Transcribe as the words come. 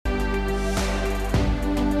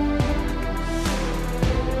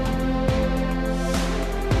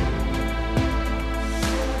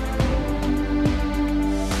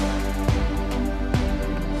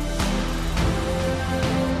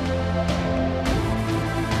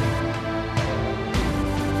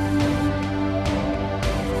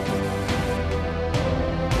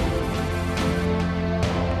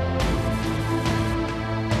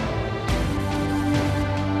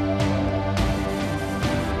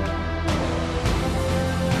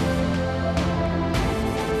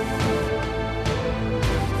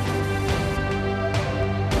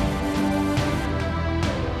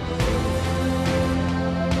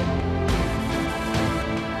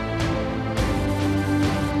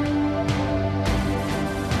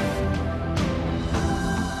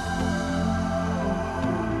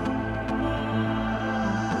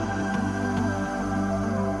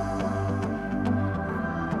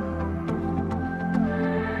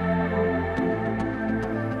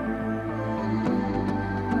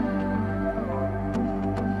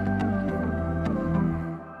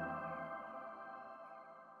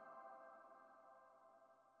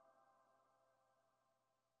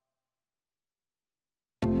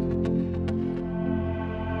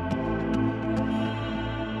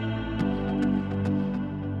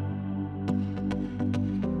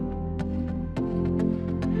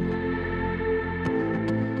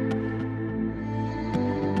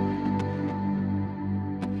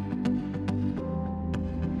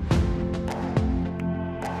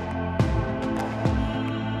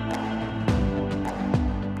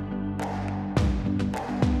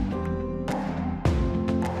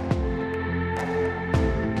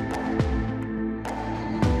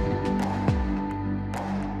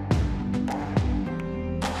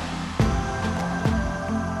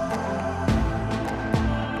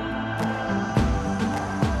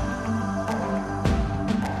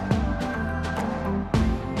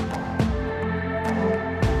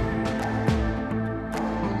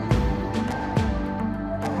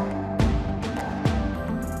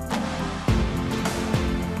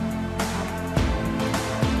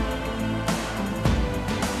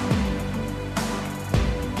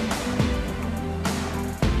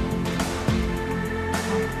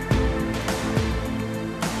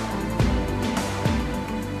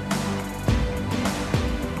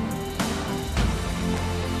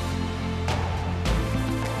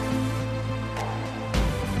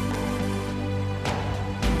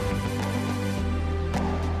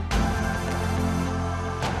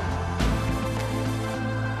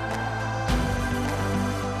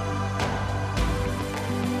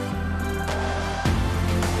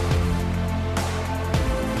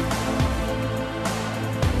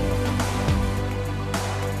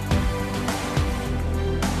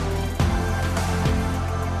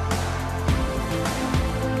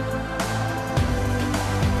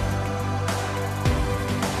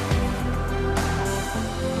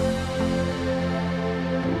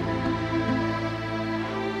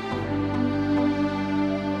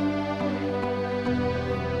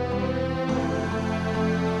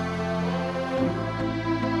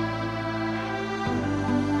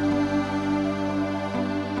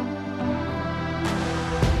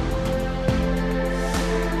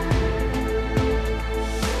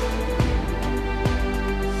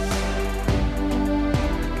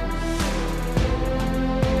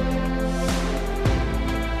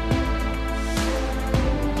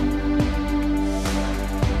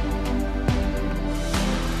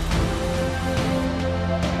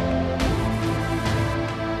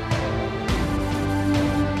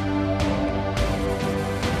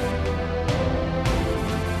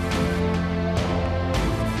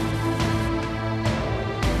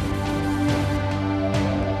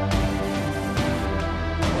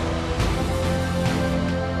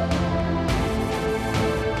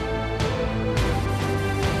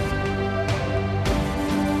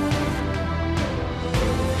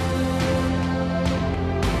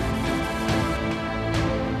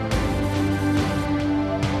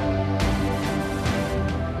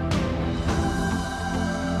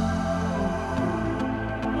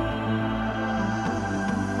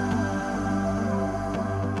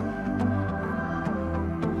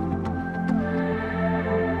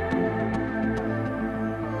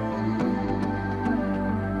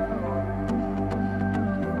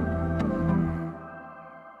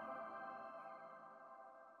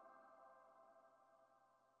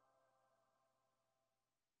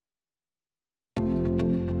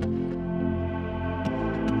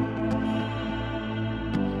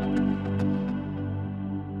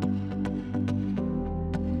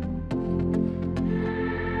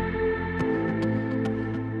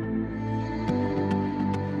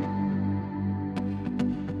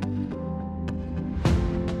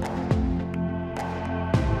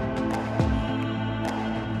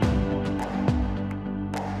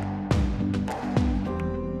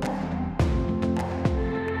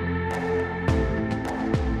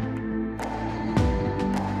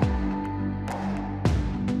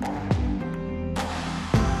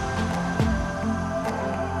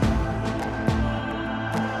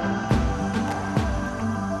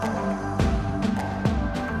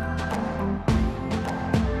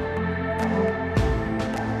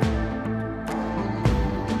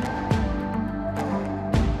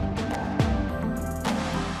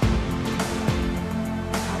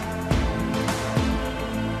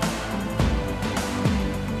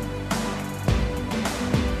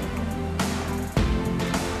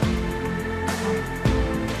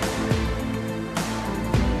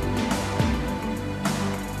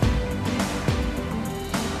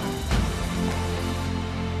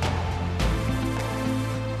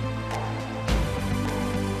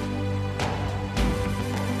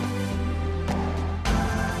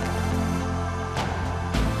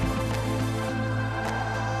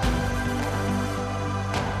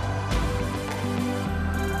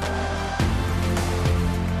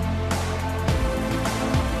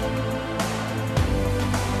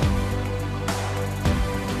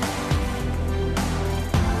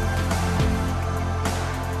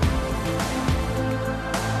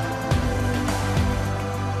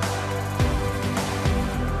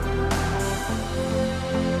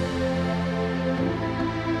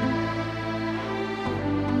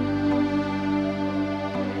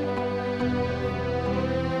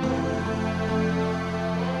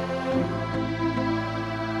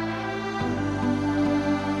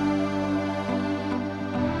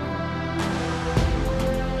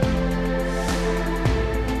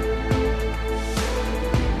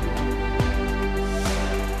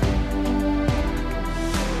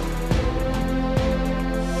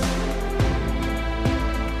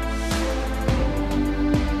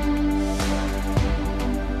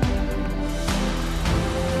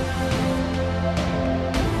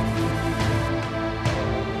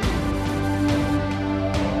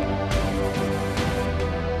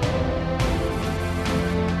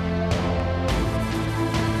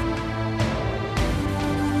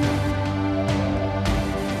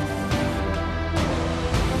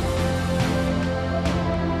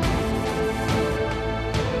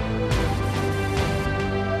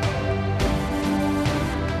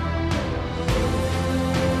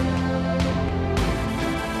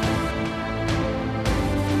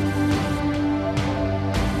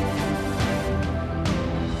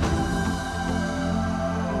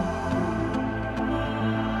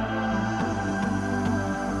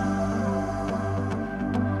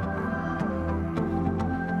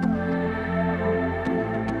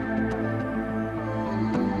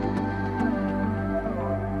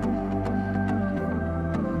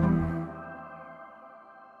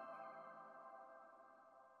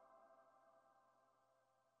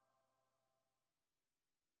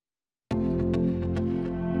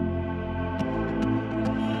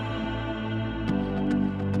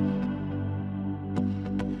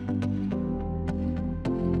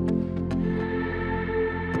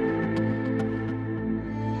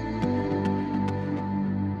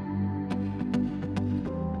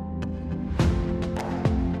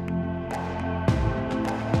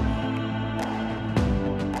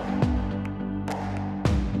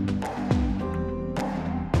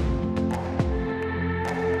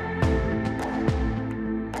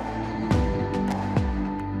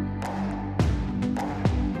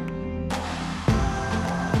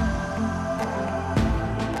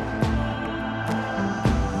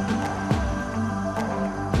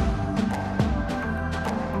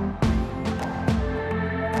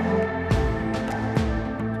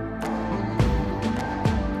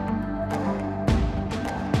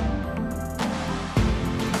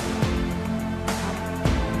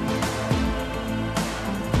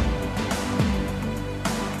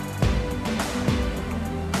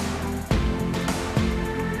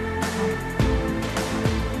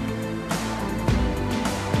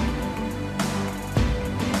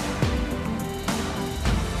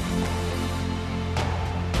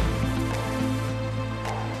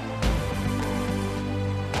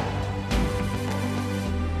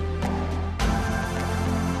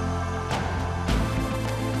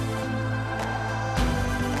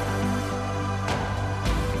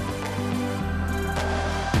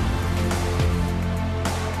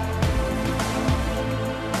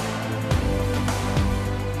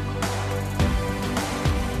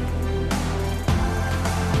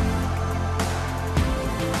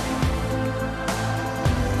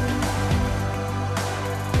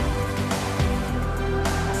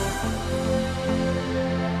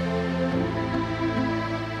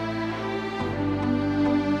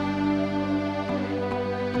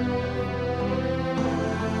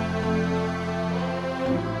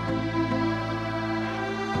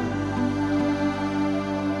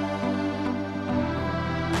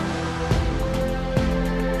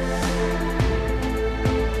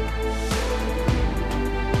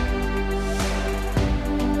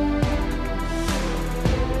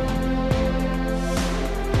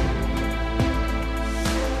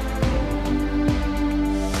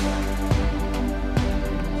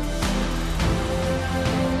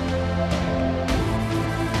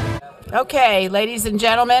Okay, ladies and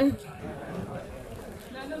gentlemen,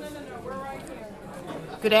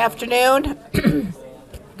 good afternoon.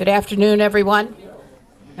 Good afternoon, everyone,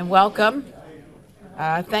 and welcome.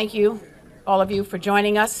 Thank you, all of you, for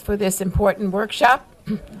joining us for this important workshop.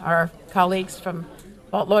 Our colleagues from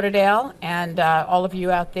Fort Lauderdale and all of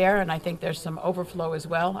you out there, and I think there's some overflow as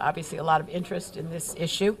well. Obviously, a lot of interest in this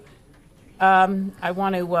issue. I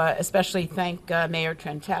want to especially thank Mayor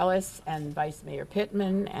Trentalis and Vice Mayor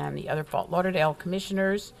Pittman and the other Fort Lauderdale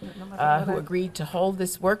commissioners who agreed to hold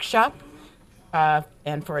this workshop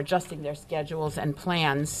and for adjusting their schedules and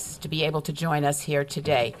plans to be able to join us here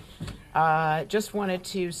today. Just wanted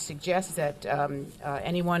to suggest that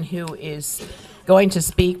anyone who is going to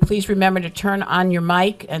speak, please remember to turn on your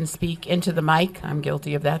mic and speak into the mic. I'm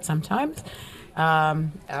guilty of that sometimes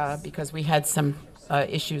because we had some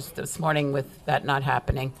issues this morning with that not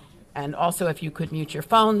happening. And also, if you could mute your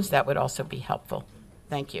phones, that would also be helpful.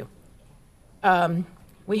 Thank you.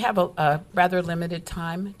 We have a rather limited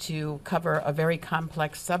time to cover a very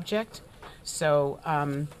complex subject. So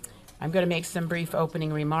I'm going to make some brief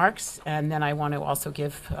opening remarks, and then I want to also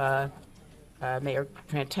give Mayor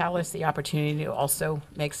Trentalis the opportunity to also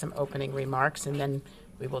make some opening remarks, and then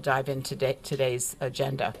we will dive into today's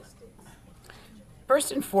agenda.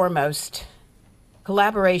 First and foremost,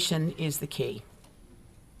 collaboration is the key.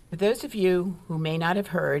 For those of you who may not have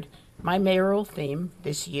heard, my mayoral theme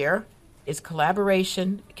this year is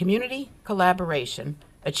collaboration, community collaboration,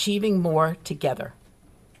 achieving more together.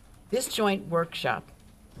 This joint workshop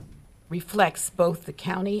reflects both the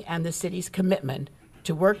county and the city's commitment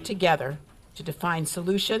to work together to define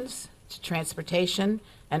solutions to transportation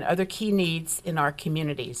and other key needs in our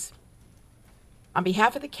communities. On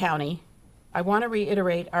behalf of the county, I want to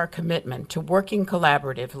reiterate our commitment to working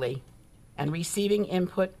collaboratively and receiving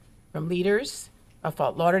input from leaders of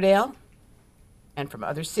Fort Lauderdale and from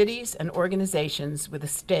other cities and organizations with a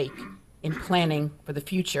stake in planning for the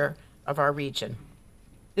future of our region.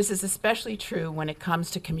 This is especially true when it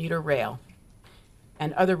comes to commuter rail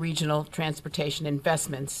and other regional transportation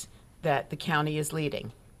investments that the county is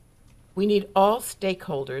leading. We need all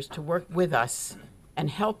stakeholders to work with us and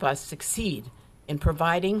help us succeed in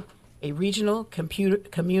providing a regional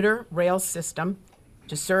commuter rail system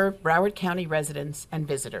to serve Broward County residents and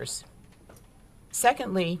visitors.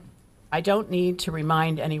 Secondly, I don't need to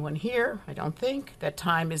remind anyone here, I don't think, that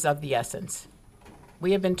time is of the essence.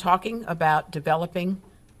 We have been talking about developing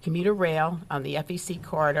commuter rail on the FEC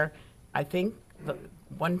corridor. I think the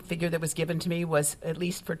one figure that was given to me was at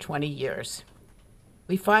least for 20 years.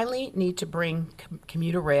 We finally need to bring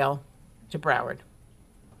commuter rail to Broward.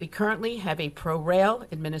 We currently have a pro-rail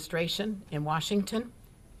administration in Washington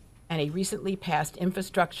and a recently passed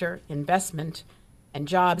Infrastructure Investment and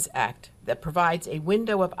Jobs Act that provides a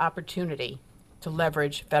window of opportunity to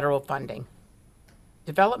leverage federal funding.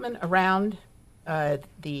 Development around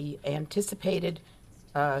the anticipated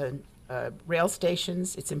rail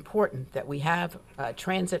stations, it's important that we have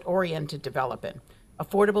transit-oriented development.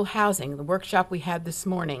 Affordable housing, the workshop we had this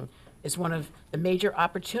morning, is one of the major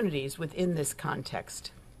opportunities within this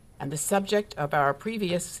context, and the subject of our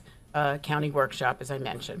previous county workshop, as I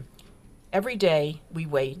mentioned. Every day we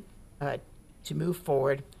wait to move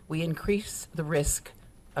forward, we increase the risk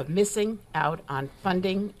of missing out on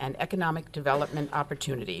funding and economic development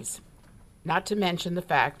opportunities, not to mention the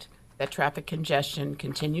fact that traffic congestion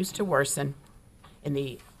continues to worsen in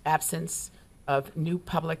the absence of new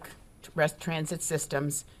public transit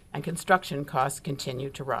systems, and construction costs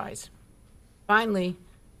continue to rise. Finally,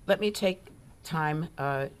 let's take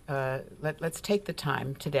the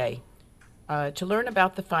time today to learn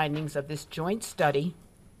about the findings of this joint study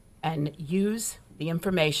and use the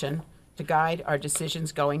information to guide our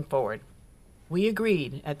decisions going forward. We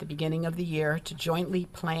agreed at the beginning of the year to jointly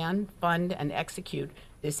plan, fund, and execute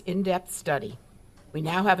this in-depth study. We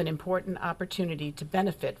now have an important opportunity to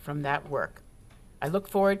benefit from that work. I look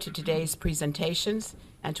forward to today's presentations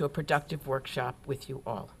and to a productive workshop with you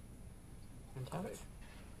all.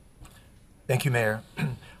 Thank you, Mayor.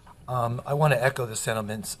 I want to echo the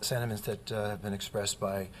sentiments that have been expressed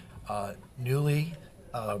by newly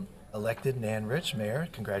elected Nan Rich. Mayor,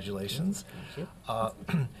 congratulations. Thank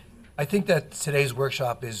you. I think that today's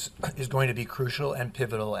workshop is going to be crucial and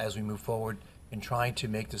pivotal as we move forward in trying to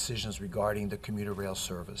make decisions regarding the commuter rail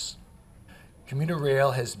service. Commuter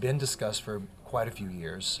rail has been discussed for quite a few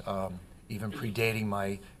years, even predating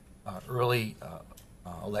my early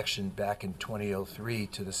election back in 2003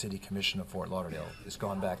 to the City Commission of Fort Lauderdale. It's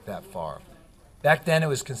gone back that far. Back then, it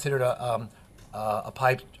was considered a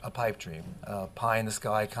pipe dream, a pie in the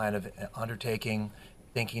sky kind of undertaking,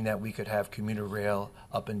 thinking that we could have commuter rail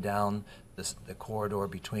up and down the corridor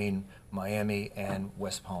between Miami and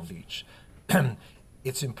West Palm Beach.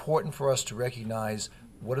 It's important for us to recognize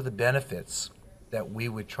what are the benefits that we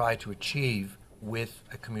would try to achieve with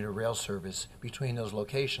a commuter rail service between those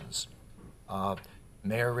locations.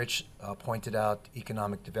 Mayor Rich pointed out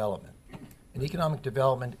economic development. And economic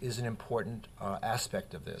development is an important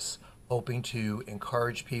aspect of this, hoping to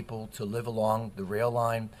encourage people to live along the rail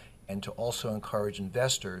line and to also encourage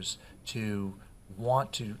investors to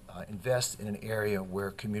want to invest in an area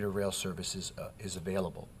where commuter rail service is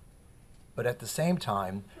available. But at the same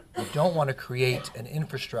time, we don't want to create an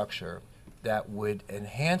infrastructure that would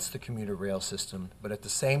enhance the commuter rail system, but at the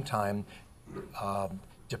same time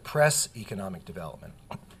depress economic development.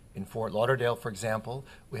 In Fort Lauderdale, for example,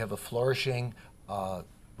 we have a flourishing,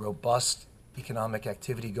 robust economic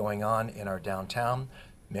activity going on in our downtown.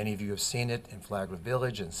 Many of you have seen it in Flagler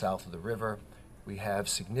Village and south of the river. We have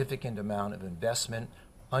significant amount of investment.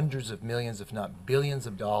 Hundreds of millions, if not billions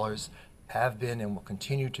of dollars have been and will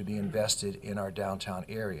continue to be invested in our downtown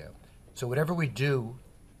area. So whatever we do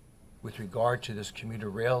with regard to this commuter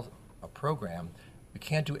rail program, we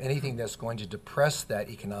can't do anything that's going to depress that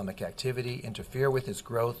economic activity, interfere with its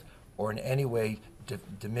growth, or in any way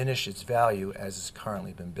diminish its value as it's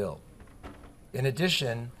currently been built. In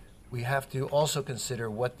addition, we have to also consider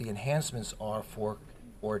what the enhancements are for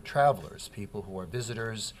travelers, people who are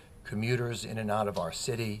visitors, commuters in and out of our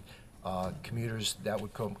city, commuters that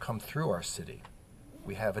would come through our city.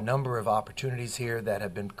 We have a number of opportunities here that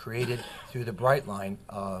have been created through the Brightline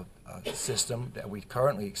system that we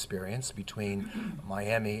currently experience between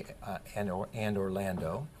Miami and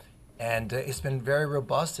Orlando. And it's been very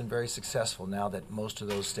robust and very successful now that most of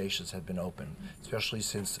those stations have been open, especially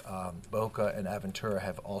since Boca and Aventura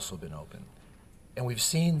have also been open. And we've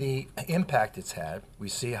seen the impact it's had. We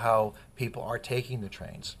see how people are taking the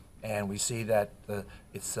trains, and we see that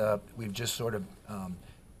we've just sort of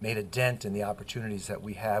made a dent in the opportunities that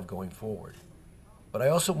we have going forward. But I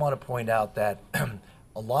also want to point out that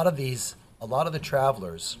a lot of the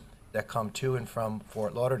travelers that come to and from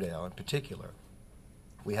Fort Lauderdale in particular,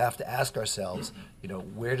 we have to ask ourselves,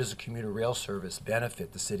 where does a commuter rail service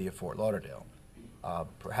benefit the city of Fort Lauderdale?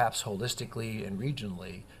 Perhaps holistically and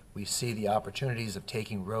regionally, we see the opportunities of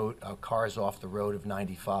taking cars off the road of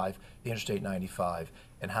 95, the Interstate 95,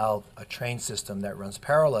 and how a train system that runs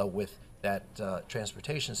parallel with that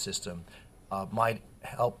transportation system might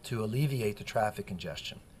help to alleviate the traffic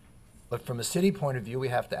congestion. But from a city point of view, we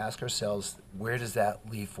have to ask ourselves, where does that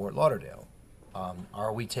leave Fort Lauderdale?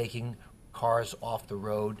 Are we taking cars off the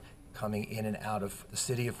road coming in and out of the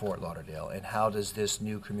city of Fort Lauderdale? And how does this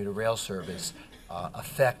new commuter rail service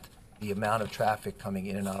affect the amount of traffic coming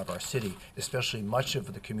in and out of our city? Especially much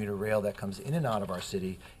of the commuter rail that comes in and out of our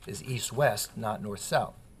city is east-west, not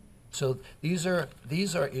north-south. So these are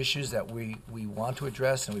issues that we want to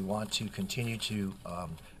address, and we want to continue to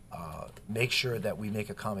make sure that we make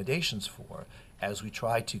accommodations for as we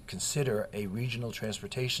try to consider a regional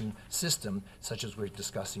transportation system such as we're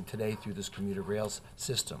discussing today through this commuter rails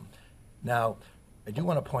system. Now, I do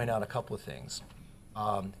want to point out a couple of things.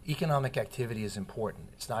 Economic activity is important.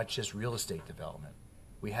 It's not just real estate development.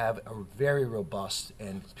 We have a very robust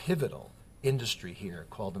and pivotal industry here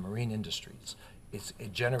called the marine industries.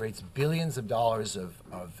 It generates billions of dollars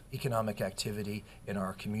of economic activity in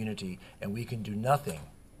our community, and we can do nothing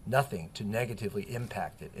to negatively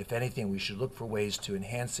impact it. If anything, we should look for ways to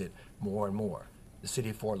enhance it more and more. The city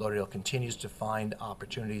of Fort Lauderdale continues to find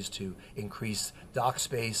opportunities to increase dock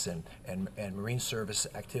space and marine service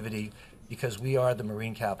activity because we are the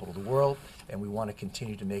marine capital of the world, and we want to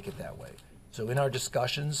continue to make it that way. So in our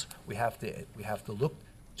discussions, we have to look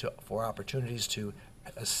for opportunities to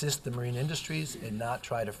assist the marine industries and not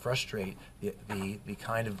try to frustrate the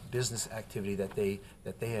kind of business activity that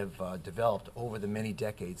they have developed over the many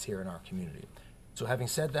decades here in our community. So having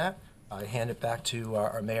said that, I hand it back to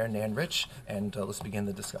our Mayor, Nan Rich, and let's begin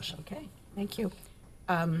the discussion. Okay, thank you.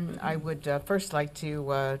 I would first like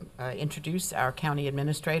to introduce our County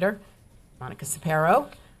Administrator, Monica Sapero,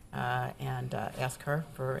 and ask her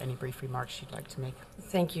for any brief remarks she'd like to make.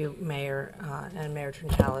 Thank you, Mayor and Mayor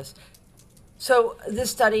Trincalis. So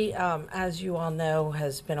this study, as you all know,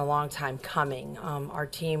 has been a long time coming. Our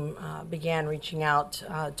team began reaching out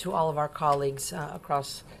to all of our colleagues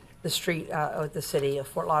across the street of the city of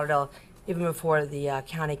Fort Lauderdale, even before the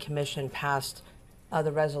County Commission passed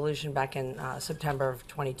the resolution back in September of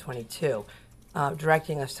 2022,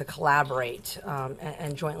 directing us to collaborate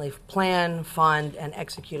and jointly plan, fund, and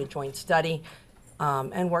execute a joint study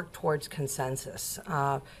and work towards consensus.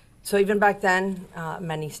 So even back then,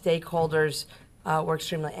 many stakeholders were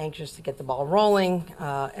extremely anxious to get the ball rolling,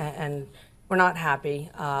 and were not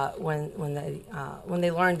happy when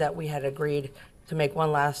they learned that we had agreed to make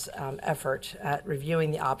one last effort at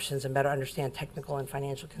reviewing the options and better understand technical and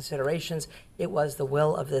financial considerations. It was the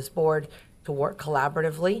will of this board to work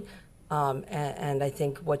collaboratively, and I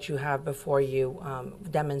think what you have before you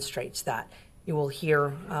demonstrates that. You will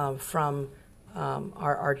hear from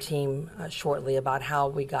our team shortly about how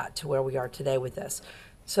we got to where we are today with this.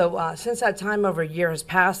 So since that time, over a year has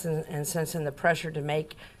passed, and since then the pressure to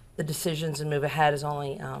make the decisions and move ahead has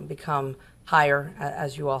only become higher,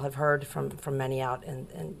 as you all have heard from many out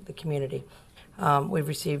in the community. We've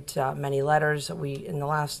received many letters. In the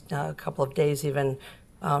last couple of days, even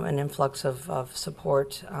an influx of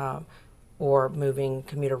support for moving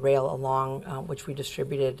commuter rail along, which we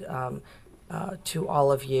distributed to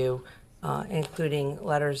all of you, including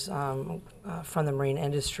letters from the marine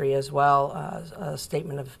industry as well, a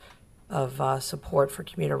statement of support for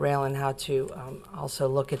commuter rail and how to also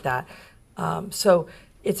look at that. So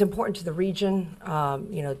it's important to the region.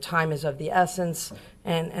 Time is of the essence,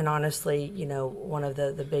 and honestly, one of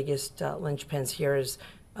the biggest linchpins here is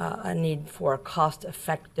a need for a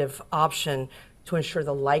cost-effective option to ensure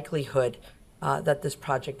the likelihood that this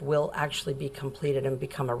project will actually be completed and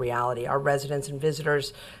become a reality. Our residents and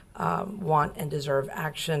visitors want and deserve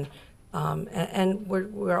action, and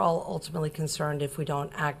we're all ultimately concerned if we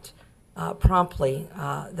don't act promptly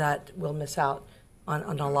that we'll miss out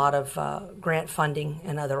on a lot of grant funding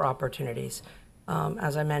and other opportunities.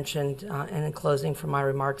 As I mentioned, and in closing from my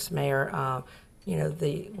remarks, Mayor,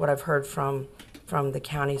 what I've heard from the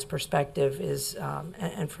county's perspective is,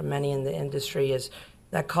 and from many in the industry, is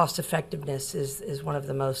that cost effectiveness is one of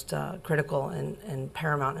the most critical and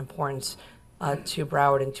paramount importance to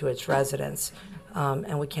Broward and to its residents.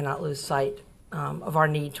 And we cannot lose sight of our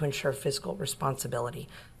need to ensure fiscal responsibility.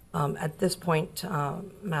 At this point,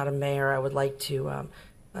 Madam Mayor, I would like to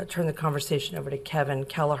turn the conversation over to Kevin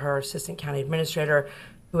Kelleher, Assistant County Administrator,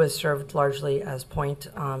 who has served largely as point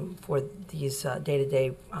for these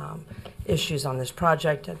day-to-day issues on this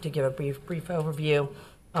project, to give a brief overview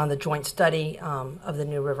on the joint study of the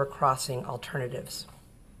new river crossing alternatives.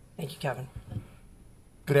 Thank you, Kevin.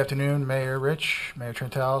 Good afternoon, Mayor Rich, Mayor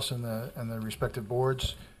Trentalis, and the respective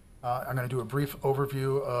boards. I'm going to do a brief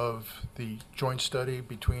overview of the joint study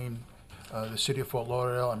between the City of Fort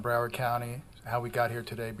Lauderdale and Broward County, how we got here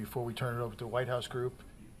today before we turn it over to the White House Group.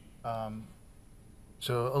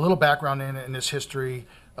 So a little background in this history,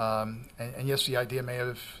 and yes, the idea may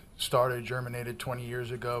have germinated 20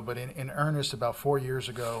 years ago, but in earnest about 4 years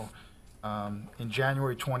ago, in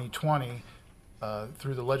January 2020,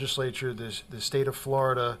 through the legislature, the state of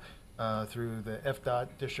Florida, through the FDOT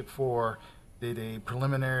District 4, did a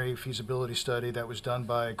preliminary feasibility study that was done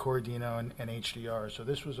by Corradino and HDR. So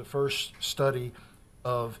this was the first study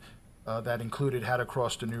of that included how to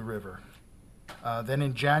cross the New River. Then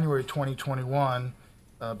in January 2021,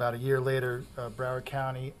 about a year later, Broward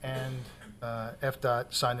County and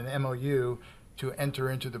FDOT signed an MOU to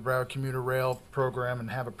enter into the Broward Commuter Rail program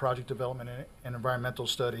and have a project development and environmental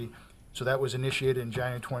study. So that was initiated in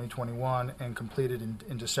January 2021 and completed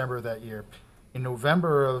in December of that year. In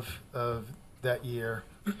November of that year,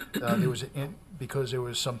 because there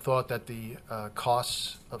was some thought that the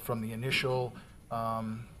costs from the initial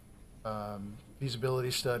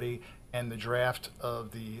feasibility study and the draft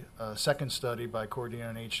of the second study by Corradino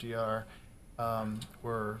and HDR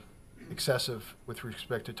were excessive with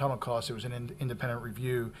respect to tunnel costs. It was an independent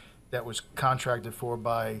review that was contracted for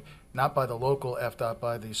not by the local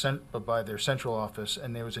FDOT, but by their central office,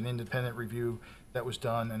 and there was an independent review that was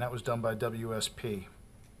done, and that was done by WSP.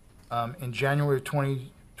 In January of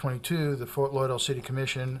 2022, the Fort Lauderdale City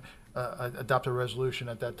Commission adopted a resolution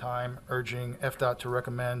at that time urging FDOT to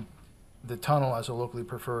recommend the tunnel as a locally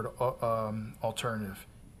preferred alternative.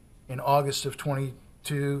 In August of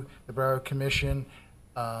 22, the Broward Commission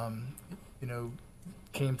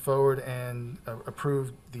came forward and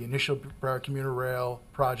approved the initial Broward Commuter Rail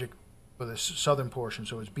project for the southern portion,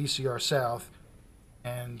 so it's BCR South,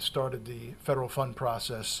 and started the federal fund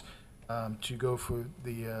process to go for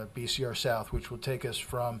the BCR South, which will take us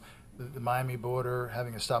from the Miami border,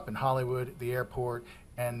 having a stop in Hollywood, the airport,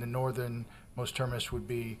 and the northernmost terminus would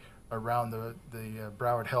be around the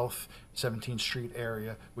Broward Health 17th Street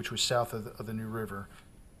area, which was south of the New River.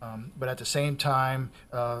 But at the same time,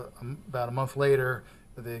 about a month later,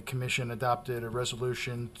 the commission adopted a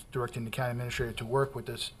resolution directing the county administrator to work with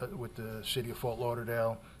the City of Fort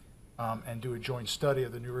Lauderdale and do a joint study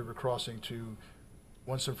of the New River crossing to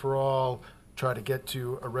once and for all try to get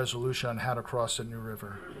to a resolution on how to cross the New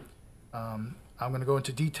River. I'm going to go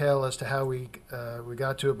into detail as to how we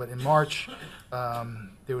got to it, but in March,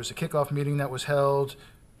 there was a kickoff meeting that was held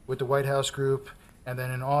with the White House Group, and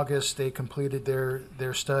then in August they completed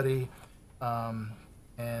their study,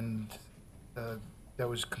 and that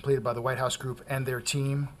was completed by the White House Group and their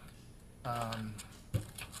team.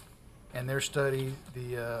 And their study,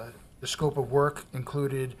 the scope of work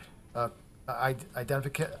included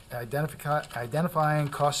identifying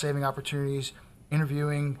cost-saving opportunities,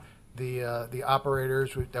 interviewing the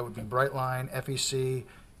operators, that would be Brightline, FEC,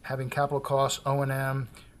 having capital costs, O&M,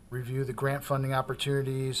 review the grant funding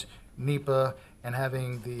opportunities, NEPA, and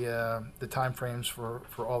having the timeframes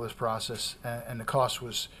for all this process. And the cost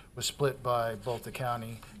was split by both the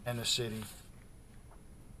county and the city.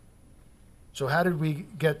 So how did we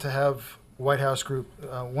get to have White House Group?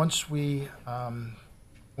 Once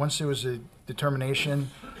there was a determination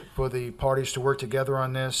for the parties to work together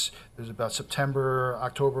on this, it was about September,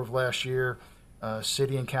 October of last year.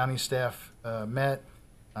 City and county staff met.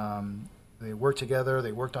 They worked together.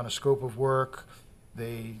 They worked on a scope of work.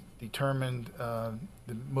 They determined the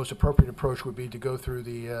most appropriate approach would be to go through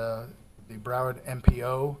the Broward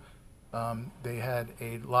MPO. They had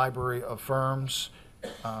a library of firms.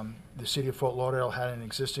 The city of Fort Lauderdale had an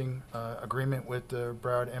existing agreement with the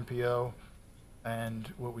Broward MPO,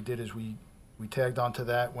 and what we did is we tagged onto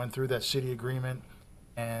that, went through that city agreement,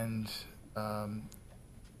 and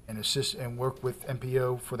assist and work with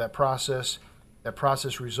MPO for that process. That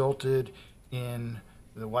process resulted in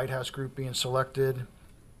the White House Group being selected,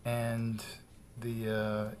 and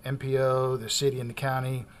the MPO, the city, and the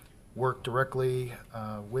county worked directly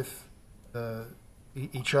with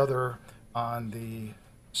each other on the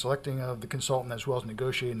selecting of the consultant as well as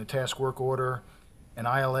negotiating the task work order. An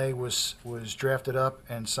ILA was drafted up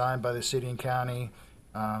and signed by the city and county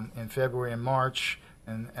in February and March.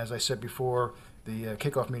 And as I said before, the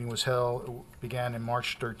kickoff meeting began in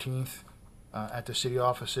March 13th at the city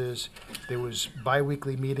offices. There was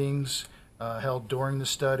biweekly meetings held during the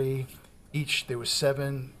study. There was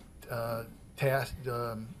 7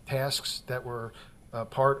 tasks that were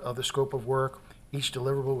part of the scope of work. Each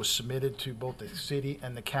deliverable was submitted to both the city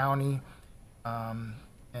and the county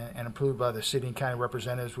and approved by the city and county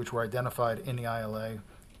representatives, which were identified in the ILA.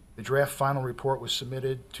 The draft final report was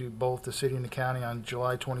submitted to both the city and the county on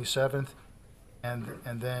July 27th, and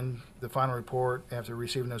then the final report, after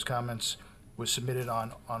receiving those comments, was submitted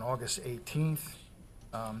on August 18th.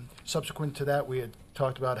 Subsequent to that, we had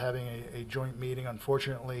talked about having a joint meeting.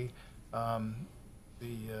 Unfortunately,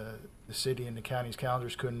 the city and the county's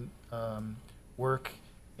calendars couldn't work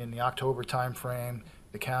in the October timeframe.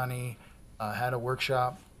 The county had a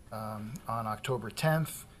workshop on October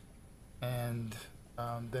 10th, and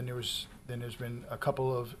then there's been a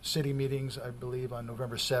couple of city meetings, I believe, on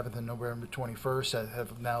November 7th and November 21st that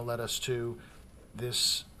have now led us to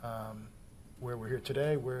this, where we're here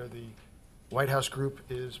today, where the White House Group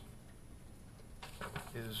is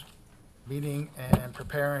meeting and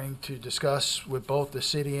preparing to discuss with both the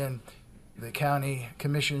city and the county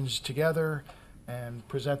commissions together and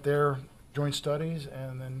present their joint studies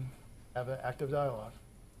and then have an active dialogue.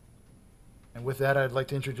 And with that, I'd like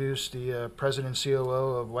to introduce the President and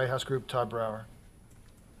COO of White House Group, Todd Brower.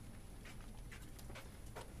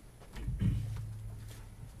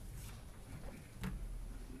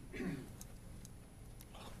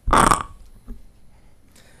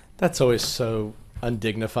 That's always so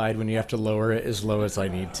undignified when you have to lower it as low as I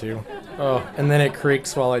need to. Oh, and then it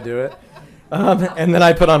creaks while I do it. And then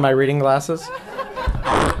I put on my reading glasses.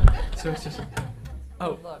 So it's just,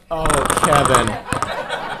 oh, Kevin.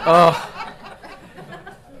 Oh,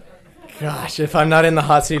 gosh, if I'm not in the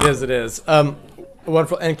hot seat as it is.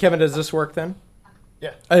 Wonderful. And Kevin, does this work then?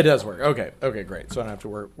 Yeah. It does work. Okay, great. So I don't have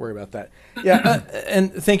to worry about that. Yeah,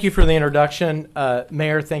 and thank you for the introduction.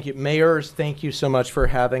 Mayor, thank you. Mayors, thank you so much for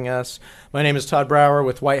having us. My name is Todd Brower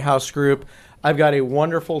with White House Group. I've got a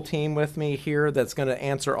wonderful team with me here that's going to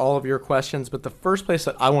answer all of your questions. But the first place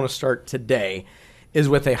that I want to start today is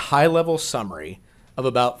with a high-level summary of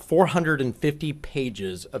about 450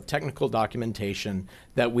 pages of technical documentation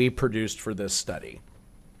that we produced for this study.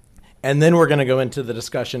 And then we're going to go into the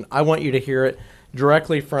discussion. I want you to hear it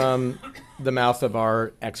directly from the mouth of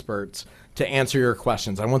our experts to answer your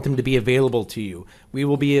questions. I want them to be available to you. We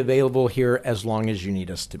will be available here as long as you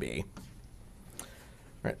need us to be. All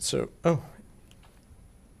right, so,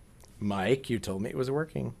 Mike, you told me it was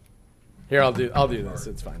working. Here, I'll do this.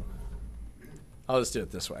 It's fine. I'll just do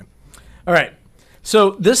it this way. All right.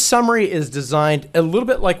 So this summary is designed a little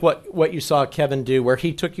bit like what you saw Kevin do, where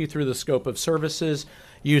he took you through the scope of services.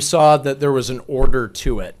 you saw that there was an order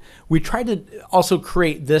to it. We tried to also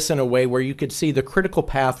create this in a way where you could see the critical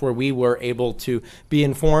path where we were able to be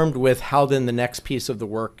informed with how then the next piece of the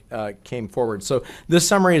work came forward. So this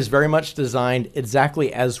summary is very much designed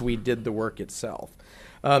exactly as we did the work itself.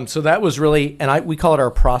 So that was really, and we call it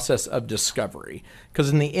our process of discovery,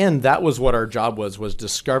 because in the end, that was what our job was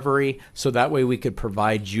discovery, so that way we could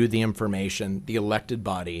provide you the information, the elected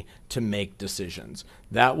body, to make decisions.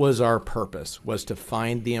 That was our purpose, was to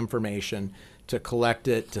find the information, to collect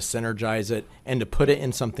it, to synergize it, and to put it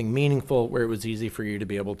in something meaningful where it was easy for you to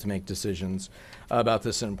be able to make decisions about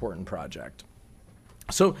this important project.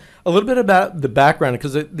 So a little bit about the background,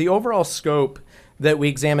 because the overall scope that we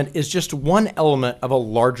examined is just one element of a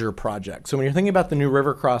larger project. So when you're thinking about the new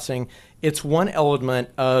river crossing, it's one element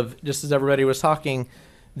of, just as everybody was talking,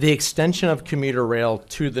 the extension of commuter rail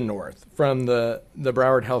to the north from the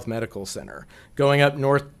Broward Health Medical Center, going up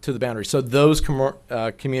north to the boundary. So those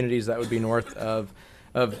communities that would be north of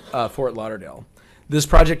Fort Lauderdale. This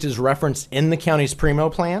project is referenced in the county's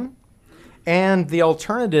Primo plan, and the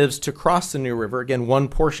alternatives to cross the New River, again, one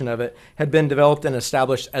portion of it, had been developed and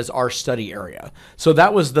established as our study area. So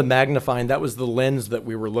that was the magnifying, that was the lens that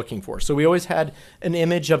we were looking for. So we always had an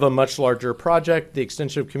image of a much larger project, the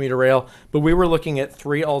extension of commuter rail, but we were looking at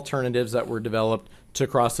 3 alternatives that were developed to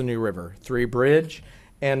cross the New River, 3 bridge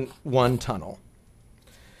and 1 tunnel.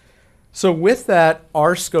 So with that,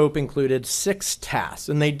 our scope included 6 tasks,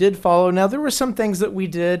 and they did follow. Now, there were some things that we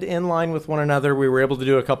did in line with one another. We were able to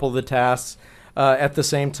do a couple of the tasks at the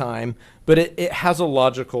same time, but it has a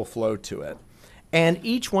logical flow to it. And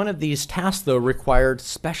each one of these tasks, though, required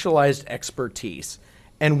specialized expertise,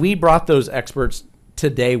 and we brought those experts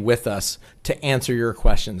today with us to answer your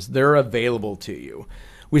questions. They're available to you.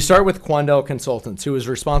 We start with Quandel Consultants, who is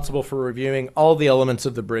responsible for reviewing all the elements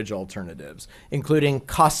of the bridge alternatives, including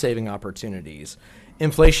cost-saving opportunities,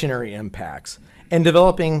 inflationary impacts, and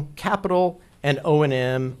developing capital and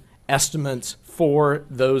O&M estimates for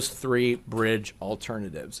those 3 bridge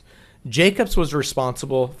alternatives. Jacobs was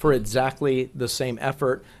responsible for exactly the same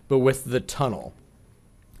effort, but with the tunnel.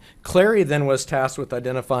 Clary then was tasked with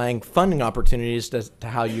identifying funding opportunities to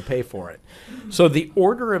how you pay for it. So the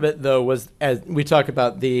order of it, though, was, as we talk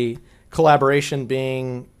about the collaboration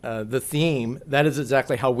being the theme, that is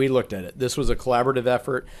exactly how we looked at it. This was a collaborative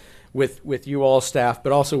effort with you all staff,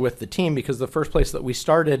 but also with the team, because the first place that we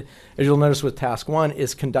started, as you'll notice with task 1,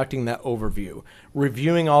 is conducting that overview,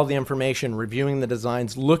 reviewing all the information, reviewing the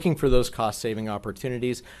designs, looking for those cost-saving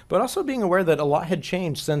opportunities, but also being aware that a lot had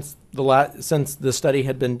changed since the study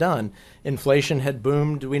had been done. Inflation had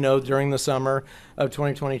boomed, we know, during the summer of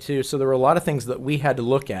 2022, so there were a lot of things that we had to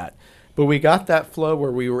look at. But we got that flow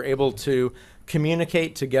where we were able to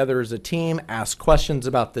communicate together as a team, ask questions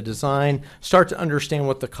about the design, start to understand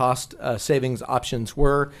what the cost savings options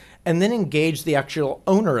were, and then engage the actual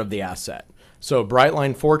owner of the asset. So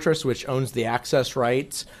Brightline Fortress, which owns the access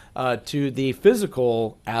rights to the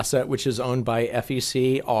physical asset, which is owned by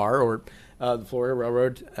FECR, or the Florida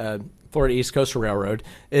Railroad, Florida East Coast Railroad.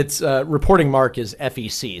 Its reporting mark is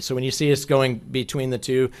FEC. So when you see us going between the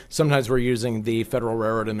two, sometimes we're using the Federal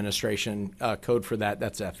Railroad Administration code for that.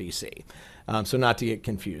 That's FEC. So not to get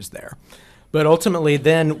confused there. But ultimately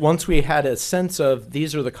then, once we had a sense of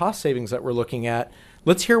these are the cost savings that we're looking at,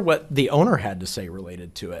 let's hear what the owner had to say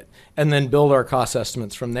related to it, and then build our cost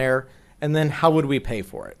estimates from there. And then how would we pay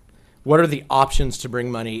for it? What are the options to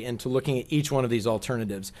bring money into looking at each one of these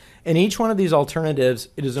alternatives? And each one of these alternatives,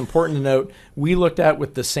 it is important to note, we looked at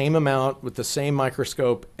with the same amount, with the same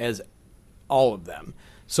microscope as all of them.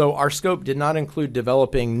 So our scope did not include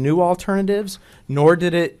developing new alternatives, nor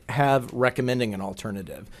did it have recommending an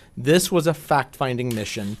alternative. This was a fact-finding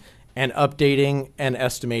mission and updating and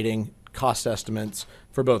estimating cost estimates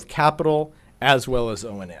for both capital as well as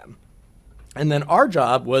O&M. And then our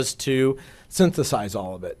job was to synthesize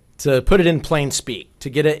all of it, to put it in plain speak, to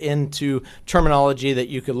get it into terminology that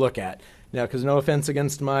you could look at. Now, because no offense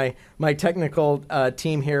against my technical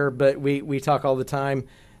team here, but we talk all the time.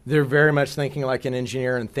 They're very much thinking like an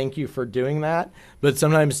engineer, and thank you for doing that. But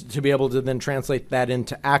sometimes to be able to then translate that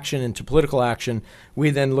into action, into political action, we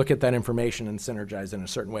then look at that information and synergize in a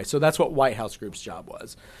certain way. So that's what White House Group's job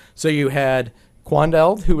was. So you had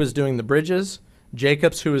Quandel, who was doing the bridges,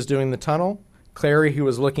 Jacobs, who was doing the tunnel, Clary, who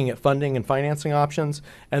was looking at funding and financing options,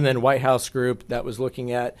 and then White House Group that was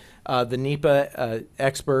looking at the NEPA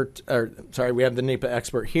expert, we have the NEPA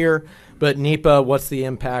expert here, but NEPA, what's the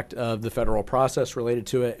impact of the federal process related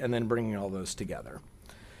to it, and then bringing all those together.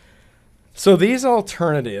 So these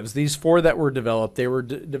alternatives, these four that were developed, they were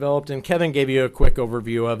developed, and Kevin gave you a quick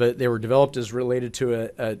overview of it. They were developed as related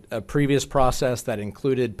to a previous process that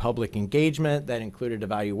included public engagement, that included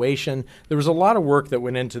evaluation. There was a lot of work that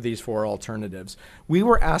went into these four alternatives. We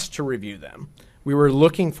were asked to review them. We were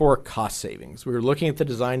looking for cost savings. We were looking at the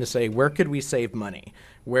design to say, where could we save money?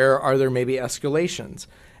 Where are there maybe escalations?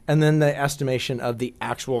 And then the estimation of the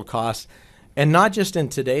actual cost. And not just in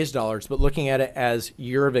today's dollars, but looking at it as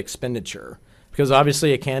year of expenditure. Because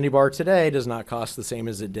obviously a candy bar today does not cost the same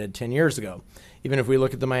as it did 10 years ago. Even if we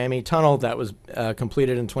look at the Miami Tunnel that was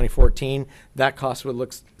completed in 2014, that cost would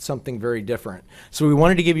look something very different. So we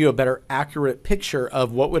wanted to give you a better accurate picture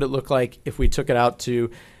of what would it look like if we took it out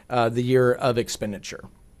to the year of expenditure.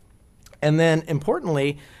 And then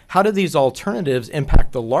importantly, how do these alternatives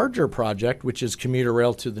impact the larger project, which is commuter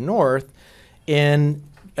rail to the north, in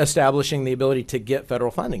establishing the ability to get federal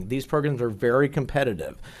funding? These programs are very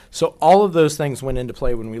competitive. So all of those things went into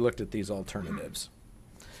play when we looked at these alternatives.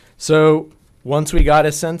 So once we got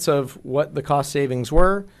a sense of what the cost savings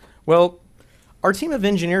were, well, our team of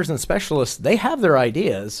engineers and specialists, they have their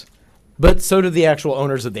ideas, but so do the actual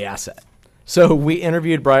owners of the asset. So we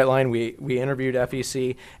interviewed Brightline, we interviewed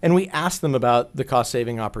FEC, and we asked them about the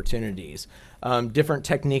cost-saving opportunities, different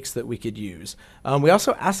techniques that we could use. We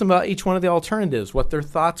also asked them about each one of the alternatives, what their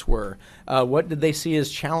thoughts were, what did they see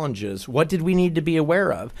as challenges, what did we need to be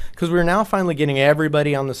aware of, because we're now finally getting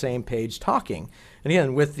everybody on the same page talking, and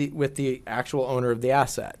again, with the actual owner of the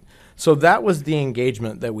asset. So that was the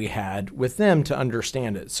engagement that we had with them to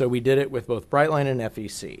understand it. So we did it with both Brightline and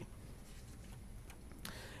FEC.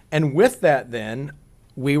 And with that, then,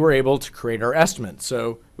 we were able to create our estimate.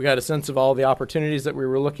 So we got a sense of all the opportunities that we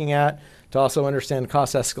were looking at to also understand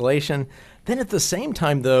cost escalation. Then at the same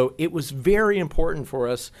time, though, it was very important for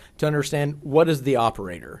us to understand what is the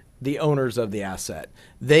operator, the owners of the asset.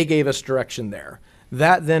 They gave us direction there.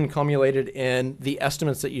 That then culminated in the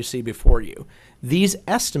estimates that you see before you. These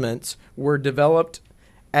estimates were developed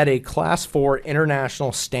at a Class 4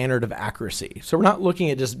 international standard of accuracy. So we're not looking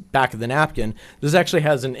at just back of the napkin. This actually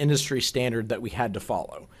has an industry standard that we had to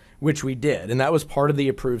follow, which we did. And that was part of the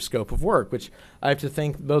approved scope of work, which I have to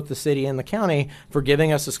thank both the city and the county for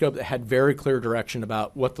giving us a scope that had very clear direction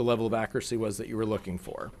about what the level of accuracy was that you were looking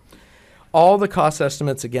for. All the cost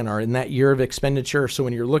estimates, again, are in that year of expenditure. So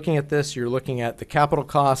when you're looking at this, you're looking at the capital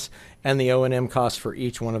costs and the O&M costs for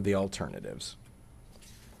each one of the alternatives.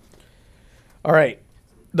 All right.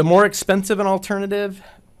 The more expensive an alternative,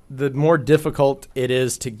 the more difficult it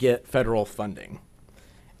is to get federal funding.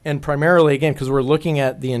 And primarily, again, because we're looking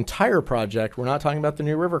at the entire project, we're not talking about the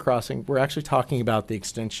new river crossing, we're actually talking about the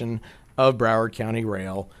extension of Broward County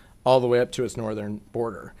Rail all the way up to its northern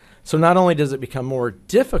border. So not only does it become more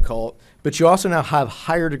difficult, but you also now have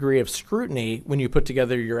higher degree of scrutiny when you put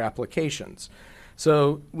together your applications.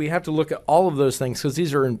 So we have to look at all of those things because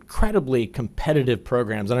these are incredibly competitive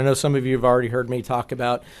programs. And I know some of you have already heard me talk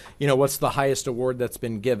about, what's the highest award that's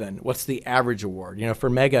been given? What's the average award? For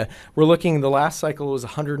Mega, we're looking, the last cycle was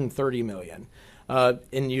 $130 million.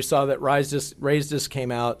 And you saw that Raise This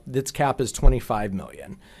came out, its cap is $25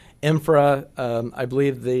 million. Infra, I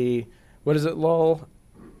believe what is it, Lowell?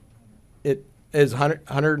 It is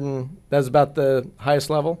 100 and that's about the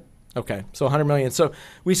highest level? Okay, so 100 million. So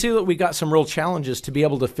we see that we got some real challenges to be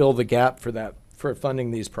able to fill the gap for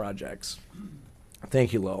funding these projects.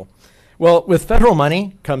 Thank you, Lowell. Well, with federal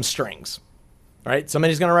money comes strings, right?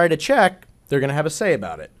 Somebody's going to write a check. They're going to have a say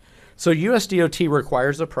about it. So USDOT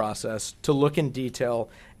requires a process to look in detail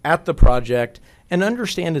at the project and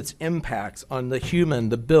understand its impacts on the human,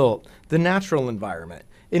 the built, the natural environment.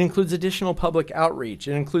 It includes additional public outreach.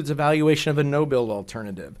 It includes evaluation of a no-build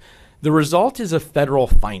alternative. The result is a federal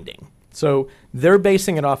finding. So they're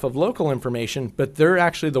basing it off of local information, but they're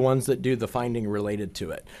actually the ones that do the finding related to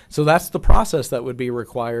it. So that's the process that would be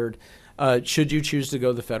required should you choose to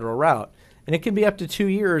go the federal route. And it can be up to 2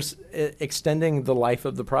 years extending the life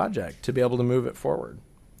of the project to be able to move it forward.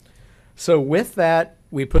 So with that,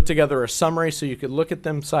 we put together a summary so you could look at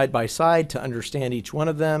them side by side to understand each one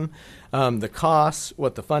of them, the costs,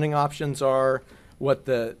 what the funding options are, what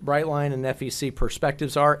the Brightline and FEC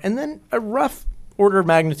perspectives are, and then a rough order of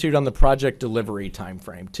magnitude on the project delivery time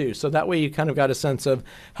frame too. So that way you kind of got a sense of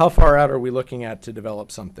how far out are we looking at to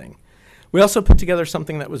develop something. We also put together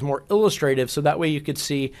something that was more illustrative so that way you could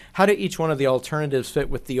see how do each one of the alternatives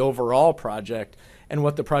fit with the overall project and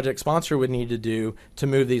what the project sponsor would need to do to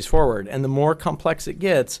move these forward. And the more complex it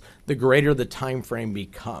gets, the greater the time frame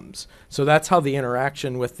becomes. So that's how the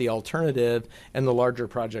interaction with the alternative and the larger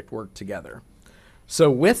project work together. So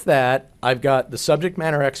with that, I've got the subject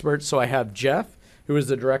matter experts. So I have Jeff, who is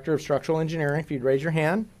the Director of Structural Engineering, if you'd raise your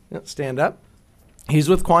hand. Yep, stand up. He's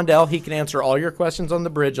with Quandel. He can answer all your questions on the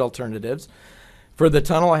bridge alternatives. For the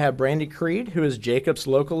tunnel, I have Brandy Creed, who is Jacob's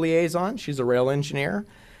local liaison. She's a rail engineer.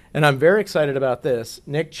 And I'm very excited about this.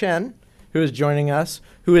 Nick Chen, who is joining us,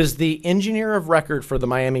 who is the engineer of record for the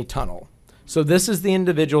Miami Tunnel. So this is the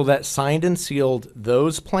individual that signed and sealed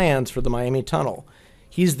those plans for the Miami Tunnel.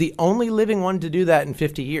 He's the only living one to do that in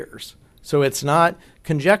 50 years. So it's not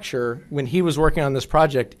conjecture. When he was working on this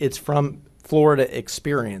project, it's from Florida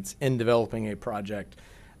experience in developing a project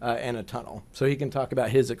and a tunnel. So he can talk about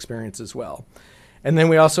his experience as well. And then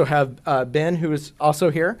we also have Ben, who is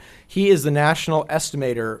also here. He is the national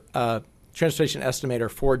estimator, transportation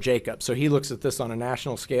estimator for Jacob. So he looks at this on a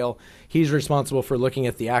national scale. He's responsible for looking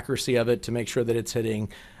at the accuracy of it to make sure that it's hitting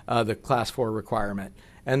the Class 4 requirement.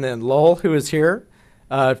 And then Lowell, who is here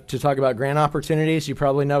to talk about grant opportunities. You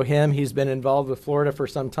probably know him. He's been involved with Florida for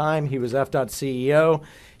some time. He was FDOT CEO.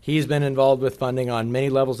 He's been involved with funding on many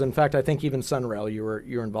levels. In fact, I think even Sunrail, you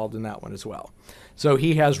were involved in that one as well. So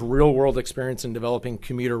he has real-world experience in developing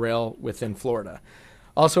commuter rail within Florida.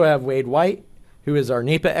 Also, I have Wade White, who is our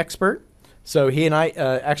NEPA expert. So he and I,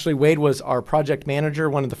 actually Wade was our project manager.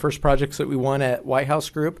 One of the first projects that we won at White House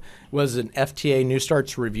Group was an FTA New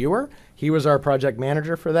Starts reviewer. He was our project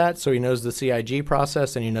manager for that, so he knows the CIG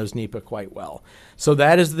process and he knows NEPA quite well. So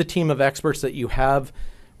that is the team of experts that you have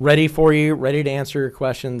ready for you, ready to answer your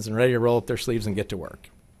questions, and ready to roll up their sleeves and get to work.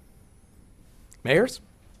 Mayors?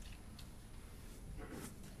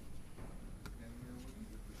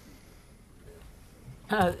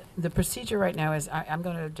 The procedure right now is I'm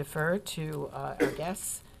going to defer to our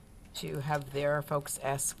guests to have their folks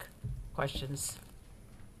ask questions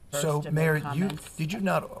first. So, and Mayor, make comments. did you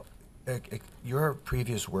not, your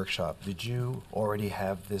previous workshop, did you already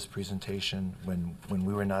have this presentation when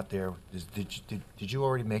we were not there? Did you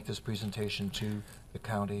already make this presentation to the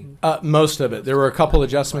county? Most of it. There were a couple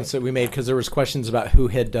adjustments that we made because there was questions about who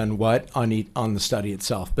had done what on the study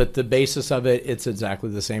itself. But the basis of it, it's exactly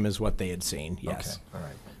the same as what they had seen. Yes. Okay, all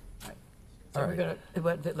right. So All we're right.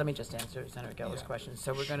 going to, let me just answer Senator Geller's Yeah. questions.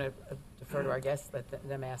 So we're going to defer to our guests, let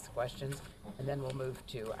them ask questions, and then we'll move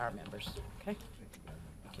to our members. Okay?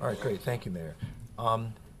 All right, great. Thank you, Mayor.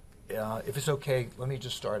 If it's okay, let me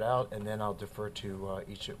just start out, and then I'll defer to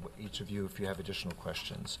each of you if you have additional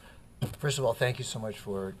questions. First of all, thank you so much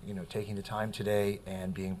for taking the time today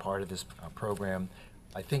and being part of this program.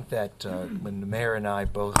 I think that when the mayor and I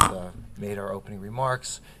both made our opening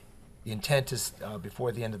remarks, the intent is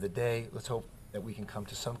before the end of the day, let's hope that we can come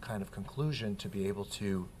to some kind of conclusion to be able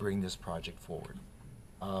to bring this project forward.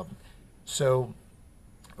 So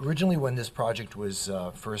originally when this project was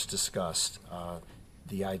first discussed,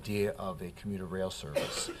 the idea of a commuter rail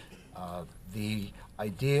service, the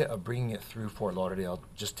idea of bringing it through Fort Lauderdale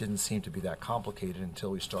just didn't seem to be that complicated until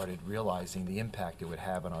we started realizing the impact it would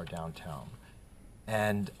have on our downtown.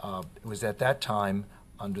 And it was at that time,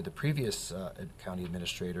 under the previous county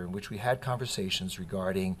administrator, in which we had conversations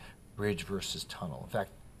regarding bridge versus tunnel. In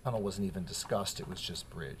fact, tunnel wasn't even discussed, it was just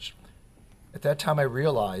bridge. At that time, I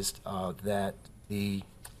realized that the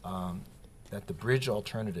bridge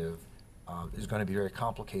alternative is going to be very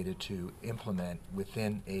complicated to implement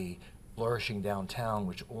within a flourishing downtown,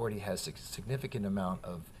 which already has a significant amount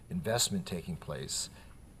of investment taking place,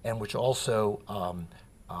 and which also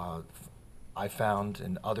I found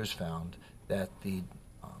and others found that the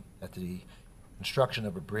construction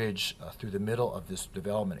of a bridge through the middle of this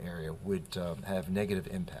development area would have negative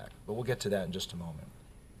impact. But we'll get to that in just a moment.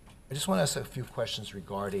 I just want to ask a few questions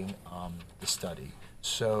regarding the study.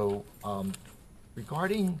 So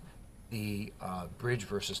regarding the bridge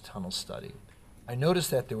versus tunnel study, I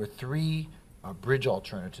noticed that there were 3 bridge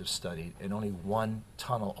alternatives studied and only 1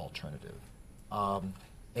 tunnel alternative.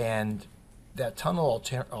 And that tunnel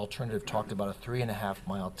alternative talked about a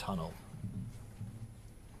 3.5-mile tunnel.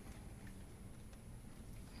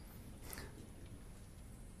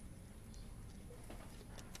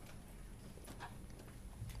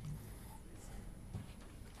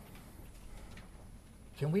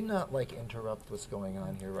 Can we not interrupt what's going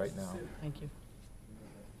on here right now? Thank you.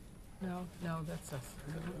 No, that's us.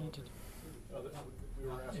 We don't need to.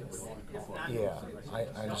 Yeah, I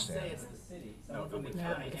understand.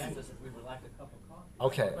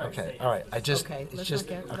 Okay, all right. Okay, It's let's just,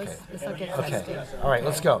 not get, okay. let's not get Okay, testy. all right,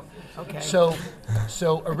 let's go. Okay. So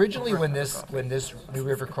originally when this New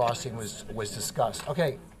River crossing was discussed,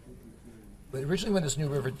 okay, but originally when this New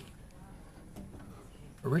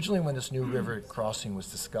River crossing was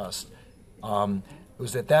discussed, it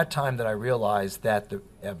was at that time that I realized that the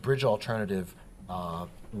bridge alternative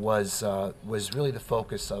was really the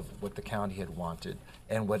focus of what the county had wanted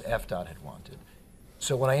and what FDOT had wanted.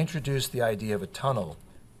 So when I introduced the idea of a tunnel,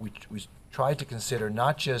 we tried to consider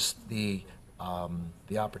not just the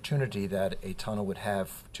opportunity that a tunnel would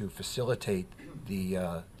have to facilitate the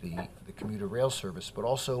commuter rail service, but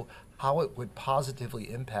also how it would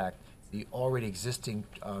positively impact the already existing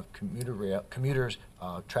commuters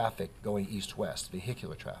traffic going east-west,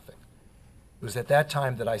 vehicular traffic. It was at that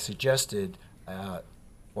time that I suggested,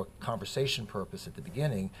 for conversation purpose at the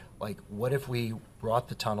beginning, like, what if we brought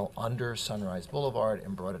the tunnel under Sunrise Boulevard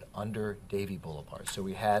and brought it under Davie Boulevard? So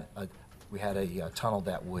we had a tunnel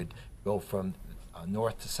that would go from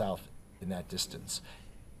north to south in that distance.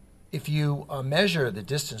 If you measure the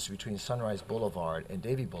distance between Sunrise Boulevard and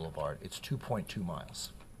Davie Boulevard, it's 2.2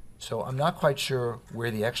 miles. So I'm not quite sure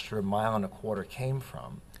where the extra mile and a quarter came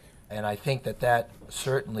from. And I think that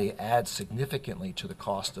certainly adds significantly to the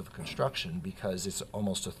cost of construction, because it's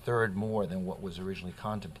almost a third more than what was originally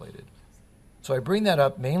contemplated. So I bring that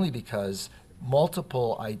up mainly because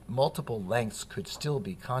multiple lengths could still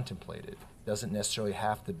be contemplated. It doesn't necessarily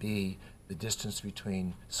have to be the distance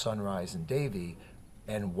between Sunrise and Davie.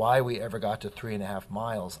 And why we ever got to 3.5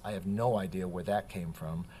 miles, I have no idea where that came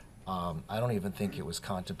from. I don't even think it was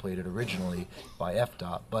contemplated originally by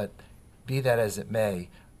FDOT, but be that as it may,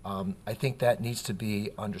 I think that needs to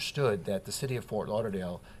be understood, that the city of Fort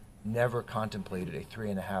Lauderdale never contemplated a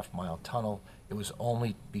 3.5 mile tunnel. It was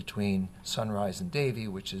only between Sunrise and Davie,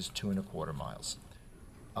 which is 2.25 miles.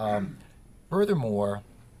 Furthermore,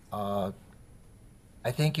 I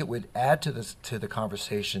think it would add to the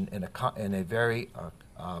conversation in a very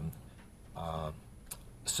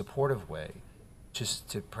supportive way, just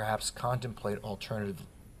to perhaps contemplate alternative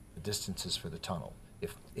distances for the tunnel.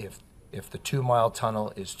 If the 2 mile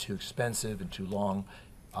tunnel is too expensive and too long,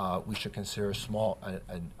 we should consider a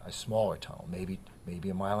smaller tunnel, maybe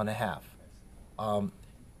 1.5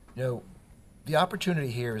 miles. The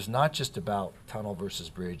opportunity here is not just about tunnel versus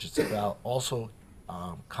bridge. It's about also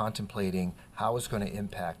contemplating how it's going to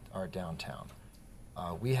impact our downtown.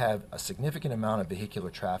 We have a significant amount of vehicular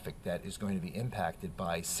traffic that is going to be impacted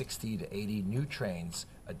by 60 to 80 new trains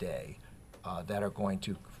a day that are going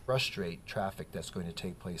to frustrate traffic that's going to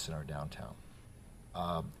take place in our downtown.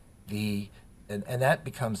 And that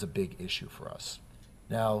becomes a big issue for us.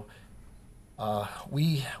 Now,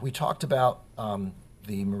 we talked about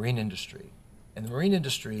the marine industry. And the marine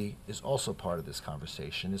industry is also part of this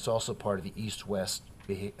conversation. It's also part of the east-west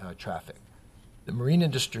traffic. The marine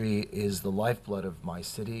industry is the lifeblood of my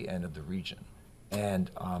city and of the region. And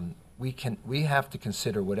we have to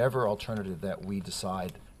consider whatever alternative that we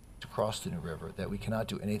decide to cross the New River, that we cannot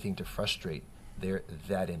do anything to frustrate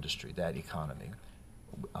that industry, that economy.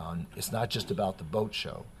 It's not just about the boat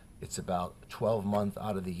show. It's about 12-month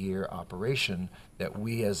out of the year operation that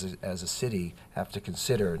we as a city have to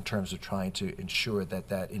consider in terms of trying to ensure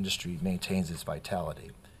that industry maintains its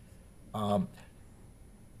vitality. There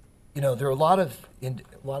are a lot of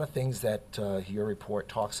things that your report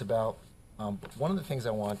talks about. One of the things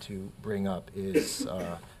I want to bring up is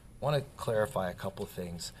I want to clarify a couple of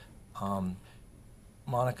things.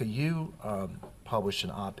 Monica, you published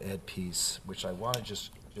an op-ed piece, which I want to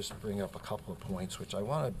just bring up a couple of points, which I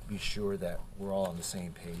want to be sure that we're all on the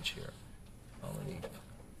same page here. Let me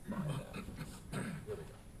find that. Here we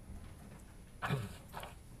go.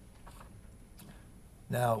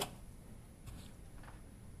 Now,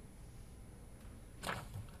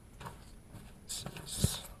 this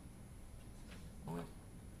is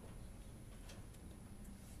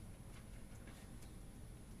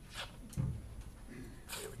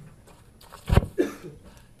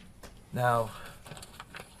now,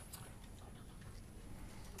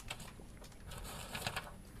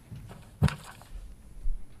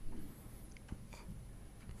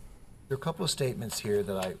 there are a couple of statements here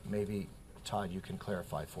that maybe, Todd, you can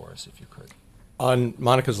clarify for us if you could. On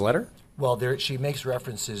Monica's letter? Well, she makes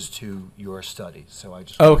references to your study, so I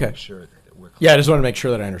just Oh, want to okay. make sure that we're clear. Yeah, I just want to make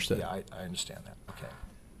sure that I understood. Yeah, I understand that. Okay.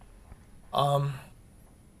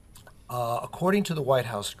 According to the White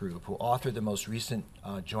House group, who authored the most recent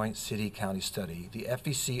joint city-county study, the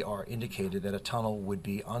FECR indicated that a tunnel would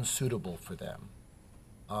be unsuitable for them.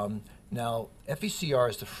 Now, FECR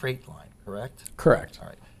is the freight line, correct? Correct. All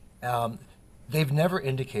right. They've never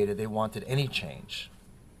indicated they wanted any change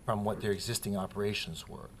from what their existing operations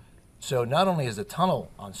were. So not only is the tunnel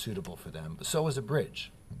unsuitable for them, but so is a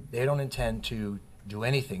bridge. They don't intend to do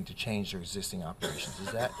anything to change their existing operations.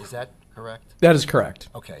 Is that correct? That is correct.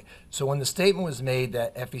 Okay. So when the statement was made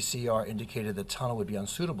that FECR indicated the tunnel would be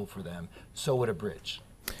unsuitable for them, so would a bridge.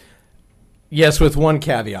 Yes, with one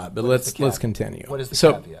caveat, but What is let's the continue. What is the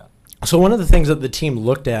so, caveat? So one of the things that the team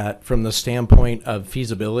looked at from the standpoint of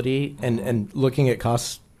feasibility and looking at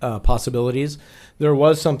cost possibilities. There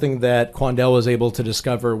was something that Quandel was able to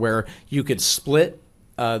discover where you could split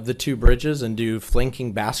the two bridges and do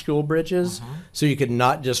flanking bascule bridges, so you could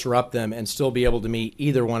not disrupt them and still be able to meet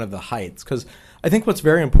either one of the heights. Because I think what's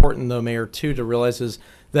very important, though, Mayor, too, to realize is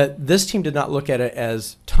that this team did not look at it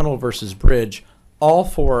as tunnel versus bridge. All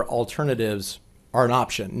four alternatives are an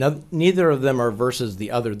option. Now, neither of them are versus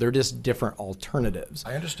the other. They're just different alternatives.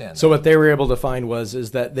 I understand So that. what they were able to find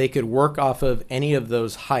is that they could work off of any of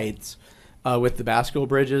those heights with the bascule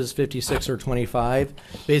bridges, 56 or 25,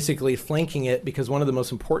 basically flanking it, because one of the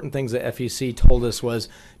most important things that FEC told us was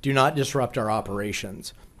do not disrupt our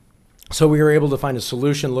operations. So we were able to find a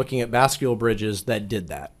solution looking at bascule bridges that did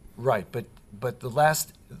that. Right, but the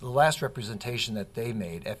last representation that they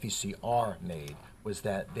made, FECR made, was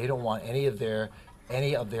that they don't want any of their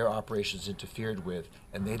operations interfered with,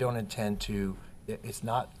 and they don't intend to. They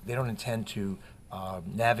don't intend to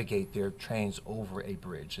navigate their trains over a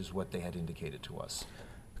bridge, is what they had indicated to us.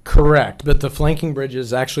 Correct, but the flanking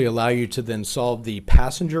bridges actually allow you to then solve the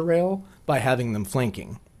passenger rail by having them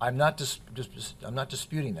flanking. I'm not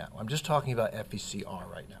disputing that. I'm just talking about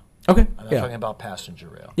FECR right now. Okay. I'm not talking about passenger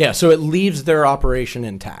rail. Yeah, so it leaves their operation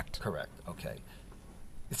intact. Correct. Okay.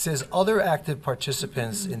 It says other active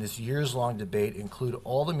participants in this years-long debate include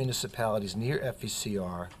all the municipalities near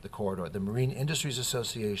FECR, the corridor, the Marine Industries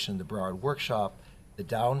Association, the Broward Workshop, the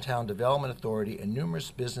Downtown Development Authority, and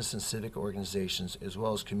numerous business and civic organizations, as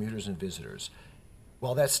well as commuters and visitors.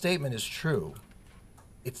 While that statement is true,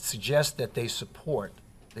 it suggests that they support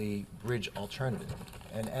the bridge alternative.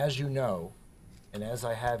 And as you know, and as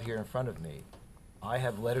I have here in front of me, I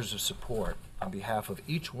have letters of support on behalf of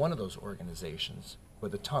each one of those organizations for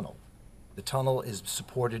the tunnel. The tunnel is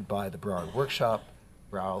supported by the Broward Workshop,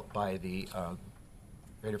 by the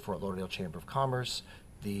Greater Fort Lauderdale Chamber of Commerce,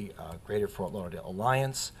 the Greater Fort Lauderdale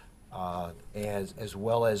Alliance, as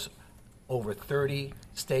well as over 30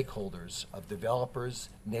 stakeholders of developers,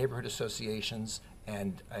 neighborhood associations,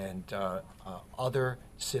 and other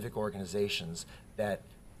civic organizations that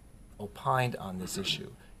opined on this issue.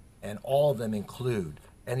 And all of them include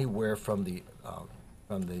anywhere from the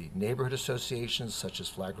neighborhood associations such as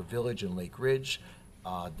Flagler Village and Lake Ridge,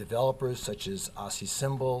 developers such as Ossie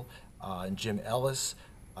Symbol and Jim Ellis,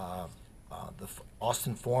 the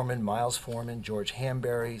Austin Foreman, Miles Foreman, George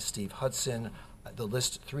Hamberry, Steve Hudson, the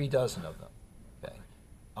list 36 of them. Okay.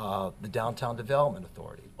 The Downtown Development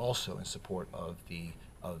Authority, also in support of the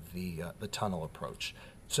tunnel approach.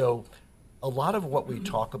 So a lot of what we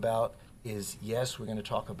talk about is, yes, we're going to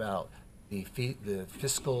talk about the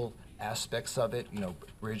fiscal aspects of it,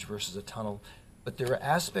 bridge versus a tunnel, but there are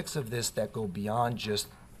aspects of this that go beyond just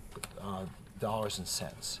dollars and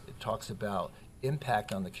cents. It talks about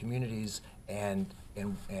impact on the communities and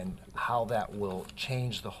how that will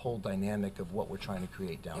change the whole dynamic of what we're trying to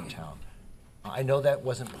create downtown. I know that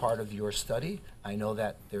wasn't part of your study. I know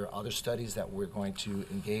that there are other studies that we're going to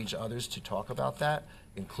engage others to talk about that,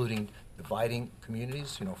 including dividing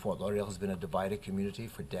communities. Fort Lauderdale has been a divided community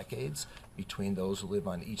for decades between those who live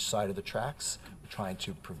on each side of the tracks. We're trying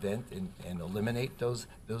to prevent and eliminate those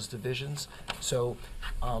divisions. So,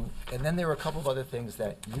 and then there were a couple of other things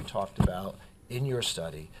that you talked about in your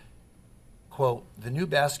study. Quote, the new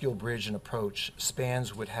bascule bridge and approach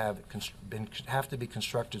spans would have to be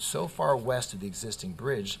constructed so far west of the existing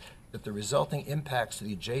bridge that the resulting impacts to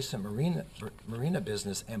the adjacent marina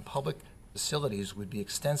business and public facilities would be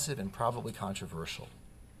extensive and probably controversial.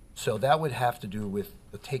 So that would have to do with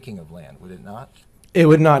the taking of land, would it not? It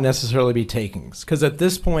would not necessarily be takings, because at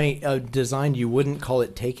this point, design, you wouldn't call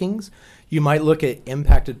it takings. You might look at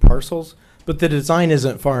impacted parcels, but the design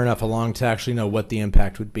isn't far enough along to actually know what the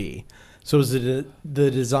impact would be. So as the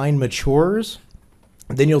design matures,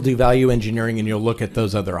 then you'll do value engineering and you'll look at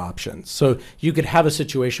those other options. So you could have a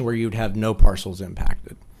situation where you'd have no parcels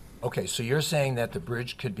impacted. Okay, so you're saying that the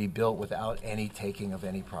bridge could be built without any taking of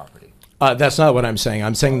any property? That's not what I'm saying.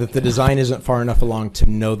 I'm saying that the design isn't far enough along to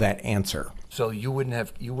know that answer. So you wouldn't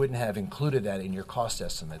have included that in your cost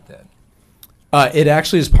estimate then? It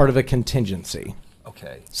actually is part of a contingency.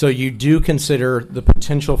 Okay. So you do consider the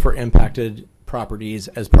potential for impacted properties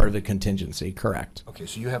as part of the contingency, correct? Okay,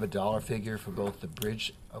 so you have a dollar figure for both the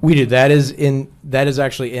bridge? We do. That is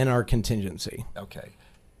actually in our contingency. Okay.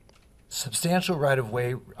 Substantial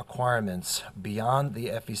right-of-way requirements beyond the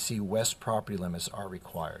FEC West property limits are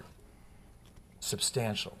required.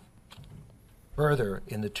 Substantial. Further,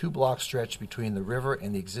 in the 2-block stretch between the river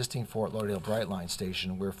and the existing Fort Lauderdale Brightline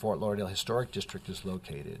station, where Fort Lauderdale Historic District is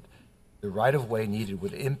located, the right-of-way needed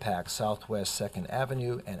would impact Southwest 2nd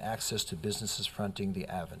Avenue and access to businesses fronting the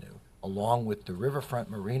avenue, along with the Riverfront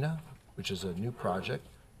Marina, which is a new project,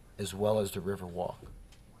 as well as the River Walk.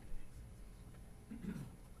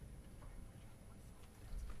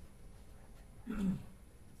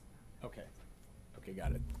 Okay. Okay,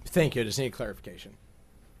 got it. Thank you. I just need clarification.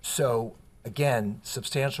 So again,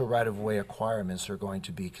 substantial right-of-way acquirements are going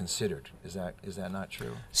to be considered. Is that not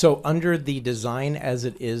true? So under the design as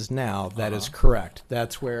it is now, that is correct.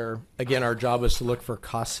 That's where, again, our job is to look for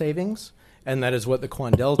cost savings, and that is what the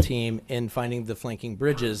Quandel team, in finding the flanking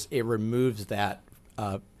bridges, it removes that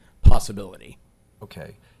possibility.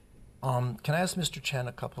 Okay. Can I ask Mr. Chen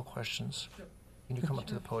a couple of questions? Sure. Can you come up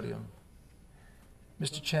to the podium?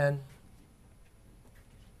 Mr. Chen,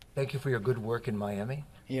 thank you for your good work in Miami.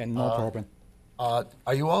 Yeah, no problem.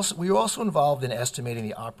 Were you also involved in estimating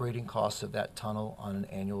the operating costs of that tunnel on an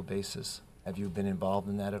annual basis? Have you been involved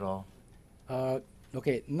in that at all?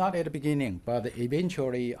 Okay, not at the beginning, but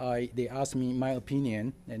eventually they asked me my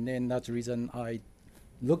opinion, and then that's the reason I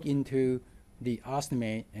look into the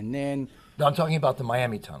estimate, and then. No, I'm talking about the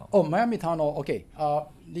Miami tunnel. Oh, Miami Tunnel, okay.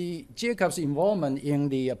 The Jacob's involvement in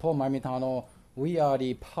the Port Miami Tunnel, we are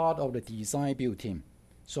the part of the design build team.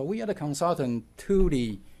 So we are the consultant to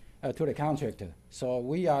the contractor. So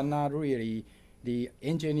we are not really the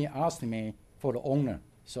engineer estimate for the owner.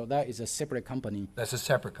 So that is a separate company. That's a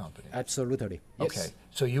separate company. Absolutely. Yes. Okay.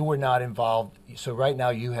 So you were not involved. So right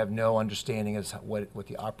now you have no understanding of what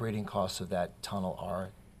the operating costs of that tunnel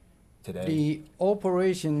are today? The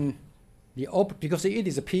operation, because it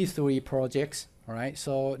is a P3 project, all right?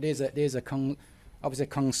 So there's a obviously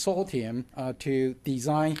consortium to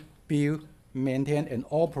design, build, maintain, and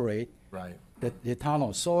operate Right. the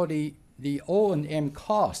tunnel. So the O&M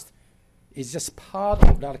cost is just part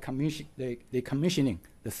of that the commissioning,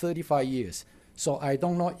 the 35 years. So I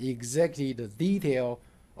don't know exactly the detail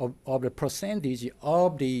of the percentage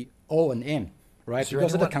of the O&M, right?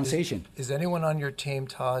 Because of the concession. Is anyone on your team,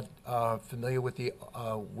 Todd, familiar with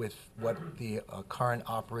what the current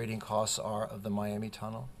operating costs are of the Miami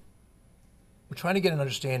tunnel? We're trying to get an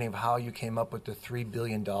understanding of how you came up with the $3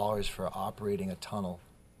 billion for operating a tunnel.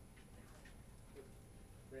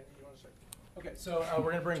 Okay, so we're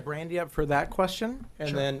going to bring Brandy up for that question, and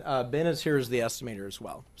Sure. then Ben is here as the estimator as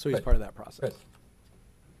well, so he's Good. part of that process. Good.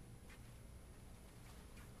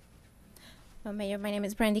 Well, Mayor, my name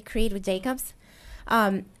is Brandy Creed with Jacobs.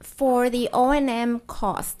 For the O&M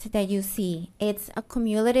cost that you see, it's a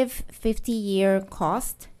cumulative 50-year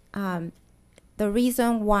cost. The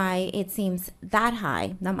reason why it seems that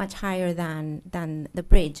high, not much higher than the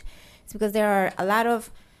bridge, is because there are a lot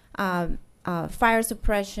of fire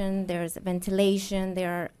suppression, there's ventilation,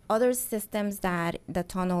 there are other systems that the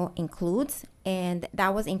tunnel includes, and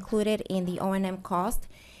that was included in the O&M cost.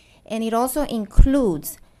 And it also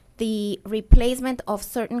includes the replacement of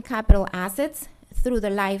certain capital assets through the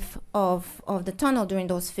life of the tunnel during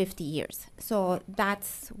those 50 years. So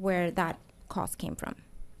that's where that cost came from.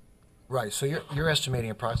 Right. So you're estimating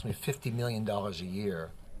approximately $50 million a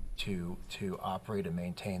year to operate and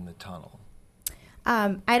maintain the tunnel.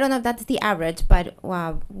 I don't know if that's the average, but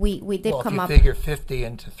we did Well, come if up. you figure 50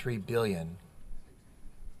 into 3 billion,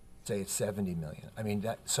 say it's 70 million. I mean,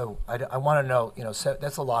 so I want to know,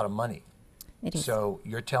 that's a lot of money. It is. So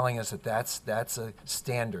you're telling us that that's a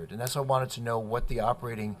standard, and that's why I wanted to know what the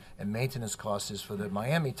operating and maintenance cost is for the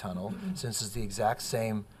Miami tunnel, since it's the exact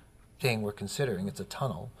same thing we're considering. It's a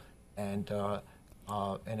tunnel, and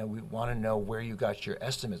we want to know where you got your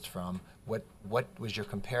estimates from. What was your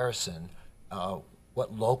comparison?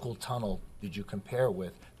 What local tunnel did you compare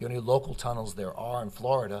with? The only local tunnels there are in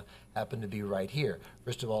Florida happen to be right here.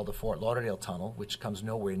 First of all, the Fort Lauderdale tunnel, which comes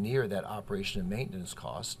nowhere near that operation and maintenance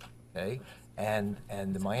cost, okay, and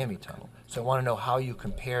the Miami tunnel. So I want to know how you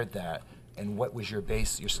compared that and what was your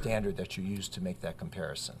standard that you used to make that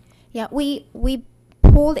comparison. Yeah, we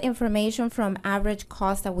pulled information from average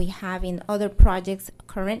costs that we have in other projects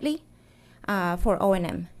currently for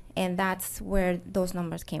O&M. And that's where those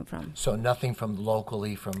numbers came from. So nothing from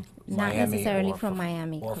locally from Not Miami necessarily or from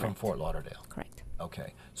Miami, or from correct. Fort Lauderdale. Correct.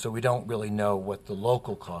 Okay, so we don't really know what the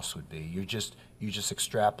local costs would be. You just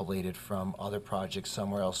extrapolated from other projects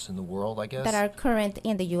somewhere else in the world, I guess. That are current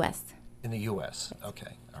in the U.S. In the U.S.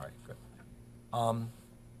 Okay, all right, good.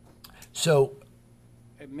 So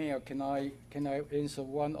Mayor, can I answer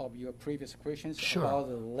one of your previous questions Sure. about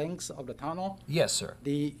the length of the tunnel? yes, sir.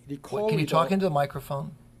 The Can you talk into the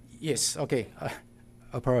microphone? Yes, okay.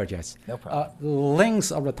 Apologize. No problem. The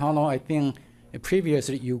length of the tunnel, I think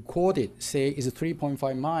previously you quoted, say, is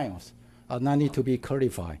 3.5 miles. Now need to be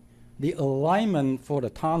clarified. The alignment for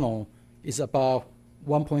the tunnel is about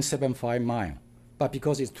 1.75 mile. But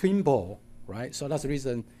because it's twin bore, right? So that's the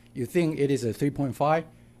reason you think it is a 3.5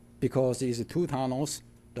 because it's two tunnels.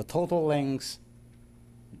 The total length,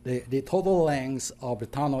 the total length of the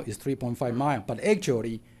tunnel is 3.5 mile. But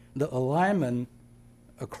actually, the alignment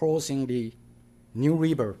crossing the New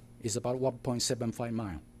River is about 1.75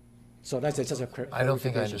 mile. So that's just a I don't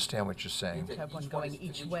think I clarification. understand what you're saying. Have one going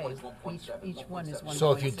each way. Each one is 1.7.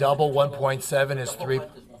 So if you double 1.7 is 3,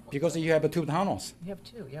 Because you have two tunnels. You have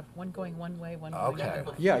two. You have one going one way, one going the okay.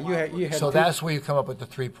 other. Yeah, you have So two. that's where you come up with the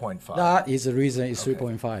 3.5. That is the reason it's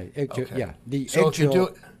 3.5. Actually, Okay. yeah. The So actual,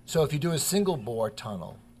 if you do a single bore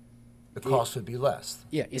tunnel, the cost would be less.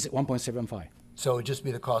 yeah, it's 1.75. So it would just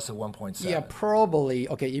be the cost of 1.7. Yeah, probably.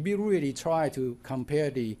 Okay, if you really try to compare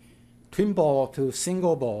the twin bore to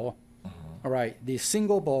single bore, all right, the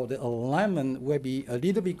single bore, the alignment will be a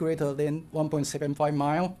little bit greater than 1.75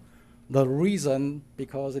 mile. The reason,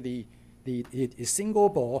 because the single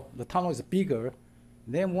bore, the tunnel is bigger.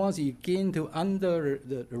 Then once you get into under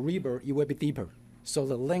the river, it will be deeper. So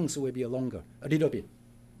the length will be longer, a little bit.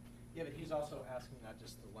 Yeah, but he's also asking not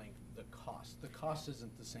just the length, the cost. The cost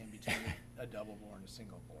isn't the same between a double bore and a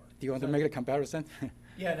single bore. Do you want to make a comparison?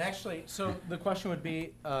 Yeah, and actually, so the question would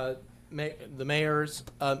be, the mayor's,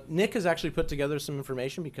 Nick has actually put together some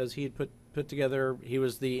information because he had put together, he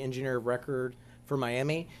was the engineer of record for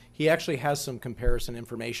Miami. He actually has some comparison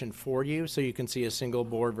information for you, so you can see a single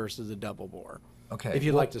bore versus a double bore. Okay. If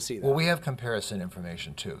you'd Well- like to see that. Well, we have comparison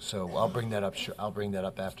information too, so I'll bring that up. I'll bring that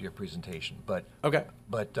up after your presentation. But Okay.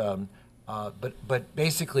 But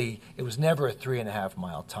basically, it was never a 3.5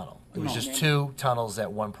 mile tunnel. It was No. just two tunnels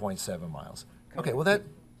at 1.7 miles. Okay. Well,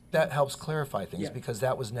 that helps clarify things Yeah. because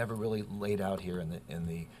that was never really laid out here in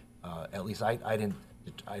the at least I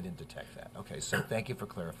didn't detect that. Okay. So thank you for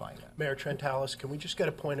clarifying that. Mayor Trentalis, can we just get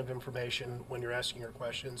a point of information when you're asking your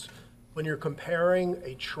questions? When you're comparing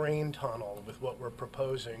a train tunnel with what we're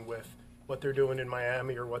proposing with what they're doing in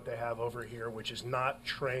Miami or what they have over here, which is not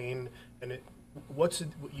train, and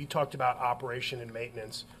you talked about operation and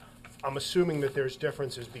maintenance. I'm assuming that there's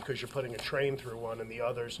differences because you're putting a train through one and the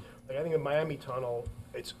others. Like I think in Miami tunnel,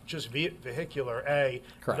 it's just vehicular, A.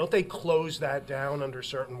 Correct. Don't they close that down under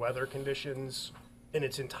certain weather conditions in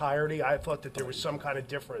its entirety? I thought that there was some kind of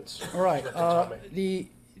difference. All right. that they told me.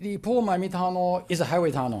 The Port Miami Tunnel is a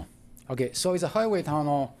highway tunnel. Okay, so it's a highway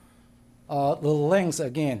tunnel. The length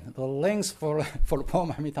for the Port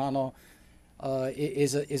Miami Tunnel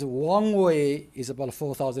is one way is about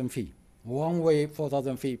 4,000 feet. One way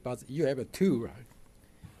 4,000 feet, but you have two, right?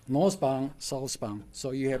 Northbound, southbound.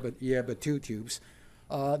 So you have two tubes.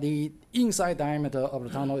 The inside diameter of the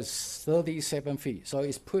tunnel is 37 feet, so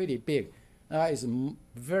it's pretty big. That is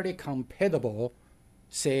very compatible,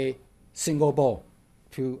 say, single bore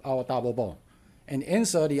to our double bore. And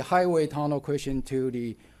answer the highway tunnel question to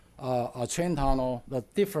the train tunnel, the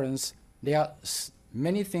difference, there are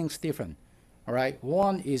many things different, all right?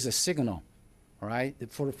 One is a signal, all right?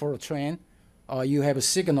 For a train, you have a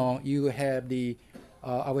signal, you have the,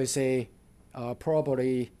 I would say,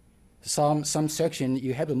 probably some section,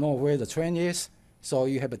 you have to know where the train is, so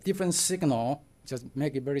you have a different signal, just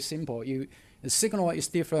make it very simple. The signal is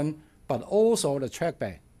different, but also the track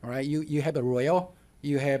bed, all right? You have a rail,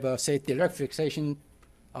 you have, say, direct fixation,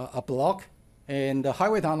 a block, and the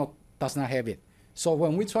highway tunnel does not have it. So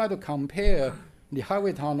when we try to compare the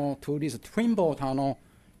highway tunnel to this twin bore tunnel,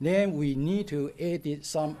 then we need to add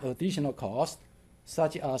some additional cost,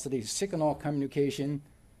 such as the signal communication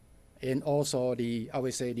and also I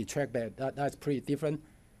would say, the track bed. That's pretty different.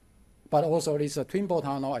 But also this twin bore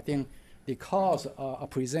tunnel, I think the costs are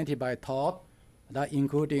presented by Todd, that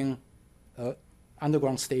including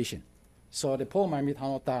underground station. So the Port Miami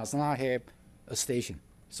Tunnel does not have a station.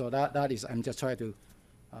 So that is, I'm just trying to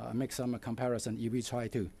make some comparison if we try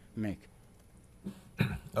to make.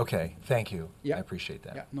 Okay. Thank you. Yeah. I appreciate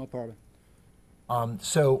that. Yeah, no problem.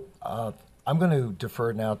 So I'm going to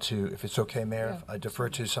defer now to, if it's okay, Mayor, I defer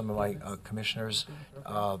to some of my commissioners.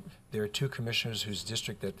 There are two commissioners whose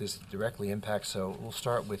district that this directly impacts, so we'll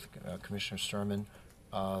start with Commissioner Sturman.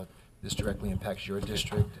 This directly impacts your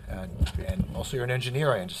district, and also you're an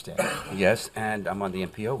engineer, I understand. Yes, and I'm on the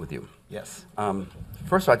MPO with you. Yes.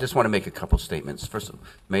 First, I just want to make a couple statements. First,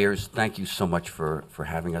 mayors, thank you so much for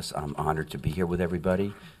having us. I'm honored to be here with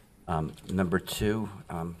everybody. Number two,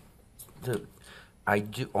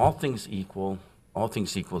 all things equal,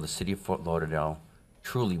 the city of Fort Lauderdale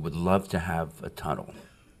truly would love to have a tunnel.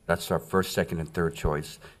 That's our first, second, and third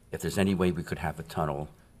choice. If there's any way we could have a tunnel,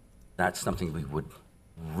 that's something we would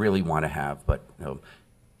really want to have. But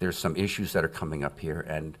there's some issues that are coming up here,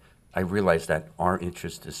 and I realize that our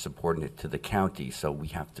interest is subordinate to the county, so we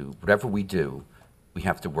have to, whatever we do, we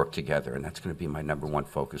have to work together, and that's going to be my number one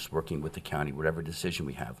focus, working with the county, whatever decision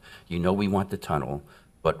we have. We want the tunnel,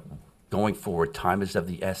 but going forward, time is of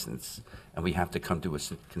the essence, and we have to come to a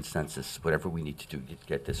consensus, whatever we need to do to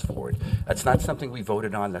get this forward. That's not something we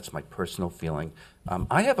voted on. That's my personal feeling.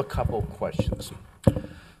 I have a couple questions.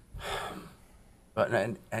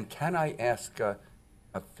 And can I ask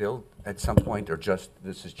Phil at some point, or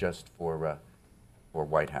this is just for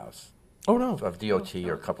White House? Oh, no. Of DOT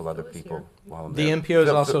or a couple other people while I'm The there. MPO is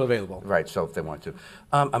Phil- also Phil- available. Right, so if they want to.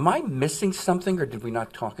 Am I missing something, or did we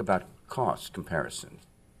not talk about cost comparison?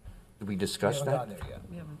 Did we We discuss haven't that? gotten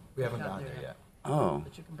there yet. We haven't gotten there yet. Oh.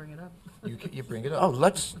 But you can bring it up. You bring it Oh, up.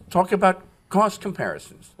 let's talk about cost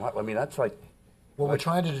comparisons. Well, I mean, that's like, Well, we're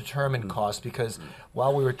trying to determine cost because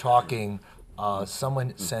while we were talking,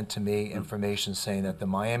 someone sent to me information saying that the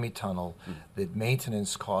Miami tunnel, the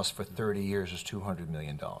maintenance cost for 30 years is $200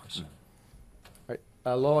 million. Right.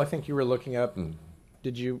 Lowell, I think you were looking up.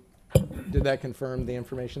 Did that confirm the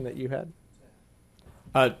information that you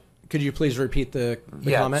had? Could you please repeat the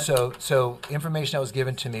comment? So information that was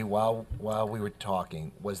given to me while we were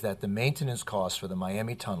talking was that the maintenance cost for the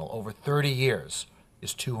Miami tunnel over 30 years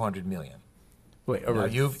is $200 million. Wait, over Now,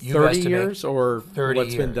 you've 30 estimated years or 30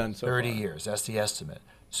 what's been years, done so 30 far? years, that's the estimate.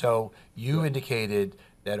 So you indicated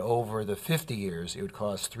that over the 50 years, it would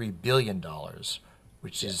cost $3 billion,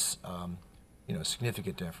 which is, a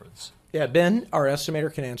significant difference. Yeah, Ben, our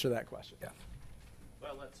estimator, can answer that question. Yeah.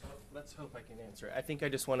 Well, let's hope I can answer it. I think I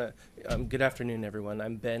just want to, good afternoon, everyone.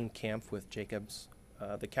 I'm Ben Kampf with Jacobs,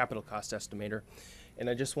 the capital cost estimator. And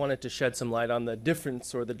I just wanted to shed some light on the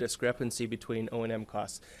difference or the discrepancy between O&M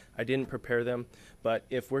costs. I didn't prepare them, but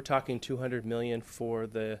if we're talking $200 million for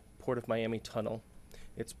the Port of Miami tunnel,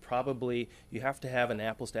 it's probably, you have to have an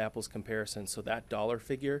apples to apples comparison. So that dollar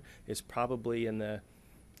figure is probably in the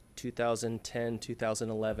 2010,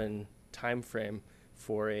 2011 timeframe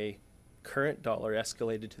for a current dollar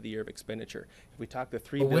escalated to the year of expenditure. If we talk the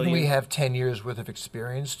 $3 billion. Wouldn't we have 10 years worth of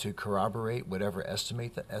experience to corroborate whatever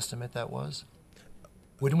estimate that was?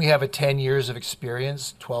 Wouldn't we have a 10 years of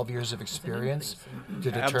experience, 12 years of experience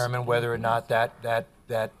to determine whether or not that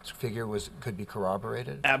figure could be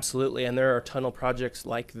corroborated? Absolutely, and there are tunnel projects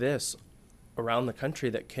like this around the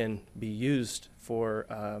country that can be used for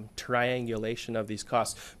triangulation of these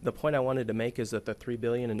costs. The point I wanted to make is that the $3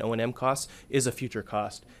 billion in O&M costs is a future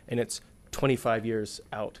cost, and it's 25 years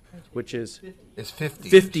out, which is It's 50.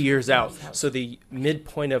 50 years out. So the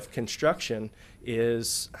midpoint of construction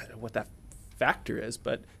is, I don't know what that factor is,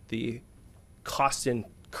 but the cost in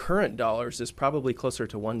current dollars is probably closer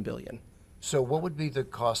to $1 billion. So what would be the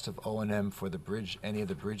cost of O&M for the bridge, any of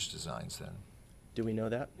the bridge designs then? Do we know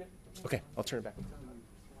that? Okay, I'll turn it back.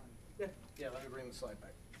 Yeah, let me bring the slide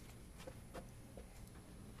back.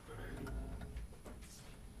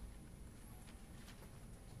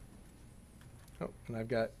 Oh, and I've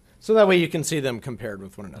got, so that way you can see them compared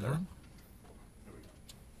with one another.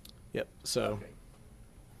 Yep, so.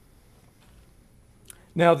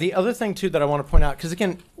 Now, the other thing, too, that I want to point out, because,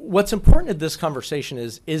 again, what's important in this conversation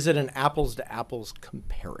is it an apples-to-apples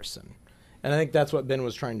comparison? And I think that's what Ben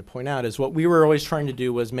was trying to point out, is what we were always trying to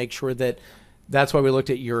do was make sure that that's why we looked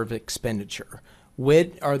at year of expenditure.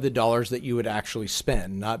 What are the dollars that you would actually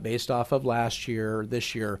spend, not based off of last year or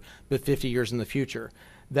this year, but 50 years in the future?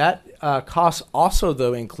 That cost also,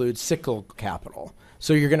 though, includes cyclical capital.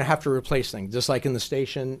 So you're going to have to replace things, just like in the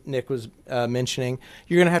station Nick was mentioning.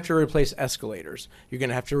 You're going to have to replace escalators. You're going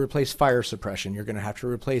to have to replace fire suppression. You're going to have to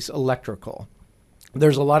replace electrical.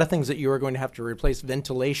 There's a lot of things that you are going to have to replace,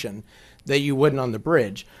 ventilation, that you wouldn't on the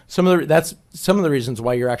bridge. That's some of the reasons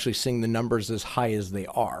why you're actually seeing the numbers as high as they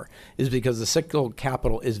are, is because the cyclical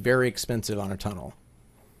capital is very expensive on a tunnel.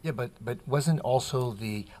 Yeah, but wasn't also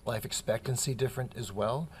the life expectancy different as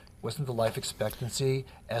well? Wasn't the life expectancy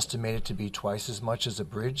estimated to be twice as much as a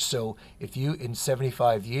bridge? So if you, in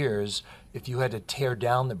 75 years, if you had to tear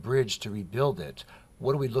down the bridge to rebuild it,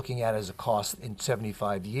 what are we looking at as a cost in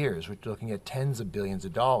 75 years? We're looking at tens of billions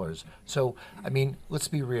of dollars. So, I mean, let's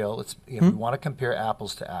be real. If we want to compare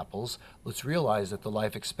apples to apples, let's realize that the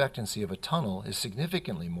life expectancy of a tunnel is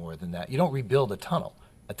significantly more than that. You don't rebuild a tunnel.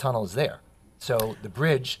 A tunnel is there. So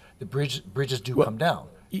bridges do come down.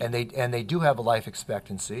 And they do have a life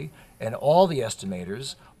expectancy, and all the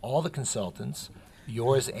estimators, all the consultants,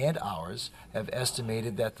 yours and ours, have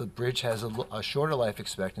estimated that the bridge has a shorter life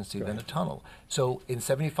expectancy than a tunnel. So in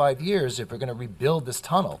 75 years, if we're going to rebuild this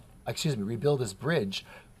rebuild this bridge,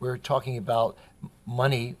 we're talking about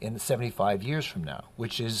money in 75 years from now,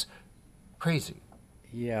 which is crazy.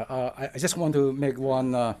 Yeah, I just want to make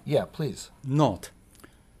one Yeah, please. note.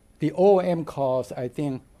 The O&M cost, I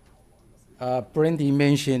think, Brandy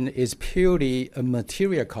mentioned is purely a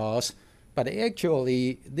material cost, but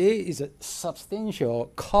actually there is a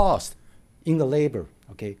substantial cost in the labor,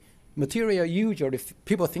 okay? material usually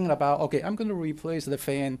people think about, okay, I'm going to replace the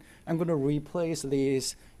fan, I'm going to replace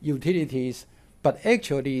these utilities, but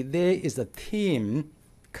actually there is a team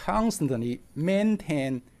constantly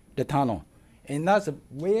maintain the tunnel. And that's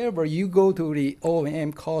wherever you go to the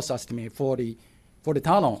O&M cost estimate for the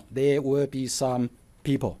tunnel, there will be some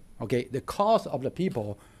people, okay? The cost of the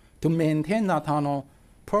people to maintain that tunnel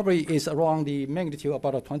probably is around the magnitude of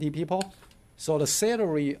about 20 people. So the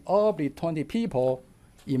salary of the 20 people,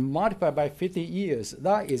 you multiply by 50 years,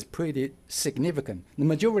 that is pretty significant. The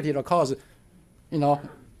majority of the cost,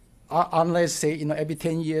 unless say, every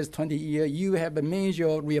 10 years, 20 years, you have a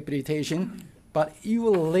major rehabilitation, but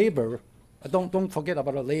your labor, don't forget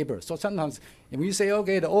about the labor. So sometimes if we say,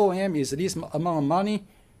 okay, the O&M is this amount of money,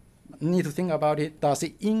 need to think about it, does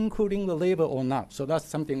it including the labor or not? So that's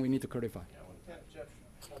something we need to clarify.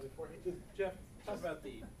 Jeff, talk about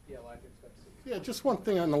the life expectancy. Yeah, just one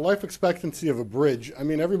thing on the life expectancy of a bridge. I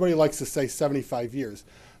mean, everybody likes to say 75 years.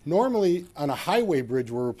 Normally, on a highway bridge,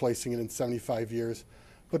 we're replacing it in 75 years.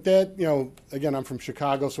 But that, again, I'm from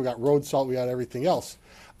Chicago, so we got road salt, we got everything else.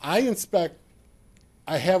 I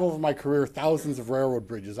have over my career thousands of railroad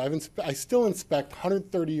bridges. I still inspect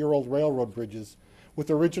 130-year-old railroad bridges with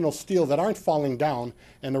original steel that aren't falling down,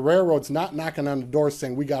 and the railroad's not knocking on the door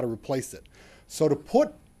saying, we got to replace it. So to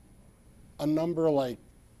put a number like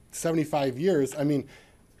 75 years, I mean,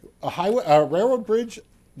 a railroad bridge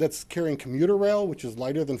that's carrying commuter rail, which is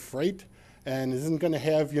lighter than freight, and isn't going to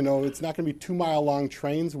have, it's not going to be 2-mile-long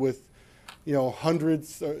trains with,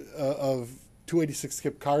 hundreds of 286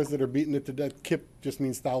 kip cars that are beating it to death. Kip just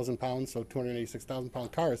means 1,000 pounds, so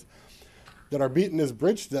 286,000-pound cars that are beating this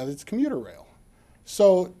bridge to death. It's commuter rail.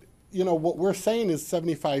 So, what we're saying is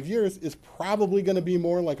 75 years is probably going to be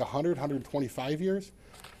more like 100, 125 years.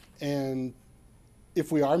 And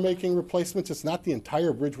if we are making replacements, it's not the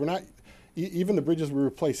entire bridge. We're not, even the bridges we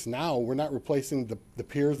replace now, we're not replacing the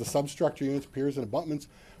piers, the substructure units, piers and abutments.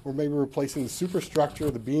 We're maybe replacing the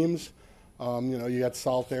superstructure, the beams. You got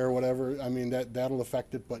salt there, whatever. I mean, that'll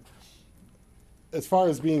affect it. But as far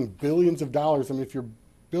as being billions of dollars, I mean, if you're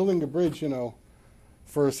building a bridge,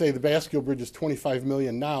 for, say, the Bascule Bridge is $25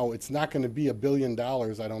 million now, it's not going to be $1 billion,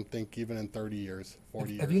 I don't think, even in 30 years,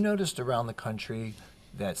 40 years. Have you noticed around the country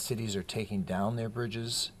that cities are taking down their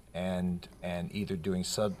bridges and either doing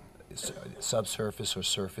subsurface or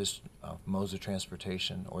surface modes of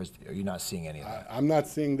transportation, or are you not seeing any of that? I'm not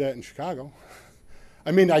seeing that in Chicago.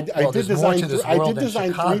 I mean, I did there's more design to this I world did than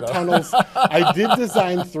design Chicago. 3 tunnels. I did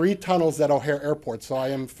design 3 tunnels at O'Hare Airport, so I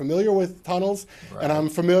am familiar with tunnels, and I'm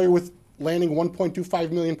familiar with landing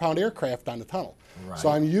 1.25 million pound aircraft on the tunnel. Right. So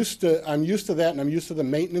I'm used to that, and I'm used to the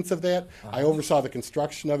maintenance of that. I oversaw the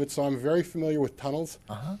construction of it, so I'm very familiar with tunnels.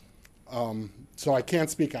 So I can't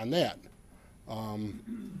speak on that.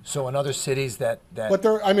 So in other cities that But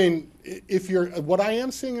what I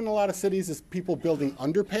am seeing in a lot of cities is people building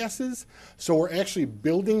underpasses. So we're actually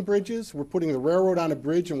building bridges. We're putting the railroad on a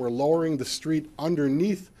bridge, and we're lowering the street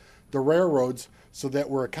underneath the railroads, so that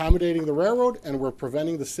we're accommodating the railroad and we're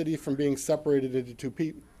preventing the city from being separated into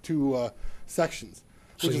two sections.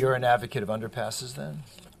 So you're an advocate of underpasses then?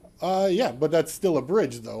 Yeah, but that's still a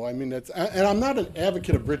bridge, though. I mean, and I'm not an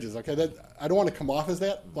advocate of bridges. Okay, I don't want to come off as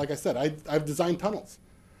that. Like I said, I've designed tunnels.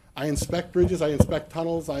 I inspect bridges. I inspect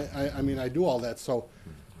tunnels. I mean, I do all that. So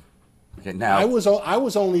Okay, now, I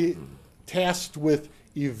was only tasked with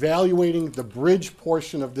evaluating the bridge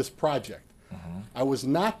portion of this project. I was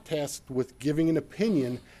not tasked with giving an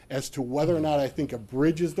opinion as to whether or not I think a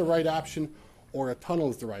bridge is the right option or a tunnel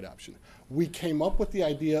is the right option. We came up with the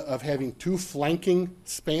idea of having 2 flanking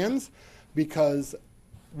spans because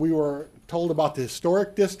we were told about the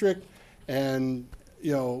historic district and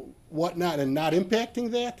whatnot, and not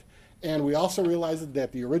impacting that. And we also realized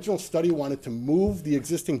that the original study wanted to move the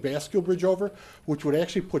existing Bascule Bridge over, which would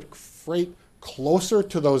actually put freight closer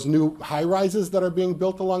to those new high-rises that are being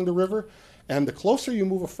built along the river. And the closer you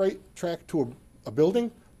move a freight track to a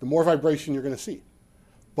building, the more vibration you're going to see.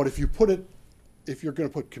 But if you're going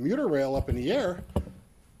to put commuter rail up in the air,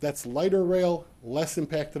 that's lighter rail, less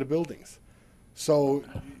impact to the buildings. So,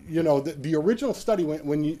 the original study,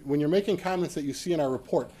 when you're making comments that you see in our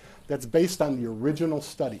report, that's based on the original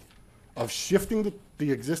study of shifting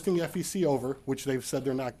the existing FEC over, which they've said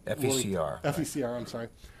they're not FECR. FECR, I'm sorry,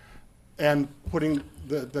 and putting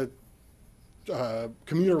the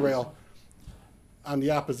commuter rail on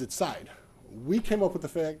the opposite side. We came up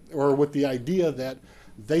with the idea that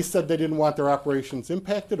they said they didn't want their operations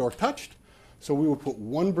impacted or touched, so we would put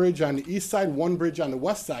one bridge on the east side, one bridge on the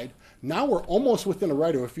west side. Now we're almost within a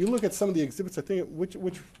right-of-way. If you look at some of the exhibits, I think,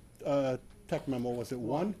 which tech memo was it,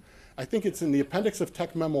 1? I think it's in the appendix of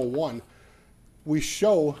tech memo 1. we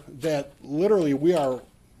show that literally we are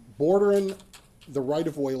bordering the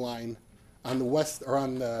right-of-way line on the west, or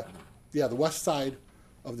on the west side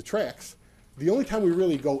of the tracks. The only time we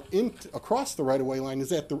really go across the right-of-way line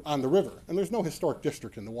is on the river, and there's no historic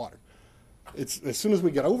district in the water. It's as soon as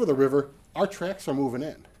we get over the river, our tracks are moving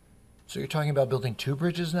in. So you're talking about building 2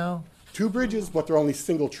 bridges now? 2 bridges, but they're only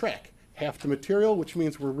single track. Half the material, which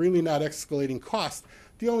means we're really not escalating cost.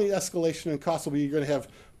 The only escalation in cost will be you're going to have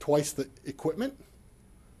twice the equipment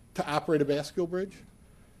to operate a bascule bridge,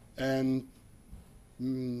 and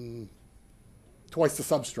twice the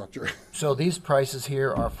substructure. So these prices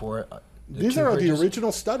here are for These two are bridges? the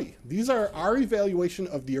original study. These are our evaluation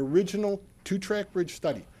of the original 2-track bridge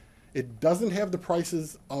study. It doesn't have the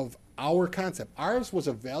prices of our concept. Ours was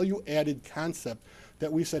a value-added concept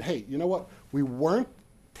that we said, hey, you know what? We weren't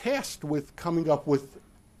tasked with coming up with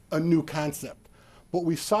a new concept, but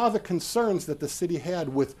we saw the concerns that the city had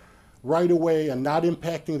with right-of-way and not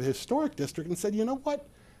impacting the historic district and said, you know what?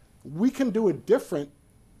 We can do it different,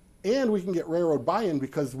 and we can get railroad buy-in,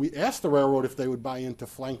 because we asked the railroad if they would buy into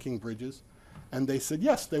flanking bridges, and they said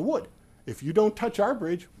yes, they would. If you don't touch our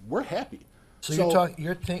bridge, we're happy. So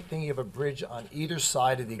you're thinking of a bridge on either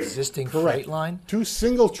side of the existing Correct. freight line? 2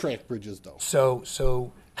 single-track bridges, though.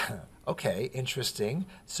 So, okay, interesting.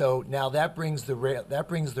 So now that brings the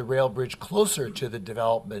rail bridge closer to the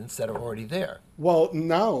developments that are already there. Well,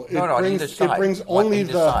 no, No, on either side. it brings On only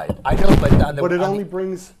either the. side. I know, but on the, But it on only the-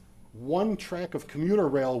 brings 1 track of commuter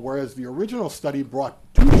rail, whereas the original study brought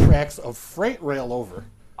 2 tracks of freight rail over.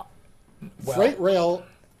 well, Freight rail,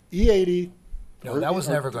 E80. no, that was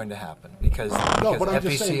never going to happen because No, but I'm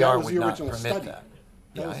just saying that FECR was would the not original permit study. that.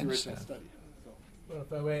 That Yeah, was I the original understand. study. Well,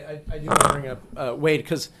 if I may, I do want to bring up Wade,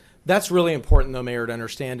 because that's really important, though, Mayor, to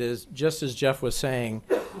understand is, just as Jeff was saying,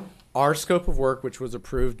 our scope of work, which was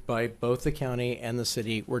approved by both the county and the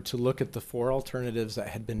city, were to look at the 4 alternatives that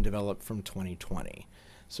had been developed from 2020.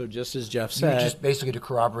 So just as Jeff You said, just basically to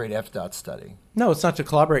corroborate FDOT's study. no, it's not to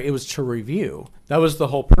collaborate. It was to review. That was the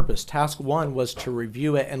whole purpose. Task 1 was to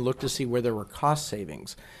review it and look to see where there were cost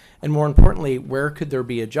savings. And more importantly, where could there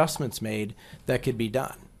be adjustments made that could be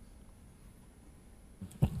done?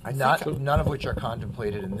 None of which are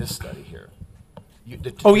contemplated in this study here.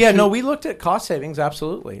 Oh, yeah, no, we looked at cost savings,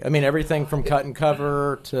 absolutely. I mean, everything from cut and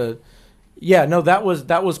cover to, yeah, no, that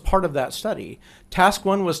was part of that study. Task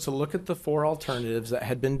 1 was to look at the 4 alternatives that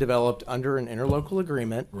had been developed under an interlocal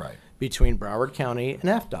agreement Right. between Broward County and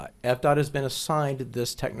FDOT. FDOT has been assigned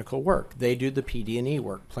this technical work. They do the PD&E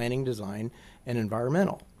work, planning, design, and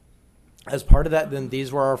environmental. As part of that, then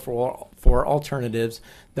these were our four alternatives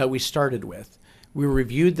that we started with. We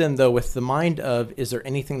reviewed them, though, with the mind of, is there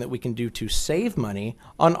anything that we can do to save money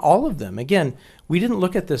on all of them? Again, we didn't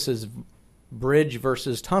look at this as bridge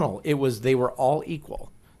versus tunnel. It was, they were all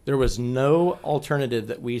equal. There was no alternative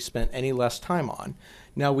that we spent any less time on.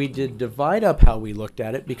 Now, we did divide up how we looked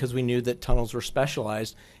at it because we knew that tunnels were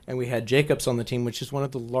specialized, and we had Jacobs on the team, which is one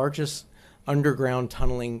of the largest underground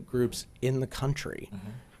tunneling groups in the country. Mm-hmm.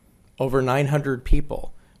 Over 900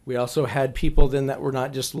 people. We also had people then that were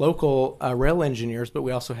not just local rail engineers, but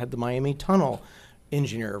we also had the Miami Tunnel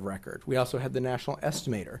engineer of record. We also had the national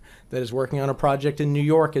estimator that is working on a project in New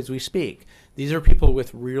York as we speak. These are people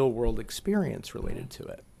with real world experience related to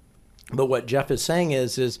it. But what Jeff is saying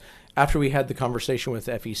is after we had the conversation with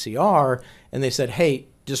FECR and they said, hey,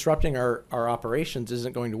 disrupting our operations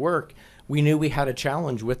isn't going to work, we knew we had a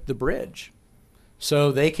challenge with the bridge.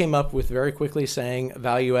 So they came up with very quickly saying,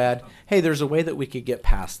 value add, hey, there's a way that we could get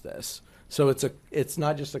past this. So it's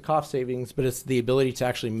not just a cost savings, but it's the ability to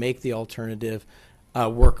actually make the alternative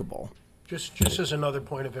workable. Just as another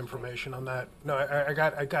point of information on that, no, I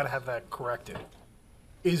got to have that corrected.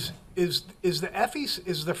 Is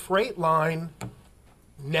the freight line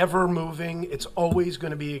never moving? It's always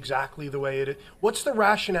going to be exactly the way it is. What's the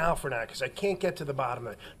rationale for that? Because I can't get to the bottom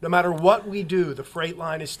of it. No matter what we do, the freight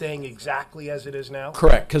line is staying exactly as it is now?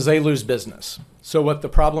 Correct, because they lose business. So what the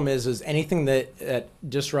problem is anything that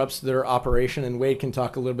disrupts their operation, and Wade can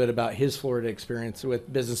talk a little bit about his Florida experience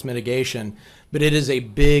with business mitigation, but it is a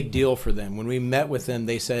big deal for them. When we met with them,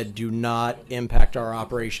 they said, do not impact our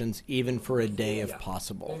operations even for a day if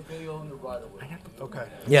possible. Okay.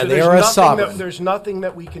 Yeah, So they there's are a nothing sovereign. There's nothing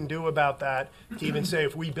that we can do about that to even say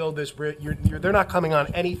if we build this bridge, they're not coming on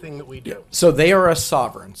anything that we do. So they are a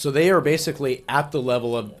sovereign. So they are basically at the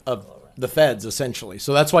level of the feds, essentially.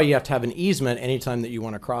 So that's why you have to have an easement anytime that you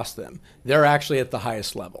want to cross them. They're actually at the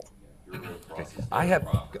highest level. I have.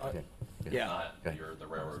 Yeah. You're the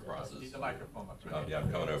railroad process. Yeah,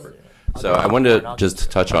 I'm coming over. So I wanted to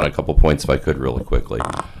just touch on a couple points, if I could, really quickly.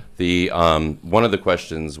 The one of the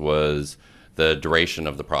questions was the duration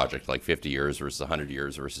of the project, like 50 years versus 100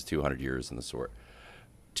 years versus 200 years and the sort.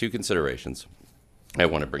 Two considerations I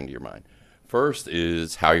want to bring to your mind. First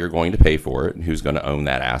is how you're going to pay for it and who's going to own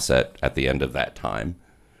that asset at the end of that time,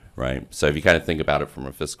 right? So if you kind of think about it from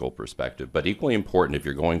a fiscal perspective, but equally important, if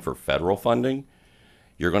you're going for federal funding,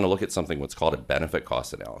 you're going to look at something what's called a benefit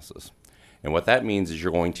cost analysis. And what that means is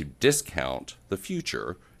you're going to discount the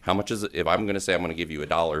future. How much is it, if I'm going to say I'm going to give you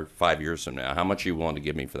 $1 5 years from now, how much are you willing to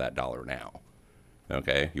give me for that dollar now?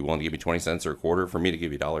 Okay, you willing to give me 20 cents or a quarter for me to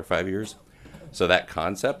give you $1 5 years? So that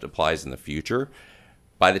concept applies in the future.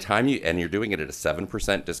 By the time you're doing it at a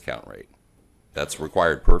 7% discount rate. That's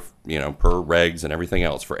required per regs and everything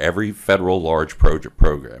else for every federal large project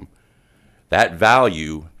program. That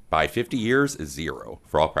value by 50 years is zero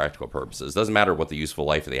for all practical purposes. It doesn't matter what the useful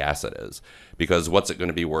life of the asset is, because what's it going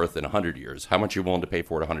to be worth in 100 years? How much are you willing to pay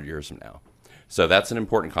for it 100 years from now? So that's an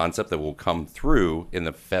important concept that will come through in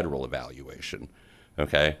the federal evaluation,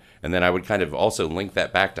 okay? And then I would kind of also link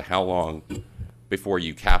that back to how long before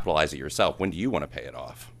you capitalize it yourself. When do you want to pay it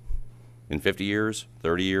off? In 50 years,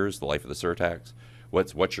 30 years, the life of the surtax?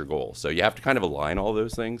 What's your goal? So you have to kind of align all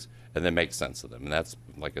those things and then make sense of them. And that's,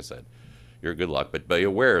 like I said, you're good luck. But be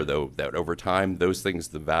aware, though, that over time, those things,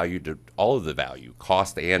 the value, to all of the value,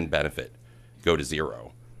 cost and benefit, go to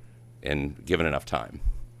zero, and given enough time,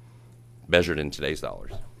 measured in today's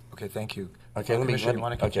dollars. Okay, thank you. Okay, let me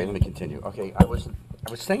Commissioner, continue. Okay, I was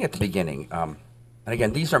saying at the beginning, and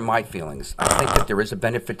again, these are my feelings. I think that there is a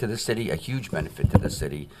benefit to the city, a huge benefit to the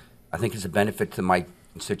city. I think it's a benefit to my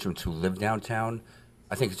constituents who live downtown.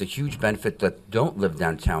 I think it's a huge benefit that don't live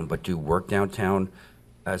downtown but do work downtown.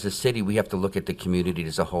 As a city, we have to look at the community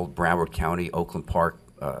as a whole, Broward County, Oakland Park,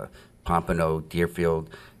 Pompano,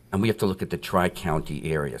 Deerfield, and we have to look at the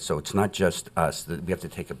tri-county area. So it's not just us. We have to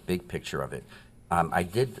take a big picture of it. I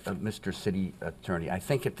did, Mr. City Attorney, I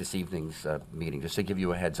think at this evening's meeting, just to give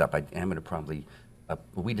you a heads up, I am going to probably,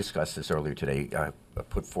 we discussed this earlier today,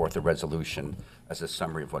 put forth a resolution as a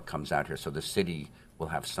summary of what comes out here. So the city will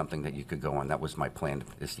have something that you could go on. That was my plan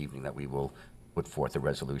this evening, that we will put forth a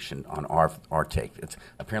resolution on our take.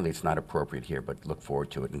 Apparently it's not appropriate here, but look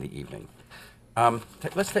forward to it in the evening.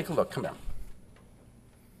 Let's take a look. Come here.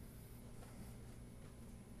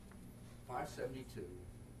 572,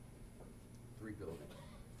 3 buildings.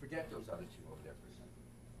 Forget those other two over there for a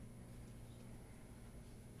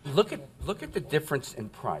second. Look at the difference in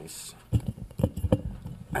price.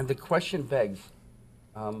 And the question begs,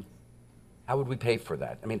 how would we pay for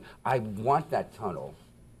that? I mean, I want that tunnel.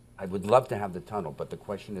 I would love to have the tunnel, but the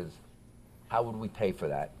question is, how would we pay for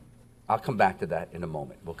that? I'll come back to that in a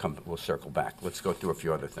moment. We'll circle back. Let's go through a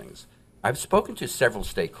few other things. I've spoken to several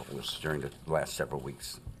stakeholders during the last several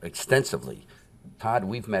weeks, extensively. Todd,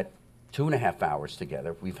 we've met 2.5 hours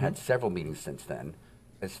together. We've had several meetings since then.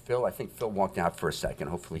 As Phil, I think Phil walked out for a second.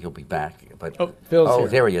 Hopefully he'll be back. But Phil's here.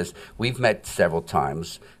 There he is. We've met several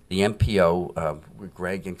times. The MPO, with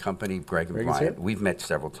Greg and company, Greg and Brian, we've met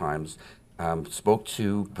several times. Spoke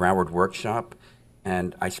to Broward Workshop,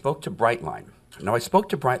 and I spoke to Brightline. Now, I spoke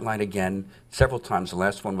to Brightline again several times. The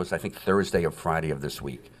last one was, I think, Thursday or Friday of this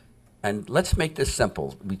week. And let's make this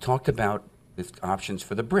simple. We talked about the options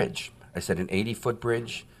for the bridge. I said an 80-foot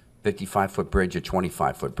bridge, 55-foot bridge, a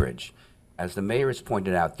 25-foot bridge. As the mayor has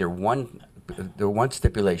pointed out, their one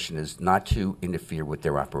stipulation is not to interfere with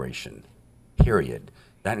their operation, period.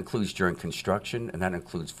 That includes during construction, and that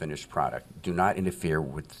includes finished product. Do not interfere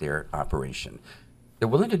with their operation. They're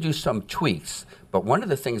willing to do some tweaks, but one of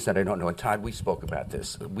the things that I don't know, and Todd, we spoke about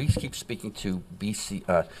this. We keep speaking to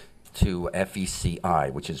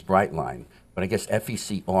FECI, which is Brightline, but I guess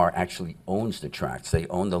FECR actually owns the tracks. They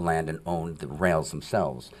own the land and own the rails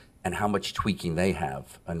themselves, and how much tweaking they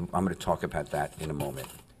have. And I'm going to talk about that in a moment.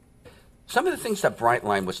 Some of the things that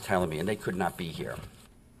Brightline was telling me, and they could not be here.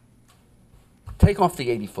 Take off the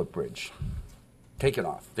 80-foot bridge. Take it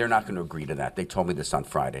off. They're not going to agree to that. They told me this on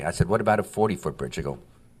Friday. I said, what about a 40-foot bridge? I go,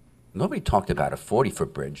 nobody talked about a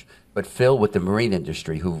 40-foot bridge, but Phil with the marine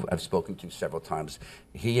industry, who I've spoken to several times,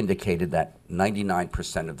 he indicated that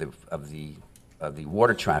 99% of the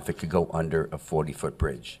water traffic could go under a 40-foot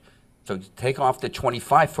bridge. So take off the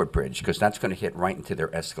 25-foot bridge, because that's going to hit right into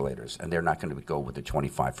their escalators, and they're not going to go with the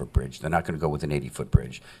 25-foot bridge. They're not going to go with an 80-foot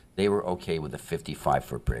bridge. They were okay with a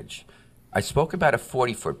 55-foot bridge. I spoke about a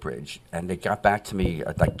 40-foot bridge, and they got back to me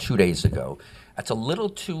like 2 days ago. That's a little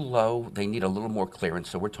too low. They need a little more clearance,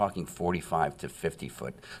 so we're talking 45 to 50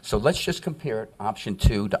 foot. So let's just compare option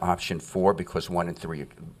 2 to option 4, because 1 and 3,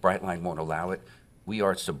 Brightline won't allow it. We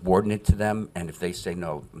are subordinate to them, and if they say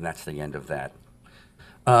no, that's the end of that.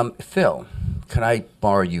 Phil, can I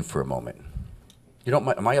borrow you for a moment? You don't,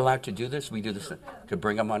 am I allowed to do this? We do this, to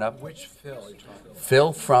bring them on up? Which Phil are you talking about?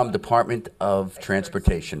 Phil from Department of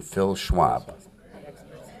Transportation, Phil Schwab.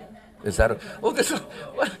 Is that a, oh, this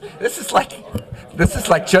is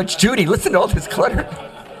like Judge Judy. Listen to all this clutter.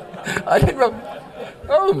 I didn't know.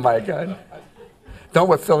 Oh my God. Don't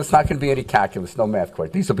worry, Phil, it's not going to be any calculus, no math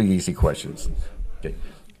questions. These will be easy questions. Okay.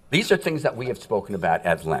 These are things that we have spoken about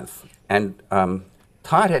at length. And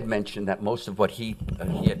Todd had mentioned that most of what he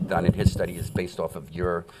had done in his study is based off of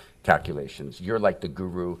your calculations. You're like the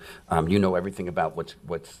guru. You know everything about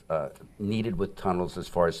what's needed with tunnels as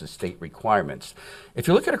far as the state requirements. If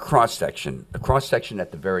you look at a cross section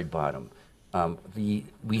at the very bottom,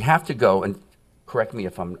 we have to go, and correct me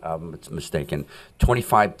if I'm mistaken,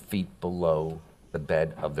 25 feet below the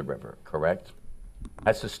bed of the river, correct?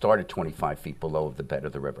 Has to start at 25 feet below the bed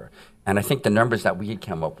of the river. And I think the numbers that we had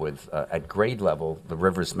come up with, at grade level, the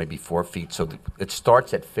river's maybe 4 feet, so it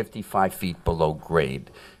starts at 55 feet below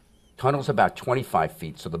grade. Tunnel's about 25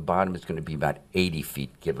 feet, so the bottom is going to be about 80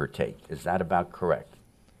 feet, give or take. Is that about correct?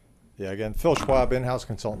 Yeah, again, Phil Schwab, in-house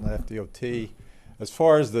consultant at FDOT. As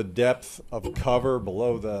far as the depth of cover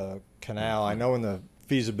below the canal, I know in the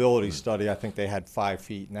feasibility study, I think they had 5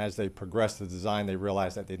 feet, and as they progressed the design, they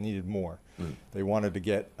realized that they needed more. They wanted to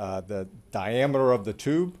get the diameter of the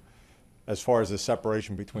tube as far as the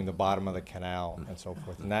separation between the bottom of the canal and so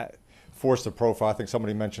forth, and that forced the profile. I think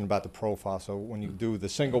somebody mentioned about the profile, so when you do the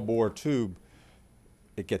single bore tube,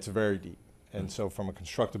 it gets very deep. And so from a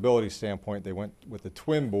constructability standpoint, they went with the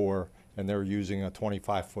twin bore, and they were using a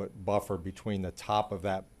 25-foot buffer between the top of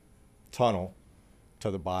that tunnel to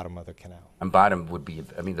the bottom of the canal. And bottom would be,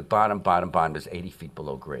 I mean, the bottom is 80 feet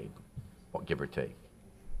below grade, well, give or take.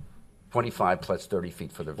 25 plus 30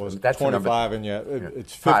 feet for the, Well, that's 25, and yeah,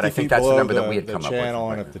 it's 50 Todd, I feet think that's the below number that we had the come up with. channel,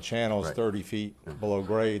 and Right. if the channel is Right. 30 feet below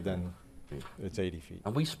grade, then it's 80 feet.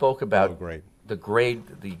 And we spoke about grade. the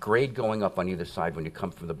grade going up on either side when you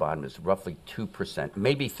come from the bottom is roughly 2%,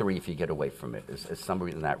 maybe 3 if you get away from it, is somewhere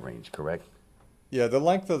in that range, correct? Yeah, the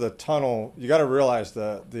length of the tunnel, you got to realize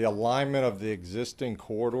the alignment of the existing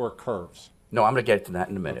corridor curves. No, I'm going to get to that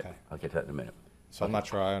in a minute. Okay. I'll get to that in a minute. So I'm not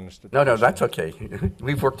sure I understood. No, the question. that's okay.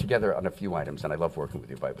 We've worked together on a few items, and I love working with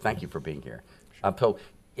you, but thank you for being here. So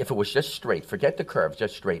if it was just straight, forget the curves,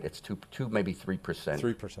 just straight, it's 2 maybe 3%.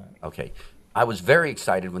 3%. Okay. I was very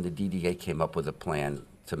excited when the DDA came up with a plan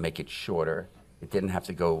to make it shorter. It didn't have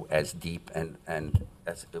to go as deep, and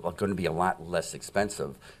it's going to be a lot less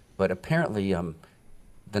expensive. But apparently,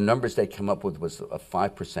 the numbers they come up with was a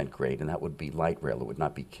 5% grade, and that would be light rail. It would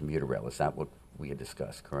not be commuter rail. Is that what we had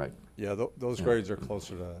discussed, correct? Yeah, those grades are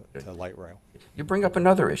closer to light rail. You bring up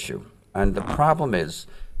another issue, and the problem is,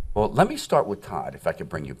 well, let me start with Todd, if I could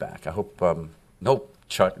bring you back. I hope, no,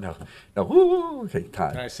 Chuck, no, woo, okay,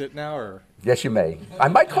 Todd. Can I sit now, or? Yes, you may. I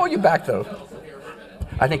might call you back, though. Todd,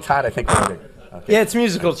 we're good. Okay. Yeah, it's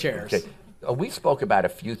musical chairs. Okay. We spoke about a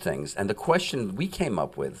few things, and the question we came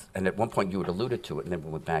up with, and at one point you had alluded to it, and then we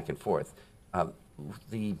went back and forth.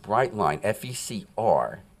 The Bright Line,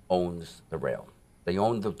 FECR, owns the rail. They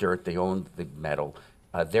own the dirt, they own the metal.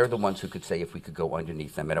 They're the ones who could say if we could go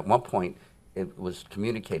underneath them. And at one point, it was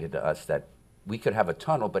communicated to us that we could have a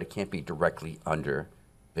tunnel, but it can't be directly under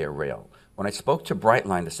their rail. When I spoke to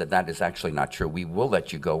Brightline, they said that is actually not true. We will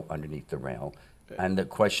let you go underneath the rail. And the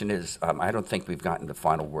question is, I don't think we've gotten the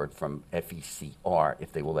final word from FECR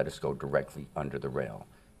if they will let us go directly under the rail.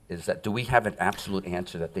 Do we have an absolute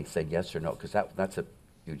answer that they say yes or no? Because that's a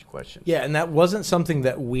huge question. Yeah, and that wasn't something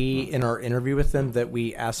that we, in our interview with them, that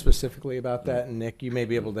we asked specifically about that. And Nick, you may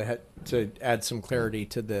be able to add some clarity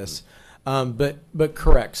to this. But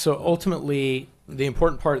correct. So ultimately, the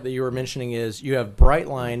important part that you were mentioning is you have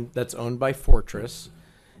Brightline that's owned by Fortress,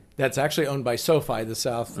 that's actually owned by SoFi, the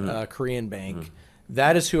South Korean bank.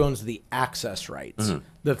 That is who owns the access rights.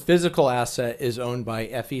 The physical asset is owned by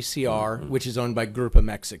FECR, which is owned by Grupo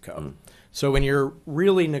Mexico. So when you're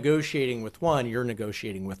really negotiating with one, you're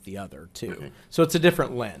negotiating with the other too. So it's a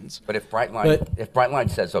different lens. But if Brightline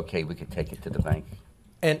says, okay, we could take it to the bank.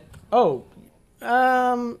 And,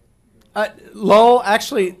 Lowell,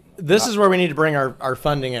 actually, this is where we need to bring our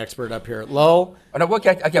funding expert up here. Lowell. Oh, no, we'll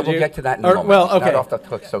get to that in a moment. Well, It's okay. not off the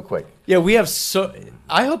hook so quick. Yeah,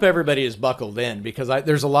 I hope everybody is buckled in because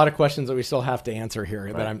there's a lot of questions that we still have to answer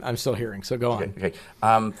here that I'm still hearing. So go on. Okay.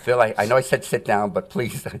 Phil, I know I said sit down, but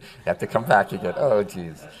please, you have to come back again. Oh,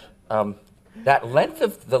 geez. The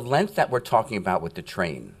length that we're talking about with the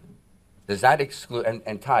train, does that exclude,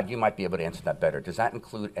 and Todd, you might be able to answer that better, does that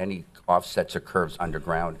include any offsets or curves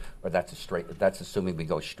underground, or that's assuming we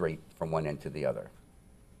go straight from one end to the other?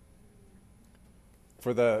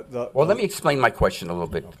 for the Well, let me explain my question a little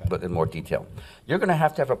bit but in more detail. You're going to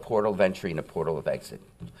have a portal of entry and a portal of exit.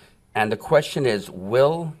 And the question is,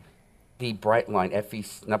 will the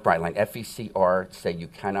FECR say you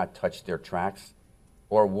cannot touch their tracks,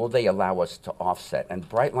 or will they allow us to offset? And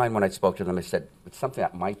Brightline, when I spoke to them, I said, it's something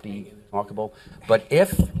that might be talkable, but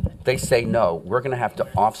if they say no, we're going to have to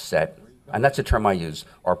offset, and that's a term I use,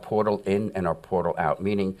 our portal in and our portal out,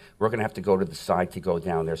 meaning we're going to have to go to the side to go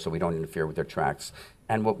down there so we don't interfere with their tracks.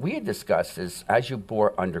 And what we had discussed is, as you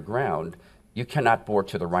bore underground, you cannot bore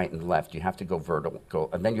to the right and left. You have to go vertical,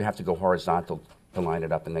 and then you have to go horizontal to line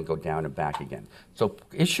it up and then go down and back again. So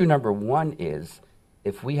issue number one is,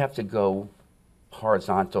 if we have to go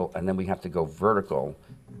horizontal and then we have to go vertical,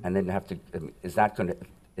 and then is that going to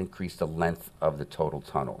increase the length of the total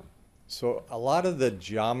tunnel? So a lot of the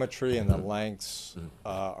geometry and the lengths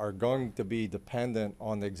are going to be dependent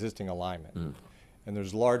on the existing alignment. And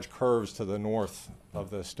there's large curves to the north of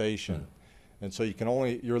the station. And so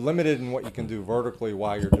you're limited in what you can do vertically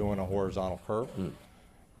while you're doing a horizontal curve.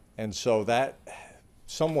 And so that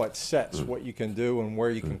somewhat sets what you can do and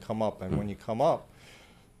where you can come up. And when you come up,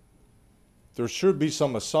 there should be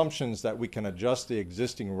some assumptions that we can adjust the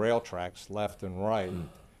existing rail tracks left and right,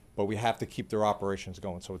 but we have to keep their operations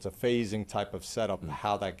going. So it's a phasing type of setup,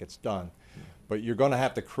 how that gets done. But you're going to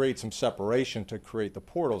have to create some separation to create the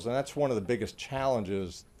portals, and that's one of the biggest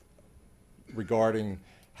challenges regarding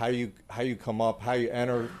how you come up, how you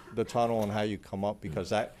enter the tunnel, and how you come up, because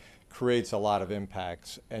that creates a lot of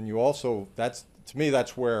impacts. And you also, to me,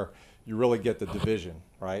 that's where you really get the division,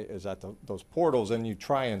 right, is at those portals, and you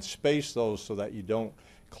try and space those so that you don't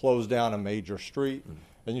close down a major street,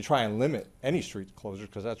 and you try and limit any street closure,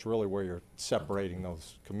 because that's really where you're separating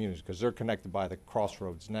those communities, because they're connected by the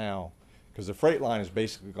crossroads now, because the freight line is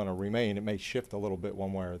basically going to remain. It may shift a little bit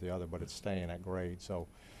one way or the other, but it's staying at grade. So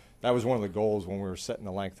that was one of the goals when we were setting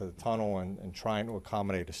the length of the tunnel and trying to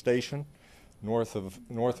accommodate a station north of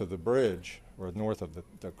the bridge, or north of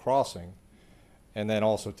the crossing. And then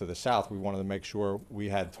also to the south, we wanted to make sure we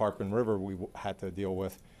had Tarpon River we had to deal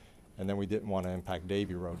with, and then we didn't want to impact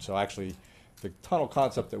Davie Road. So actually, the tunnel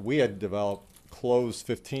concept that we had developed closed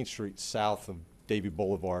 15th Street south of Davie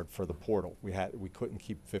Boulevard for the portal. We couldn't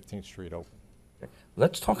keep 15th Street open.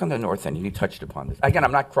 Let's talk on the north end. You touched upon this. Again,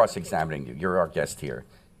 I'm not cross-examining you. You're our guest here,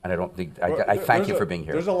 and I don't think I thank you for being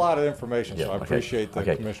here. There's a lot of information, so I appreciate the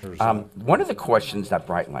commissioners. One of the questions that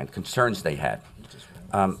Brightline, concerns they had,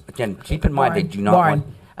 again, keep in mind they do not want.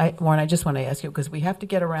 Warren, I just want to ask you, because we have to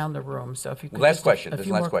get around the room, so if you could Last question. a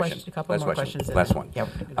few more questions, a couple more questions. and Last then- one. Yeah,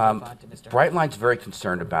 we're gonna move on to Mr. Brightline's very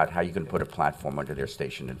concerned about how you can put a platform under their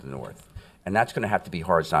station in the north, and that's going to have to be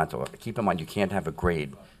horizontal. Keep in mind, you can't have a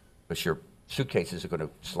grade, because your suitcases are going to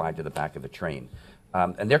slide to the back of the train.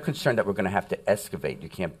 And they're concerned that we're going to have to excavate. You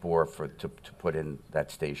can't bore to put in that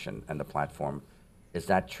station and the platform. Is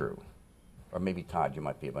that true? Or maybe, Todd, you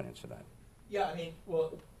might be able to answer that. Yeah, I mean,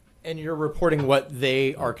 well, and you're reporting what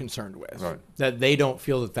they are concerned with. Right. That they don't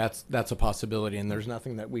feel that that's a possibility, and there's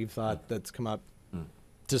nothing that we've thought that's come up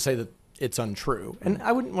to say that it's untrue. And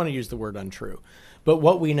I wouldn't want to use the word untrue. But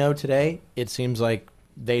what we know today, it seems like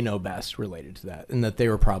they know best related to that, and that they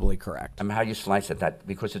were probably correct. I mean, how you slice it, that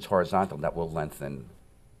because it's horizontal, that will lengthen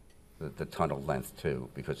the tunnel length too,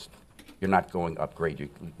 because you're not going upgrade, you're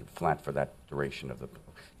flat for that duration of the.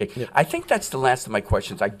 Okay. I think that's the last of my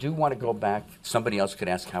questions. I do want to go back. Somebody else could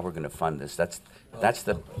ask how we're going to fund this. That's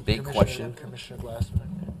the big question. Commissioner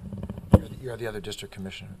Glassman, you're the other district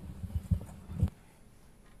commissioner.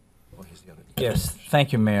 Well, he's the other. Yes,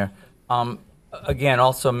 thank you, Mayor. Again,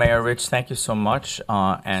 also, Mayor Rich, thank you so much,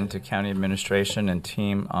 and to county administration and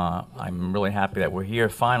team. I'm really happy that we're here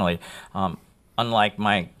finally. Unlike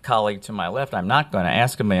my colleague to my left, I'm not going to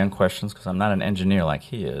ask a million questions because I'm not an engineer like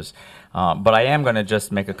he is. But I am going to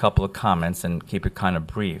just make a couple of comments and keep it kind of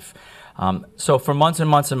brief. So for months and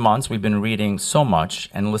months and months, we've been reading so much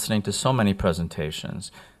and listening to so many presentations.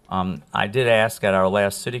 I did ask at our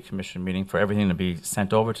last city commission meeting for everything to be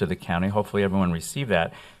sent over to the county. Hopefully everyone received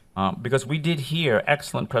that. Because we did hear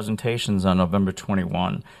excellent presentations on November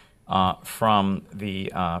 21 from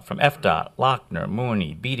FDOT, Lochner,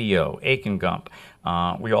 Mooney, BDO, Aikengump.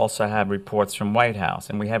 We also have reports from White House,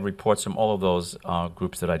 and we have reports from all of those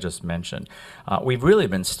groups that I just mentioned. We've really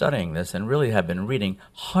been studying this and really have been reading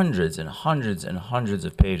hundreds and hundreds and hundreds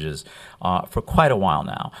of pages for quite a while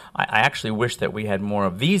now. I actually wish that we had more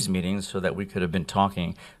of these meetings so that we could have been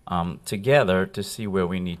talking together to see where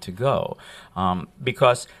we need to go.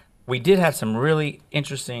 Because We did have some really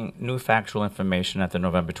interesting new factual information at the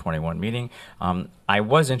November 21 meeting. I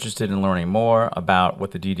was interested in learning more about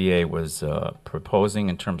what the DDA was proposing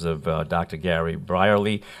in terms of Dr. Gary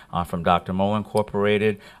Brierly from Dr. Mole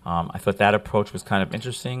Incorporated. I thought that approach was kind of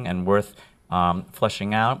interesting and worth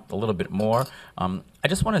fleshing out a little bit more. I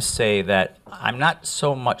just want to say that I'm not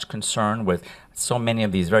so much concerned with so many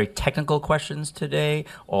of these very technical questions today,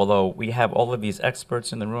 although we have all of these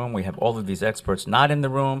experts in the room, we have all of these experts not in the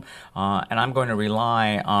room, and I'm going to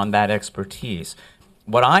rely on that expertise.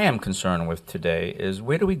 What I am concerned with today is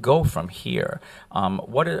where do we go from here?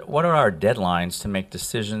 What are our deadlines to make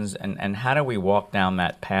decisions, and how do we walk down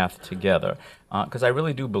that path together? Because I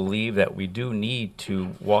really do believe that we do need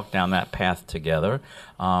to walk down that path together.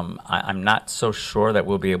 I'm not so sure that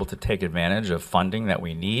we'll be able to take advantage of funding that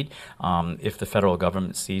we need if the federal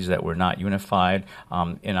government sees that we're not unified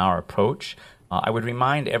in our approach. I would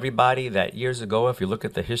remind everybody that years ago, if you look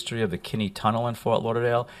at the history of the Kinney Tunnel in Fort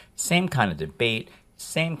Lauderdale, same kind of debate,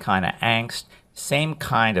 same kind of angst, same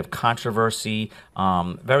kind of controversy,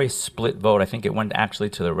 very split vote. I think it went actually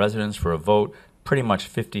to the residents for a vote, pretty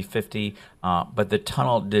much 50-50, but the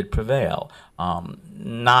tunnel did prevail.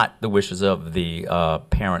 Not the wishes of the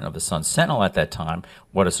parent of the Sun Sentinel at that time,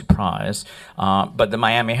 what a surprise, but the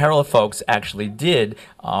Miami Herald folks actually did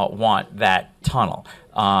want that tunnel.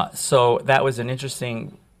 So that was an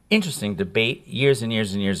interesting debate years and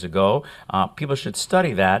years and years ago. People should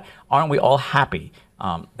study that. Aren't we all happy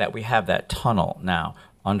that we have that tunnel now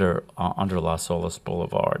under Las Olas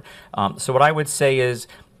Boulevard? So what I would say is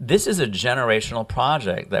this is a generational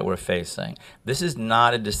project that we're facing. This is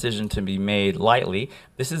not a decision to be made lightly.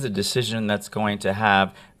 This is a decision that's going to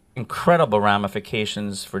have incredible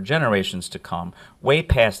ramifications for generations to come, way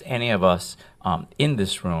past any of us in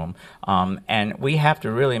this room. And we have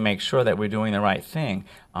to really make sure that we're doing the right thing.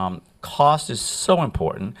 Cost is so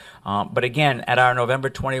important. But again, at our November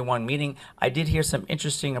 21 meeting, I did hear some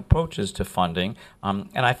interesting approaches to funding,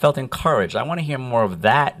 and I felt encouraged. I want to hear more of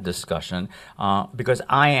that discussion because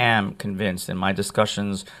I am convinced in my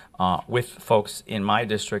discussions with folks in my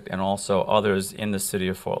district and also others in the city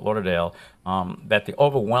of Fort Lauderdale that the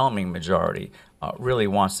overwhelming majority really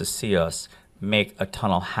wants to see us make a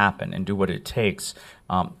tunnel happen and do what it takes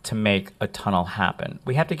to make a tunnel happen.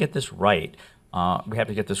 We have to get this right. We have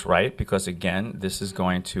to get this right because, again, this is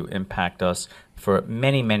going to impact us for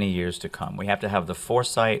many, many years to come. We have to have the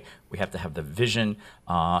foresight, we have to have the vision,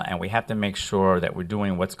 and we have to make sure that we're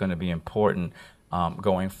doing what's going to be important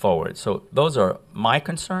going forward. So those are my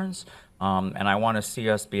concerns, and I want to see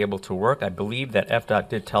us be able to work. I believe that FDOT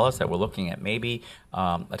did tell us that we're looking at maybe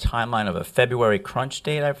a timeline of a February crunch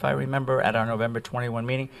date, if I remember, at our November 21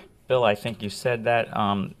 meeting. Bill, I think you said that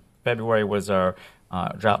February was our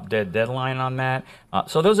drop dead deadline on that.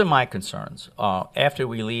 So those are my concerns. After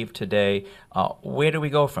we leave today, where do we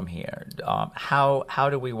go from here? How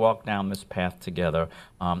do we walk down this path together?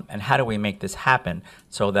 And how do we make this happen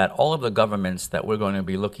so that all of the governments that we're going to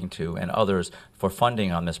be looking to and others for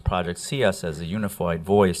funding on this project see us as a unified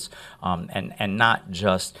voice and not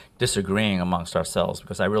just disagreeing amongst ourselves,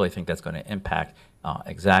 because I really think that's going to impact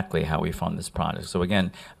exactly how we fund this project. So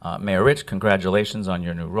again, Mayor Rich, congratulations on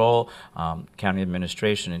your new role. County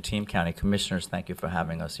administration and team, county commissioners, thank you for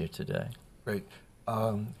having us here today. Great.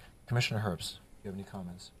 Commissioner Herbst, do you have any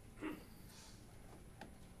comments?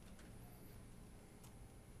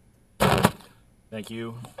 Thank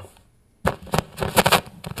you.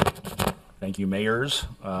 Thank you, mayors.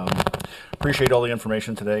 Appreciate all the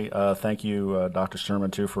information today. Thank you, Dr.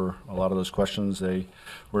 Sturman, too, for a lot of those questions. They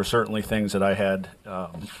were certainly things that I had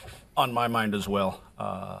on my mind as well.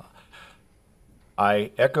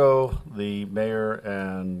 I echo the mayor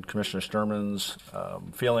and Commissioner Sturman's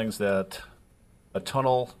feelings that a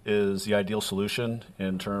tunnel is the ideal solution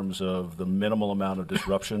in terms of the minimal amount of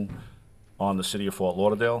disruption on the city of Fort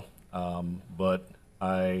Lauderdale. But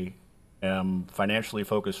I am financially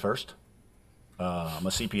focused first. I'm a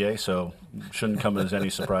CPA, so shouldn't come as any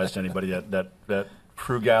surprise to anybody that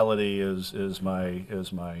frugality is my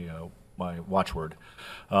watchword.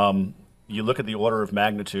 You look at the order of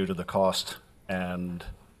magnitude of the cost, and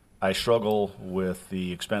I struggle with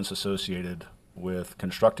the expense associated with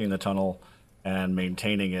constructing the tunnel and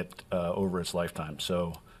maintaining it over its lifetime.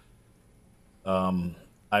 So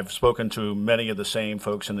I've spoken to many of the same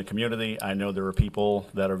folks in the community. I know there are people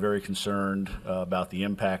that are very concerned about the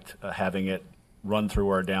impact having it run through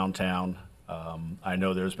our downtown. I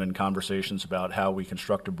know there's been conversations about how we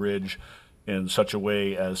construct a bridge in such a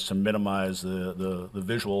way as to minimize the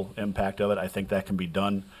visual impact of it. I think that can be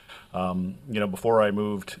done. Before I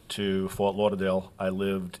moved to Fort Lauderdale, I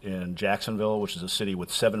lived in Jacksonville, which is a city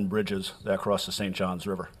with 7 bridges that cross the St. Johns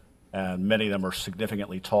River. and many of them are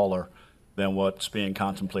significantly taller than what's being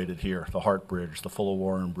contemplated here. The Hart Bridge, the Fuller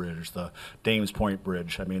Warren Bridge, the Dames Point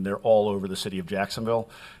Bridge. I mean, they're all over the city of Jacksonville,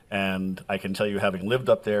 and I can tell you, having lived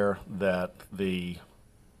up there, that the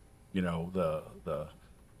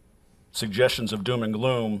suggestions of doom and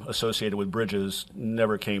gloom associated with bridges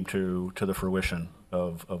never came to the fruition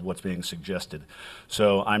of what's being suggested.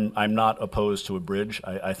 So I'm not opposed to a bridge.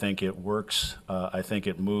 I think it works. I think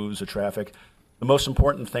it moves the traffic. The most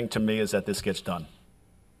important thing to me is that this gets done.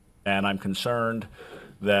 And I'm concerned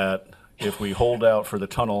that if we hold out for the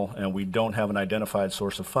tunnel and we don't have an identified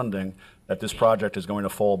source of funding, that this project is going to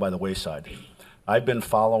fall by the wayside. I've been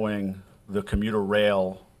following the commuter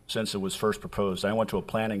rail since it was first proposed. I went to a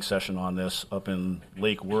planning session on this up in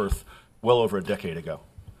Lake Worth well over a decade ago.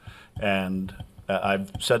 And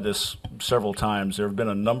I've said this several times. There have been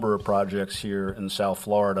a number of projects here in South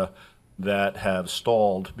Florida that have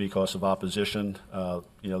stalled because of opposition.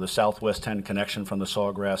 The Southwest 10 connection from the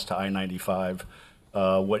Sawgrass to I-95.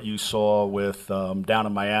 What you saw with down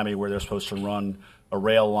in Miami, where they're supposed to run a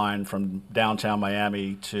rail line from downtown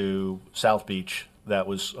Miami to South Beach that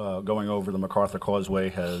was going over the MacArthur Causeway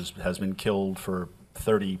has been killed for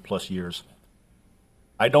 30 plus years.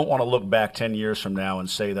 I don't want to look back 10 years from now and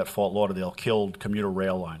say that Fort Lauderdale killed commuter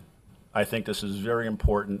rail line. I think this is very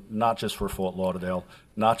important, not just for Fort Lauderdale,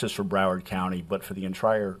 not just for Broward County, but for the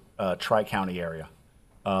entire Tri-County area.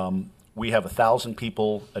 We have 1,000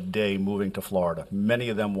 people a day moving to Florida. Many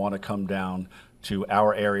of them want to come down to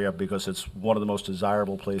our area because it's one of the most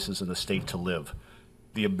desirable places in the state to live.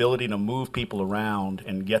 The ability to move people around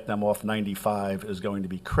and get them off 95 is going to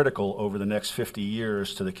be critical over the next 50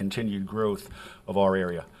 years to the continued growth of our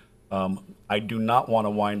area. I do not want to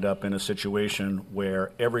wind up in a situation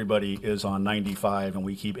where everybody is on 95 and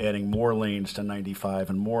we keep adding more lanes to 95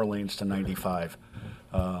 and more lanes to 95.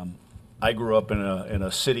 I grew up in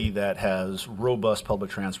a city that has robust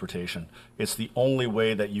public transportation. It's the only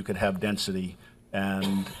way that you could have density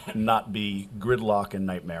and not be gridlock and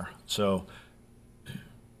nightmare. So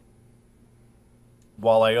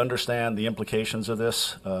while I understand the implications of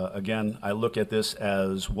this, again, I look at this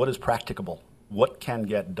as what is practicable, what can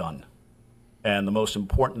get done. And the most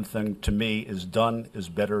important thing to me is done is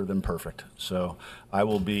better than perfect. So I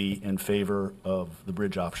will be in favor of the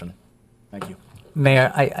bridge option. Thank you.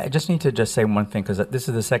 Mayor, I just need to just say one thing, because this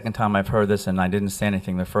is the second time I've heard this, and I didn't say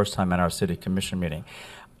anything the first time at our city commission meeting.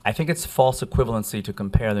 I think it's false equivalency to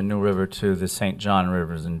compare the New River to the St. John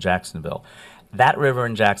rivers in Jacksonville. That river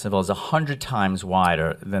in Jacksonville is 100 times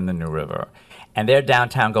wider than the New River, and their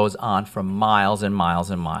downtown goes on for miles and miles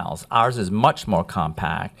and miles. Ours is much more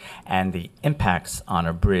compact, and the impacts on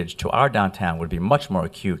a bridge to our downtown would be much more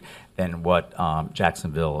acute than what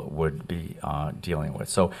Jacksonville would be dealing with.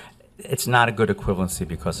 So it's not a good equivalency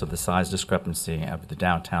because of the size discrepancy of the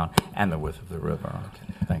downtown and the width of the river.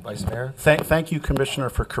 Okay, thank Vice you. Mayor? Thank you, Commissioner,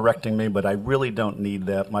 for correcting me, but I really don't need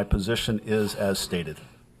that. My position is as stated.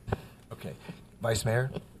 Okay. Vice Mayor?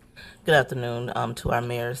 Good afternoon to our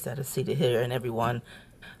mayors that are seated here and everyone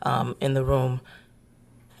in the room.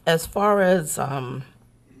 As far as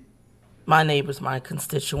my neighbors, my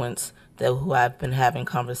constituents who I've been having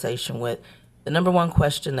conversation with, the number one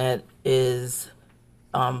question that is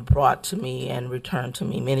brought to me and returned to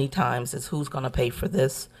me many times is who's going to pay for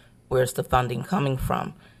this? Where's the funding coming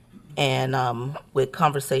from? And with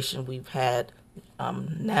conversation we've had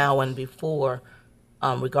now and before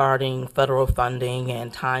regarding federal funding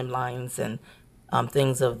and timelines and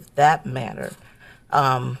things of that matter,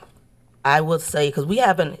 I would say, because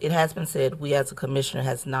it has been said, we as a commissioner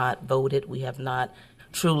has not voted. We have not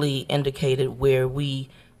truly indicated where we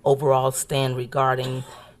overall stand regarding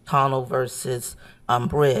tunnel versus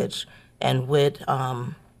bridge. And with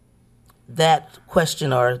that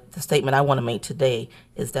question or the statement I want to make today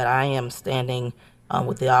is that I am standing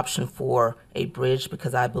with the option for a bridge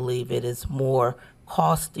because I believe it is more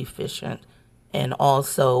cost efficient, and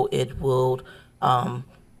also it will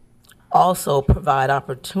also provide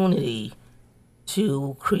opportunity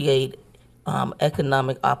to create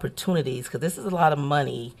economic opportunities, because this is a lot of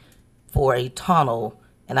money for a tunnel,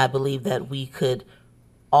 and I believe that we could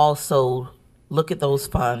also look at those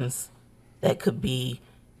funds that could be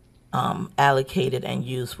allocated and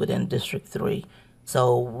used within District 3.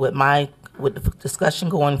 So with the discussion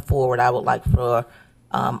going forward, I would like for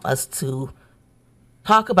us to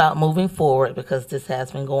talk about moving forward, because this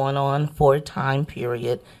has been going on for a time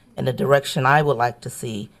period, and the direction I would like to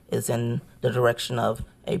see is in the direction of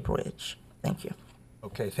a bridge. Thank you.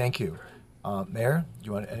 Okay, thank you. Mayor, do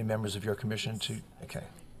you want any members of your commission to? Okay,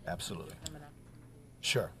 absolutely.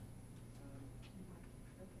 Sure.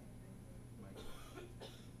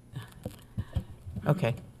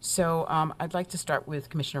 Okay. So I'd like to start with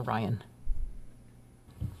Commissioner Ryan.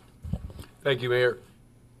 Thank you, Mayor.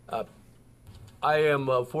 I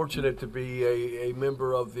am fortunate to be a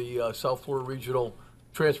member of the South Florida Regional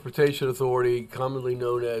Transportation Authority, commonly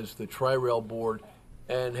known as the Tri-Rail Board,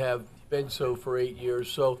 and have been so for 8 years.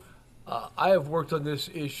 So I have worked on this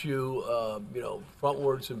issue,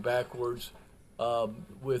 frontwards and backwards,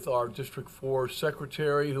 with our District 4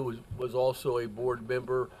 Secretary, who was also a board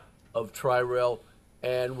member of Tri-Rail,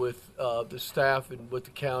 and with the staff and with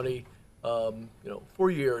the county, for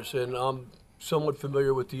years. And I'm somewhat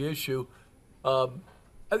familiar with the issue. I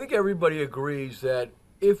think everybody agrees that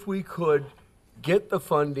if we could get the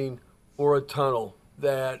funding for a tunnel,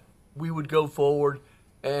 that we would go forward,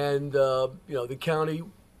 and the county,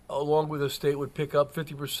 along with the state, would pick up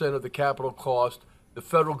 50% of the capital cost. The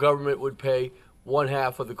federal government would pay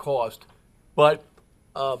 1/2 of the cost. But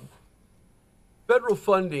federal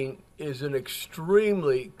funding is an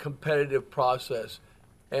extremely competitive process.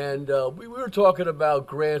 And we were talking about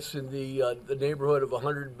grants in the neighborhood of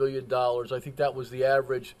 $100 billion. I think that was the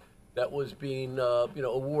average that was being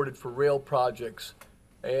awarded for rail projects.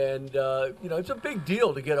 And it's a big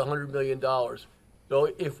deal to get $100 million. So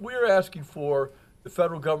if we're asking for the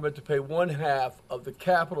federal government to pay 1/2 of the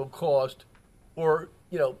capital cost for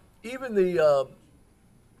even the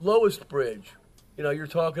lowest bridge, you're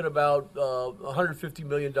talking about $150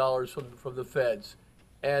 million from the feds.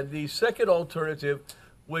 And the second alternative,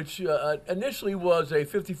 which initially was a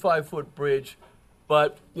 55-foot bridge,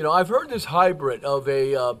 but I've heard this hybrid of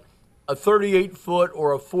a 38-foot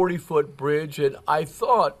or a 40-foot bridge, and I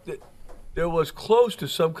thought that there was close to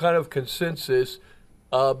some kind of consensus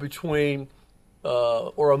between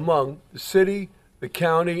or among the city, the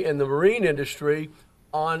county, and the marine industry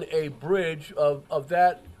on a bridge of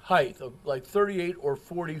that height, of like 38 or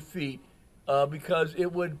 40 feet, because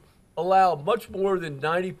it would allow much more than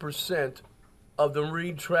 90% of the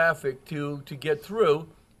marine traffic to get through.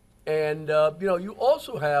 And you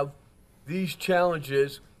also have these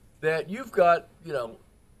challenges that you've got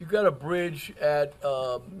a bridge at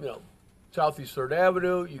Southeast 3rd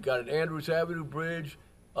Avenue, you've got an Andrews Avenue bridge,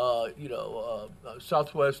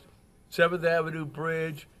 Southwest 7th Avenue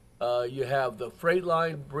bridge, you have the Freight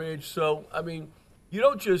Line bridge. So I mean, you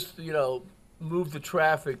don't just move the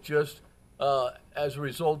traffic just as a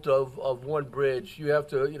result of one bridge. You have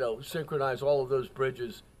to, synchronize all of those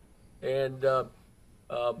bridges. And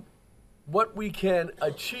what we can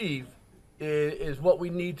achieve is what we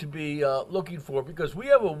need to be looking for, because we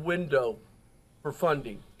have a window for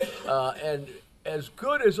funding. And as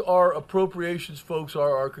good as our appropriations folks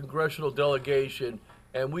are, our congressional delegation,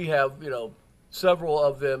 and we have, several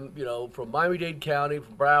of them, from Miami-Dade County,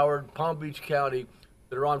 from Broward, Palm Beach County,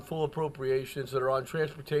 that are on full appropriations, that are on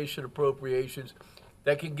transportation appropriations,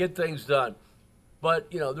 that can get things done.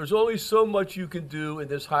 But, there's only so much you can do in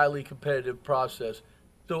this highly competitive process.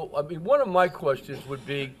 So, I mean, one of my questions would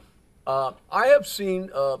be, I have seen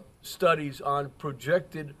studies on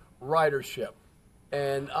projected ridership,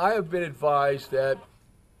 and I have been advised that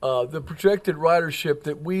the projected ridership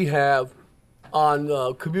that we have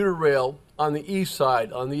on commuter rail on the east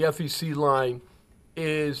side, on the FEC line,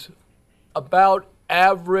 is about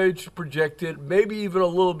average projected, maybe even a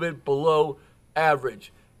little bit below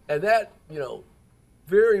average. And that,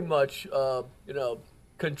 very much,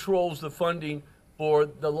 controls the funding for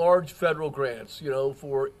the large federal grants,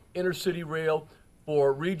 for intercity rail,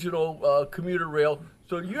 for regional commuter rail.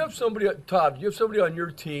 So you have somebody, Todd, you have somebody on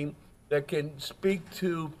your team that can speak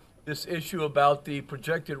to this issue about the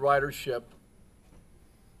projected ridership.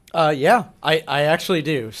 Yeah, I actually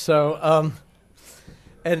do. So,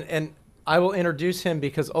 and I will introduce him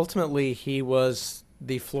because ultimately he was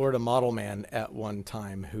the Florida model man at one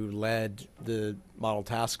time who led the model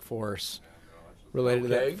task force related to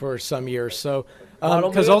that for some years. So,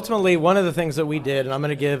 because ultimately one of the things that we did, and I'm going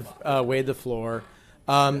to give Wade the floor,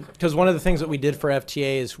 because one of the things that we did for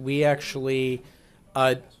FTA is we actually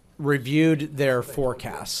reviewed their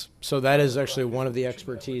forecasts. So that is actually one of the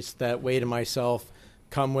expertise that Wade and myself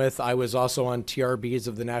come with. I was also on TRBs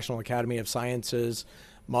of the National Academy of Sciences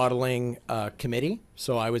modeling committee.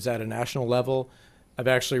 So I was at a national level. I've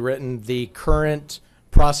actually written the current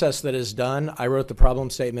process that is done. I wrote the problem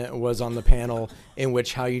statement and was on the panel in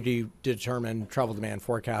which how you do determine travel demand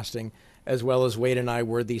forecasting, as well as Wade and I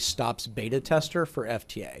were the STOPS beta tester for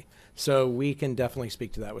FTA. So we can definitely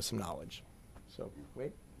speak to that with some knowledge. So,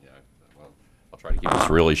 Wade? Yeah, well, I'll try to keep this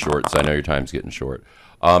really short because I know your time's getting short.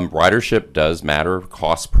 Ridership does matter,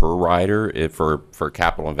 cost per rider. For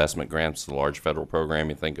capital investment grants, the large federal program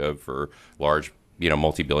you think of for large,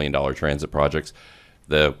 multi-billion-dollar transit projects,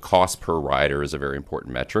 the cost per rider is a very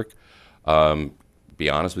important metric. be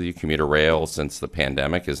honest with you, commuter rail since the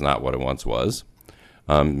pandemic is not what it once was.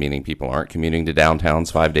 Meaning people aren't commuting to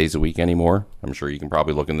downtowns 5 days a week anymore. I'm sure you can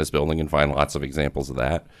probably look in this building and find lots of examples of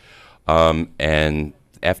that. And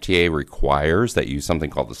FTA requires that you use something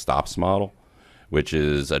called the stops model, which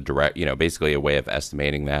is a direct, basically a way of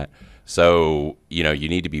estimating that. So, you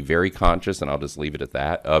need to be very conscious, and I'll just leave it at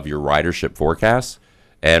that, of your ridership forecasts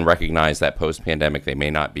and recognize that post-pandemic they may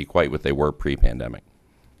not be quite what they were pre-pandemic.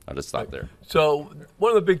 I'll just stop there. So one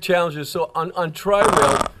of the big challenges, so on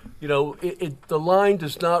Tri-Rail, the line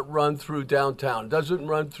does not run through downtown. It doesn't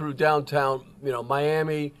run through downtown,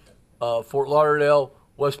 Miami, Fort Lauderdale,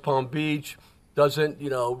 West Palm Beach. Doesn't,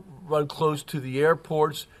 run close to the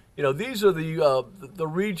airports. These are the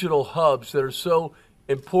regional hubs that are so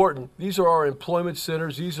important. These are our employment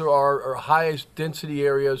centers. These are our highest density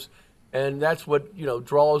areas, and that's what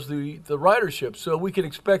draws the ridership. So we can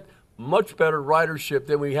expect much better ridership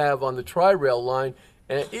than we have on the Tri-Rail line.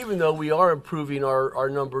 And even though we are improving our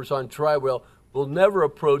numbers on Tri-Rail, we'll never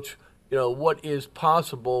approach what is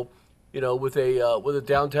possible with a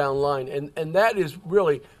downtown line. And that is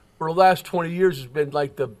really, for the last 20 years, has been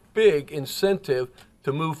like the big incentive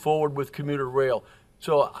to move forward with commuter rail.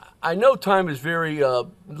 So I know time is very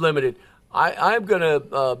limited. I'm going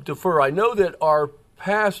to defer. I know that our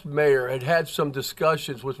past mayor had some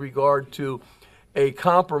discussions with regard to a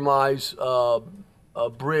compromise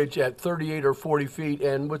bridge at 38 or 40 feet.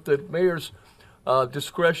 And with the mayor's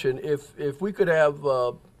discretion, if we could have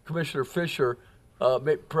Commissioner Fisher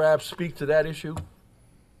perhaps speak to that issue.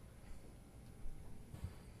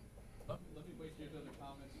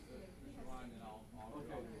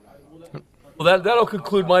 Well, that'll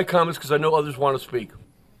conclude my comments because I know others want to speak.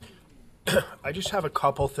 I just have a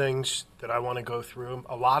couple things that I want to go through.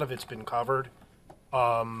 A lot of it's been covered,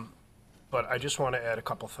 but I just want to add a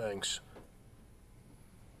couple things.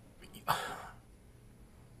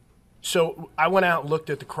 So I went out and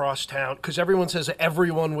looked at the crosstown because everyone says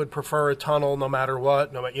everyone would prefer a tunnel no matter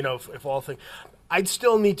what. No, if all things, I'd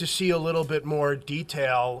still need to see a little bit more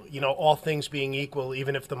detail. All things being equal,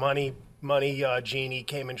 even if the money genie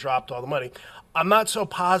came and dropped all the money. I'm not so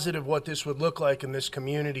positive what this would look like in this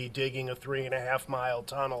community digging a 3.5-mile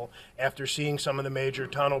tunnel after seeing some of the major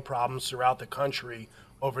tunnel problems throughout the country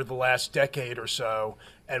over the last decade or so,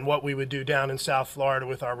 and what we would do down in South Florida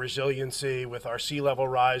with our resiliency, with our sea level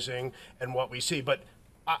rising, and what we see. But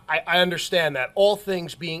I understand that. All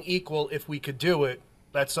things being equal, if we could do it,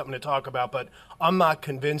 that's something to talk about. But I'm not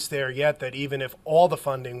convinced there yet that even if all the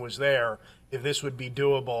funding was there, if this would be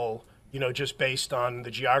doable, just based on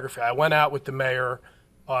the geography. I went out with the mayor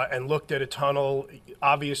and looked at a tunnel.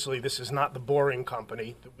 Obviously, this is not the Boring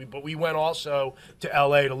Company, but we went also to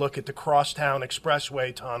LA to look at the Crosstown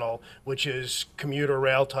Expressway Tunnel, which is commuter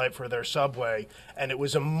rail type for their subway. And it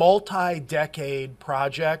was a multi-decade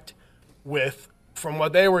project with, from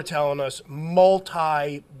what they were telling us,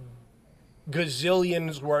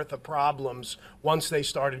 gazillions worth of problems once they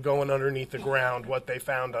started going underneath the ground, what they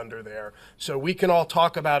found under there. So we can all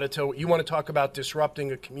talk about it till you want to talk about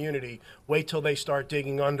disrupting a community. Wait till they start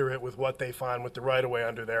digging under it with what they find with the right of way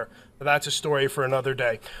under there. But that's a story for another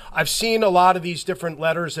day. I've seen a lot of these different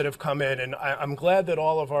letters that have come in, and I'm glad that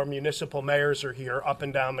all of our municipal mayors are here up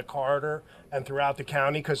and down the corridor and throughout the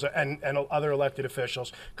county, and other elected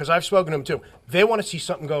officials, because I've spoken to them too. They want to see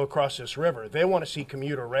something go across this river. They want to see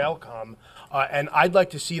commuter rail come, and I'd like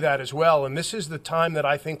to see that as well. And this is the time that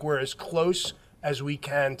I think we're as close as we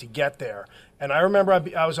can to get there. And I remember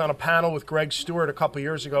I was on a panel with Greg Stewart a couple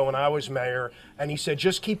years ago when I was mayor, and he said,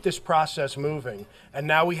 just keep this process moving. And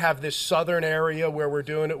now we have this southern area where we're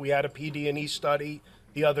doing it. We had a PD&E study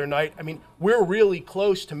the other night. I mean, we're really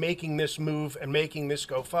close to making this move and making this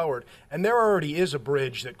go forward. And there already is a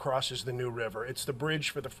bridge that crosses the New River. It's the bridge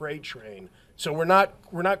for the freight train. So we're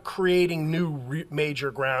not creating new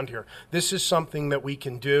major ground here. This is something that we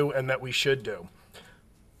can do and that we should do.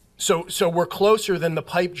 So we're closer than the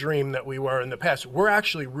pipe dream that we were in the past. We're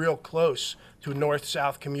actually real close to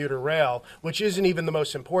north-south commuter rail, which isn't even the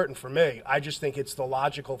most important for me. I just think it's the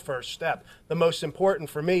logical first step. The most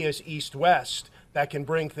important for me is east-west. That can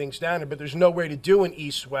bring things down, but there's no way to do an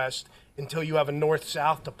east-west until you have a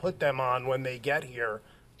north-south to put them on when they get here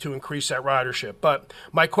to increase that ridership. But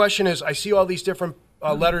my question is, I see all these different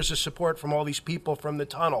letters of support from all these people from the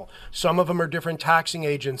tunnel. Some of them are different taxing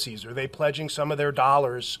agencies. Are they pledging some of their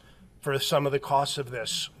dollars for some of the costs of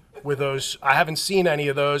this? With those, I haven't seen any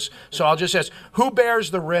of those, so I'll just ask, who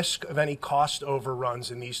bears the risk of any cost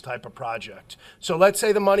overruns in these type of projects? So let's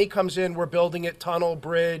say the money comes in, we're building it, tunnel,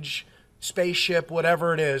 bridge, spaceship,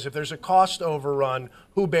 whatever it is. If there's a cost overrun,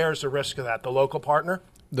 who bears the risk of that? The local partner?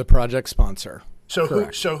 The project sponsor. So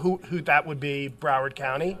Correct. who that would be Broward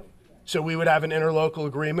County? So we would have an interlocal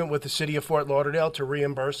agreement with the city of Fort Lauderdale to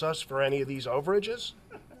reimburse us for any of these overages?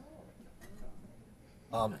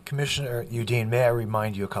 Commissioner Udine, may I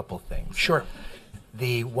remind you a couple things? Sure.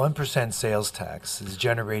 The 1% sales tax is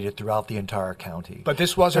generated throughout the entire county. But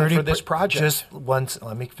this wasn't for this project. Just once,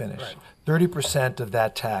 let me finish. Right. 30% of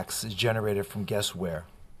that tax is generated from guess where?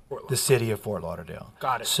 The city of Fort Lauderdale.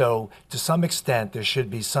 Got it. So to some extent, there should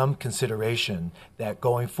be some consideration that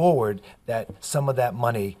going forward, that some of that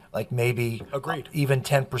money, like maybe Agreed. even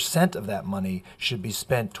 10% of that money should be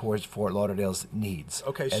spent towards Fort Lauderdale's needs.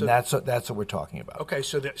 Okay, and so- that's what we're talking about. Okay,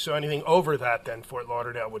 so anything over that, then Fort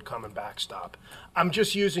Lauderdale would come and backstop. I'm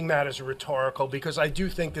just using that as a rhetorical because I do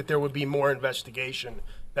think that there would be more investigation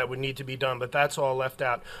that would need to be done, but that's all left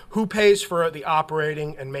out. Who pays for the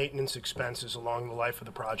operating and maintenance expenses along the life of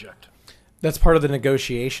the project? That's part of the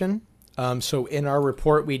negotiation. So in our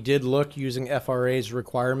report, we did look using FRA's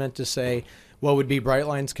requirement to say what would be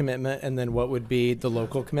Brightline's commitment and then what would be the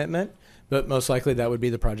local commitment. But most likely that would be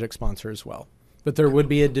the project sponsor as well. But there would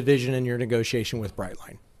be a division in your negotiation with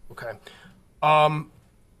Brightline. Okay.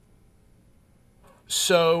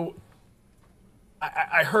 So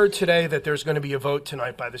I heard today that there's going to be a vote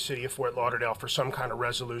tonight by the city of Fort Lauderdale for some kind of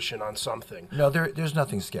resolution on something. No, there's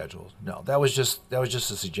nothing scheduled. No, that was just a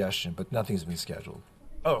suggestion, but nothing's been scheduled.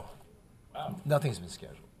 Oh, Nothing's been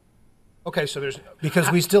scheduled. okay, so there's...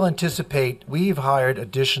 Because we still anticipate, we've hired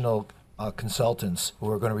additional consultants who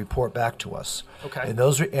are going to report back to us. Okay. And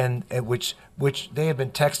those are, and which they have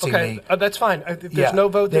been texting Okay, me. that's fine. If there's no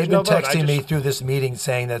vote, there's they've no been vote. texting me through this meeting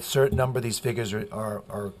saying that certain number of these figures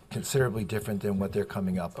are considerably different than what they're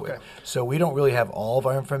coming up with. Okay. So we don't really have all of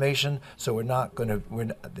our information, so we're not going to,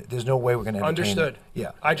 there's no way we're going to entertain Understood. it.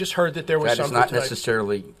 Yeah. I just heard that there was That is something not tonight.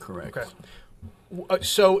 necessarily correct. Okay.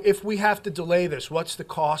 So if we have to delay this, what's the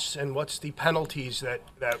costs and what's the penalties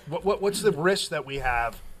what's the risk that we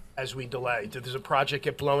have as we delay? Does a project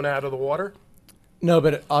get blown out of the water? No,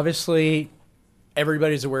 but obviously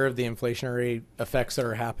everybody's aware of the inflationary effects that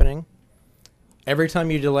are happening. Every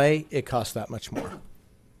time you delay, it costs that much more.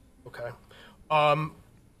 Okay.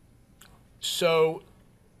 So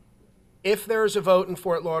if there's a vote in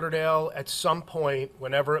Fort Lauderdale at some point,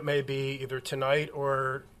 whenever it may be, either tonight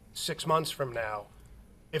or 6 months from now,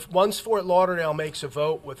 if once Fort Lauderdale makes a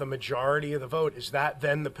vote with a majority of the vote, is that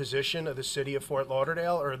then the position of the city of Fort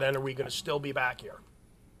Lauderdale, or then are we going to still be back here?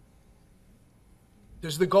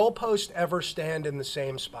 Does the goalpost ever stand in the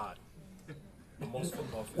same spot?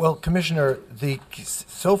 Well, Commissioner,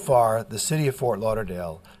 so far, the city of Fort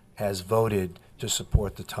Lauderdale has voted to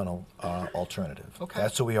support the tunnel alternative. Okay.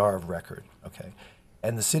 That's what we are of record, okay?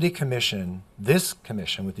 And the city commission, this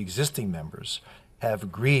commission with the existing members, have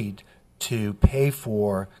agreed to pay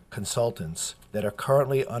for consultants that are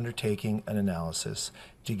currently undertaking an analysis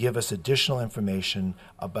to give us additional information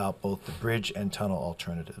about both the bridge and tunnel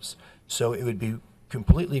alternatives. So it would be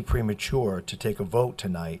completely premature to take a vote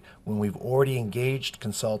tonight when we've already engaged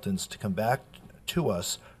consultants to come back to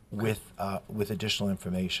us with additional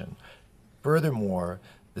information. Furthermore,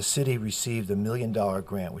 the city received a $1 million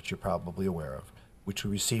grant, which you're probably aware of, which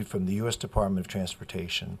we received from the U.S. Department of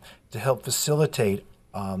Transportation to help facilitate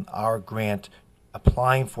our grant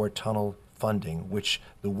applying for tunnel funding, which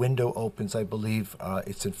the window opens, I believe,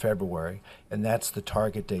 it's in February, and that's the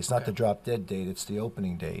target date. It's not the drop dead date, it's the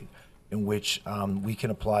opening date, in which we can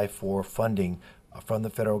apply for funding from the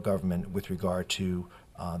federal government with regard to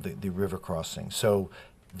the river crossing. So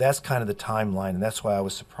that's kind of the timeline, and that's why I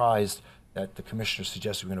was surprised that the commissioner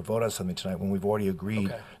suggested we're going to vote on something tonight when we've already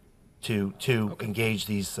agreed to engage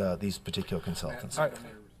these particular consultants. All right.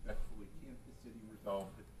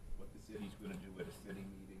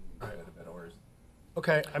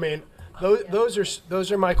 Okay, I mean,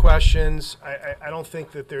 those are my questions. I don't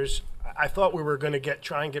think that there's. I thought we were going to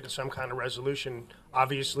try and get to some kind of resolution.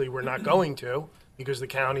 Obviously, we're not going to because the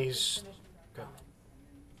county's. Okay.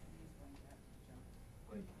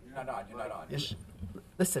 You're not on.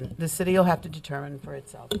 Listen, the city will have to determine for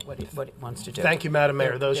itself what it wants to do. Thank you, Madam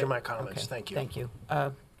Mayor. There- Those there- are my comments. okay, Thank you. Thank you.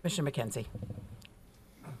 Commissioner McKenzie.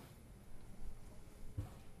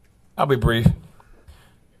 I'll be brief.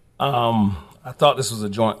 I thought this was a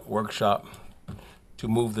joint workshop to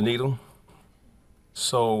move the needle.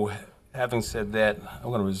 So having said that, I'm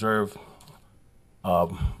going to reserve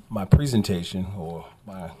my presentation or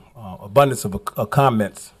my abundance of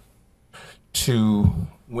comments to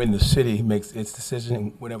when the city makes its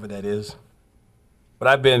decision, whatever that is. But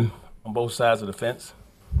I've been on both sides of the fence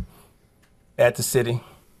at the city.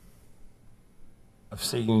 I've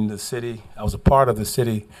seen the city, I was a part of the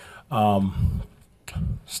city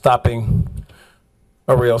stopping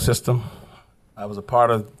a rail system. I was a part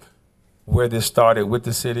of where this started with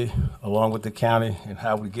the city, along with the county, and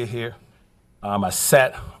how we get here. I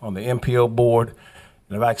sat on the MPO board,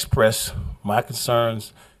 and I expressed my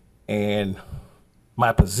concerns and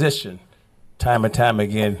my position time and time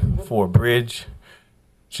again for a bridge.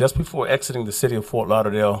 Just before exiting the city of Fort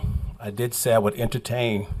Lauderdale, I did say I would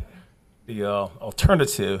entertain the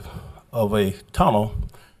alternative of a tunnel,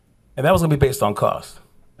 and that was going to be based on cost.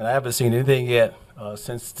 And I haven't seen anything yet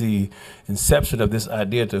since the inception of this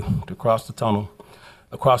idea to cross the tunnel,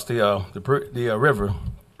 across the river,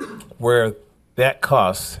 where that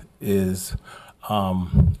cost is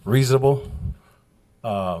reasonable,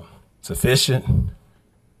 sufficient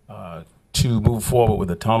to move forward with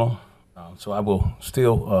the tunnel. So I will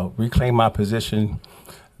still reclaim my position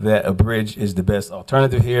that a bridge is the best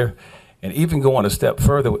alternative here. And even going a step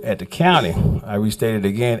further at the county, I restated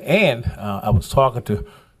again, and I was talking to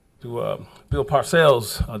Bill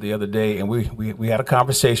Parcells the other day, and we had a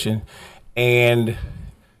conversation, and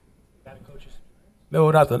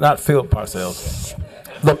no, not Phil Parcells,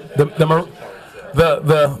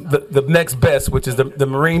 the next best, which is the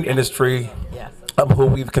marine industry, who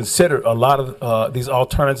we've considered a lot of these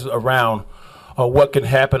alternatives around what can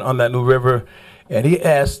happen on that new river, and he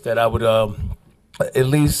asked that I would at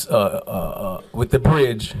least with the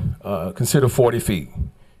bridge consider 40 feet,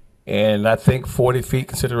 and I think 40 feet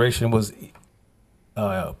consideration was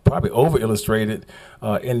probably over illustrated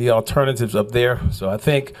in the alternatives up there. So I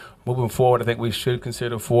think moving forward, I think we should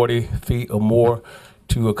consider 40 feet or more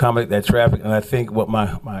to accommodate that traffic. And I think what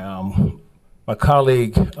my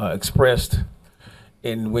colleague expressed,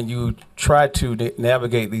 and when you try to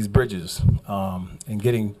navigate these bridges and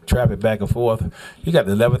getting traffic back and forth, you got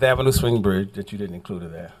the 11th Avenue Swing Bridge that you didn't include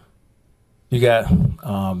in there. You got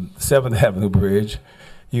 7th Avenue Bridge.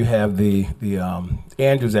 You have the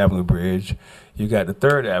Andrews Avenue Bridge. You got the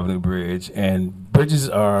 3rd Avenue Bridge, and bridges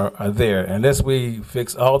are there. Unless we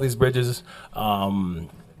fix all these bridges,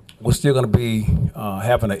 we're still going to be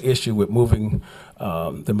having an issue with moving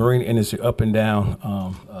the marine industry up and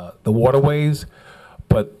down the waterways.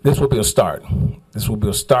 But this will be a start. This will be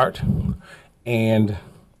a start. And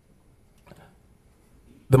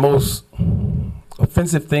the most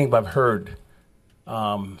offensive thing I've heard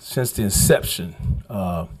since the inception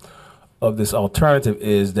of this alternative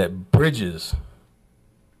is that bridges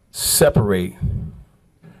separate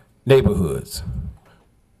neighborhoods.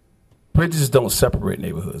 Bridges don't separate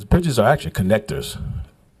neighborhoods. Bridges are actually connectors.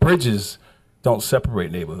 Bridges don't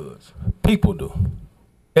separate neighborhoods. People do.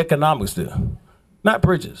 Economics do. Not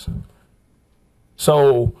bridges.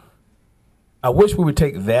 So I wish we would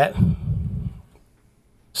take that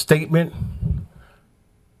statement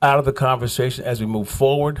out of the conversation as we move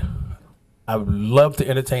forward. I would love to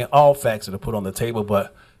entertain all facts that are put on the table,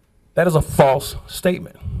 but that is a false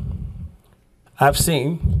statement. I've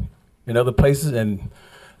seen in other places, and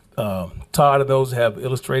Todd and those have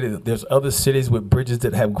illustrated that there's other cities with bridges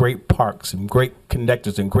that have great parks and great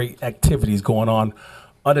connectors and great activities going on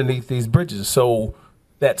underneath these bridges. So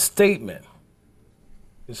that statement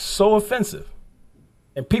is so offensive,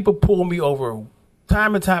 and people pull me over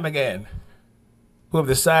time and time again who have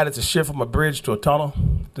decided to shift from a bridge to a tunnel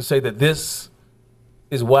to say that this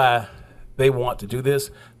is why they want to do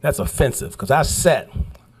this. That's offensive, because I sat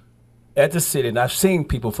at the city and I've seen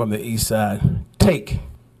people from the east side take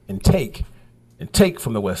and take and take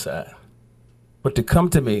from the west side. But to come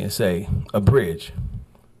to me and say a bridge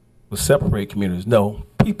will separate communities, no,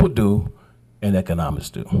 people do and economics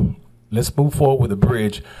do. Let's move forward with a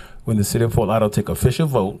bridge when the city of Fort Lauderdale take official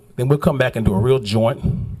vote. Then we'll come back and do a real joint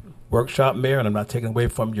workshop, Mayor, and I'm not taking away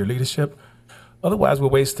from your leadership. Otherwise, we're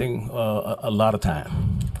wasting a lot of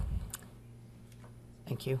time.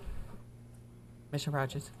 Thank you. Commissioner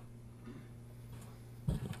Rogers.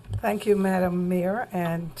 Thank you, Madam Mayor,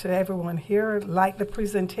 and to everyone here. Like the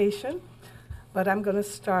presentation, but I'm going to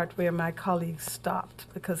start where my colleagues stopped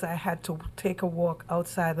because I had to take a walk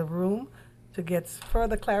outside the room to get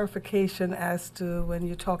further clarification as to when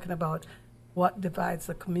you're talking about what divides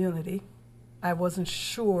the community. I wasn't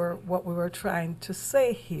sure what we were trying to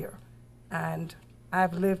say here. And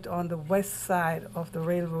I've lived on the west side of the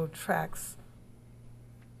railroad tracks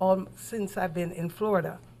since I've been in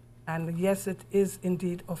Florida. And yes, it is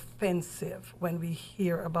indeed offensive when we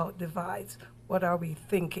hear about divides. What are we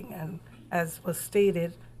thinking? And as was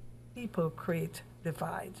stated, people create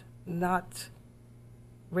divides, not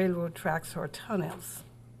railroad tracks or tunnels.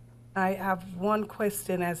 I have one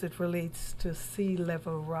question as it relates to sea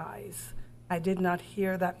level rise. I did not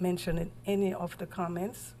hear that mentioned in any of the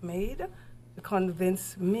comments made to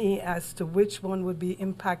convince me as to which one would be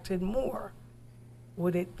impacted more.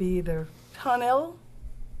 Would it be the tunnel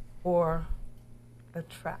or the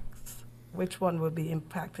tracks? Which one will be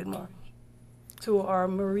impacted more? To our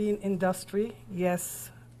marine industry,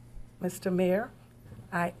 yes, Mr. Mayor,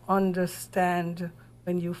 I understand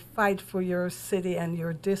when you fight for your city and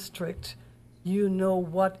your district, you know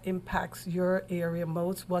what impacts your area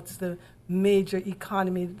most, what's the major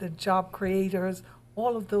economy, the job creators,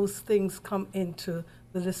 all of those things come into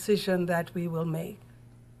the decision that we will make.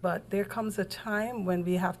 But there comes a time when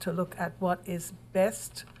we have to look at what is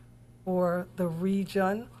best for the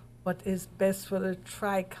region, what is best for the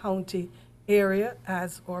tri-county area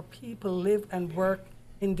as our people live and work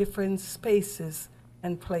in different spaces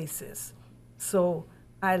and places. So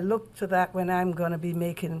I look to that when I'm going to be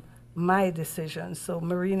making my decision. So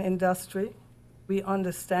marine industry, we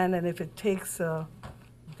understand, and if it takes a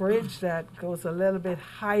bridge that goes a little bit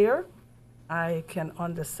higher, I can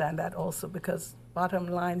understand that also, because bottom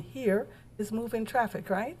line here is moving traffic,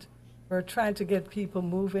 right? We're trying to get people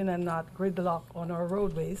moving and not gridlock on our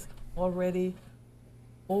roadways, already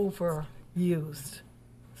overused.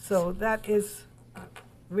 So that is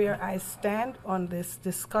where I stand on this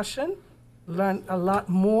discussion. Learned a lot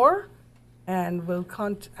more, and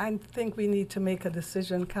I think we need to make a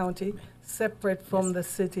decision, county, separate from the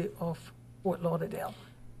city of Fort Lauderdale.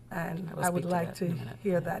 And I would like to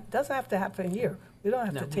hear that. Doesn't have to happen here. We don't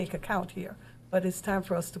have to take account here, but it's time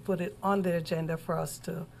for us to put it on the agenda for us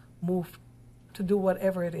to move, to do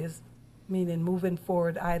whatever it is, meaning moving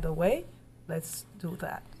forward either way. Let's do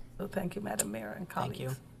that. So thank you, Madam Mayor and colleagues. Thank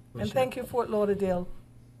you. And thank you, Fort Lauderdale,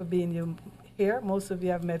 for being here. Most of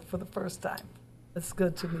you I've met for the first time. It's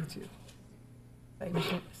good to meet you. Thank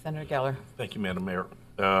you. Senator Geller. Thank you, Madam Mayor.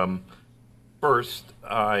 First,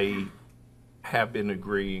 I have been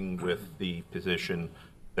agreeing with the position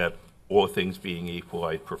that all things being equal,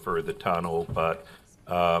 I prefer the tunnel, but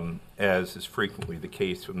as is frequently the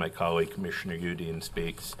case when my colleague Commissioner Udine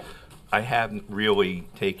speaks, I haven't really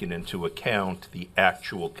taken into account the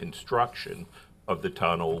actual construction of the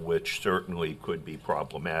tunnel, which certainly could be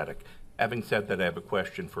problematic. Having said that, I have a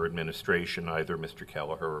question for administration, either Mr.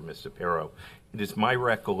 Kelleher or Ms. Zapiro. It is my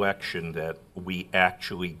recollection that we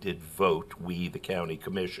actually did vote, we, the county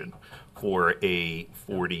commission, for a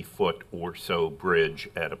 40-foot or so bridge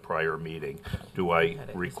at a prior meeting. Do I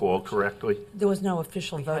recall correctly? There was no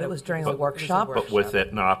official vote. It was during a workshop. But was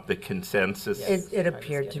that not the consensus? It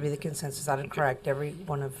appeared to be the consensus. I did correct every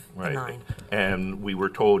one of the Right. 9. And we were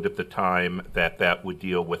told at the time that that would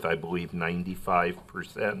deal with, I believe,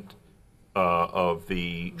 95% of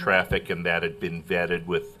the traffic, and that had been vetted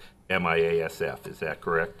with MIASF. Is that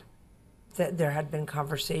correct? That there had been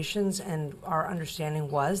conversations, and our understanding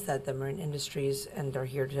was that the marine industries, and they're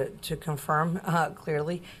here to confirm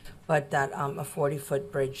clearly, but that a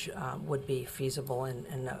 40-foot bridge would be feasible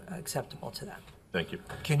and acceptable to them. Thank you.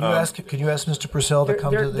 Can you ask Mr. Purcell to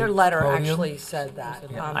come to the Their letter podium? actually said that.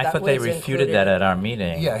 I thought they refuted that at our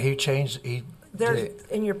meeting. Yeah, he They're did.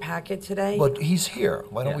 in your packet today. But he's here.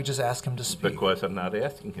 Why don't we just ask him to speak? Because I'm not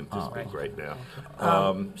asking him to speak right now.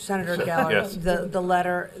 Senator so- Geller, yes. the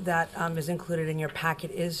letter that is included in your packet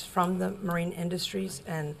is from the marine industries,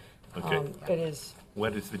 and Okay. it is.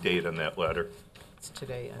 What is the date on that letter? It's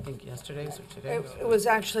today, I think yesterday's or today. It was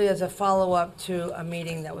actually as a follow-up to a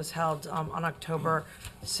meeting that was held on October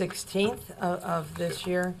 16th of this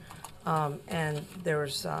year. And there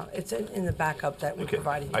was, it's in the backup that we Okay.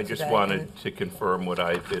 provided you I today. just wanted to confirm what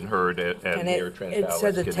I've been heard, and And Mayor it Trentalis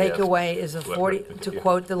said the can ask takeaway is a what- 40, to yeah.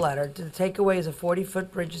 quote the letter, the takeaway is a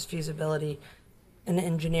 40-foot bridge's feasibility and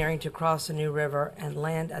engineering to cross a new river and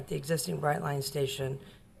land at the existing Brightline station.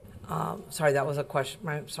 Sorry, that was a question.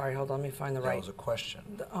 Sorry, hold on, let me find the right. That was a question.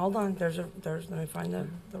 Hold on, let me find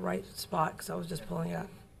the right spot, because I was just pulling it up.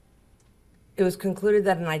 It was concluded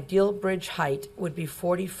that an ideal bridge height would be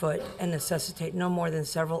 40 foot and necessitate no more than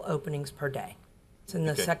several openings per day. It's in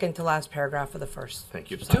the Okay. second to last paragraph of the first.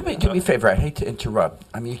 Thank you. Do me a favor, I hate to interrupt.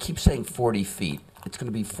 I mean, you keep saying 40 feet. It's going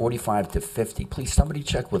to be 45 to 50. Please, somebody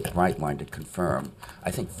check with Brightline to confirm.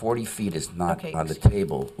 I think 40 feet is not Okay, on the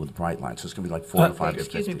table with Brightline, so it's going to be like 45 to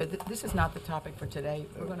 50. Excuse me, but this is not the topic for today.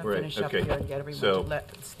 We're going to Right, finish up okay. here and get everyone So- to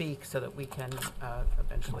speak so that we can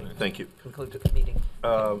eventually Thank you. conclude the meeting.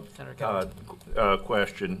 Senator Geller.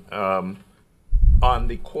 Question. On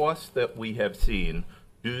the costs that we have seen,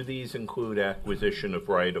 do these include acquisition of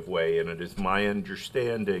right-of-way? And it is my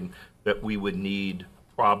understanding that we would need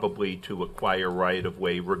probably to acquire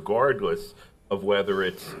right-of-way regardless of whether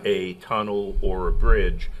it's a tunnel or a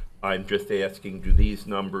bridge. I'm just asking, do these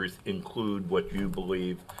numbers include what you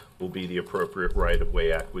believe will be the appropriate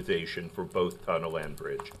right-of-way acquisition for both tunnel and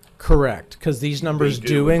bridge? Correct, because these numbers They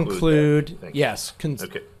do that. include, Thank you. yes.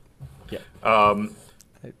 Okay. Yeah.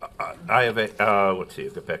 I have a, let's see,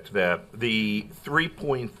 I'll get back to that. The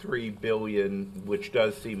 3.3 billion, which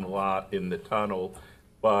does seem a lot in the tunnel,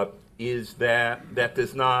 but is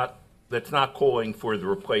that's not calling for the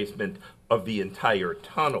replacement of the entire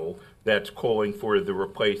tunnel. That's calling for the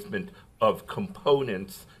replacement of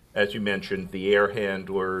components, as you mentioned, the air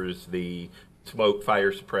handlers, the smoke,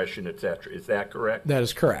 fire suppression, et cetera. Is that correct? That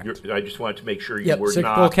is correct. I just wanted to make sure you Yep, were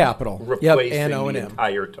cyclical not capital. replacing And the O&M.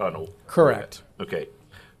 entire tunnel. Correct. Okay.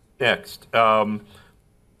 Next,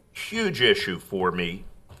 huge issue for me.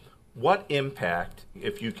 What impact,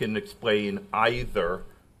 if you can explain either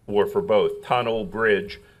or for both, tunnel,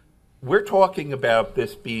 bridge, we're talking about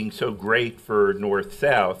this being so great for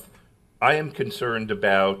north-south. I am concerned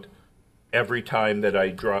about every time that I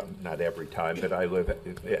drive, not every time, but I live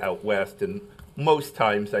out west, and most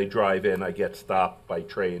times I drive in, I get stopped by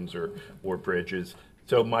trains or bridges.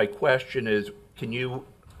 So my question is, can you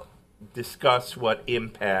discuss what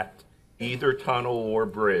impact either tunnel or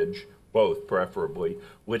bridge, both preferably,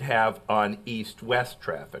 would have on east-west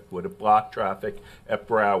traffic? Would it block traffic at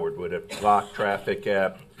Broward? Would it block traffic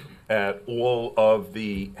at all of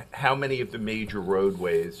the, how many of the major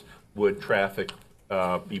roadways would traffic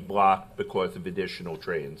be blocked because of additional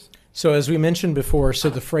trains? So as we mentioned before, so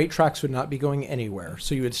the freight tracks would not be going anywhere.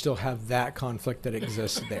 So you would still have that conflict that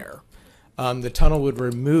exists there. The tunnel would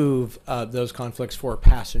remove those conflicts for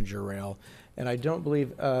passenger rail. And I don't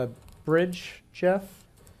believe, bridge, Jeff?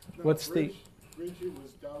 No, What's bridge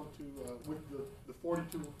was down to, with the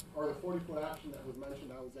 42, or the 40-foot action that was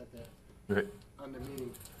mentioned, I was at that, Right. on the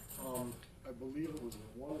meeting. I believe it was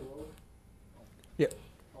one road. Yeah.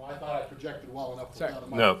 Oh, I thought I projected well enough Sorry. without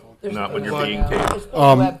a No, microphone. not when you're But, being taped. It's being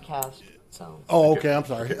webcast, so. Oh, okay, I'm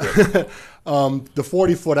sorry. The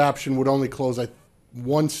 40-foot option would only close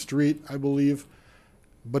one street, I believe,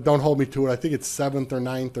 but don't hold me to it. I think it's 7th or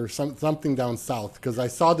 9th or something down south, because I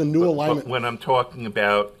saw the new alignment. But when I'm talking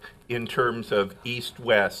about in terms of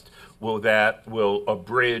east-west, will a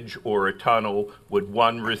bridge or a tunnel, would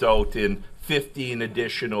one result in 15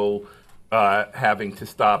 additional having to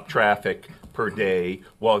stop traffic per day,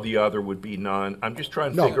 while the other would be none? I'm just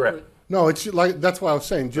trying to figure out. No, it's like, that's what I was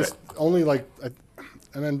saying, just only like,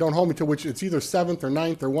 and then don't hold me to which, it's either 7th or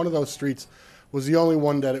 9th or one of those streets was the only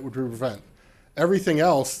one that it would prevent. Everything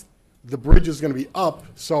else, the bridge is going to be up,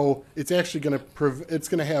 so it's actually going to it's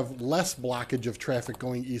going to have less blockage of traffic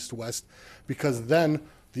going east-west, because then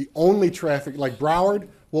the only traffic, like Broward,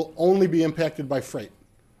 will only be impacted by freight.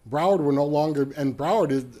 Broward will no longer, and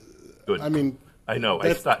Broward is, Good. I mean, I know.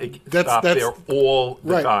 That's- I stop there all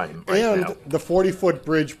the right. time right and now. the 40-foot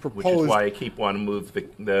bridge proposed. Which is why I keep wanting to move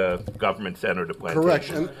the government center to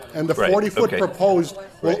Plantation. Correct, and the Right, 40-foot okay. proposed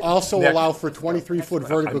will Right. also Next. allow for 23-foot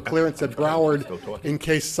vertical clearance at Broward in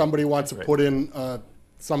case somebody wants to put in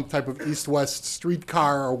some type of east-west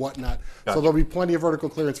streetcar or whatnot. Gotcha. So there'll be plenty of vertical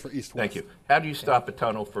clearance for east-west. Thank you. How do you stop a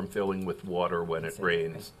tunnel from filling with water when it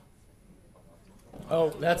rains? Oh,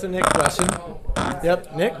 that's a Nick question.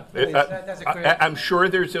 Yep, Nick? I'm sure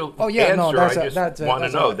there's an Oh yeah, answer. no, that's I just want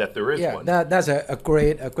to know that there is yeah, one. that's a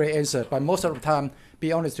great answer. But most of the time,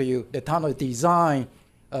 be honest with you, the tunnel design,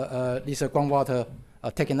 this groundwater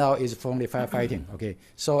taken out is from the firefighting. Okay,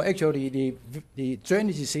 so actually the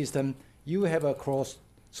drainage system, you have a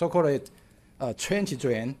so-called trench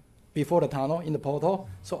drain before the tunnel in the portal.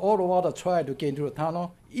 So all the water try to get into the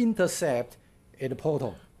tunnel, intercept at the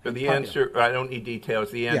portal. So the answer, I don't need details,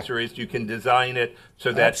 the Yeah. answer is you can design it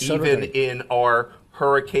so that even Absolutely. in our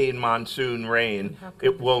hurricane monsoon rain,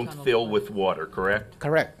 it won't fill with water, correct?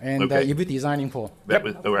 Correct, and Okay. if you're designing for. That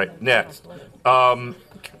was, all right, next. I'm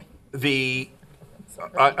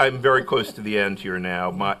very close to the end here now.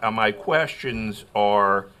 My questions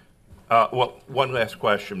are, well, one last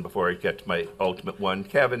question before I get to my ultimate one.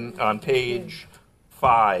 Kevin, on page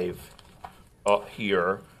 5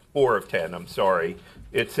 here, 4 of 10, I'm sorry,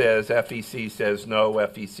 it says FEC says no,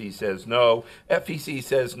 FEC says no, FEC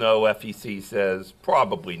says no, FEC says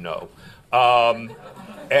probably no.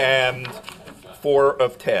 And 4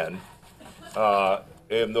 of 10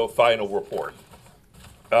 in the final report.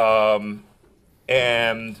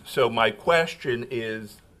 And so my question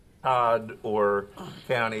is, Todd or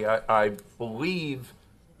County, I believe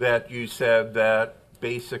that you said that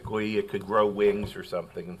basically it could grow wings or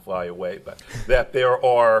something and fly away, but that there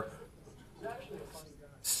are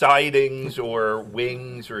sidings or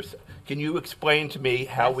wings or, can you explain to me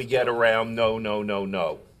how we get around no, no, no,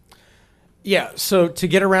 no? Yeah, so to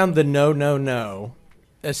get around the no,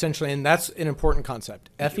 essentially, and that's an important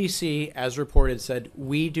concept. FEC, as reported, said,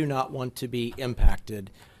 we do not want to be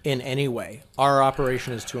impacted in any way. Our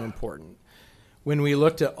operation is too important. When we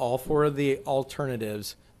looked at all 4 of the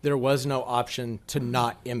alternatives, there was no option to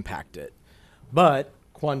not impact it. But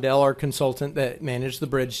Quandel, our consultant that managed the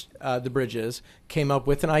bridges, came up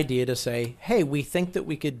with an idea to say, hey, we think that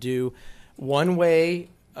we could do one-way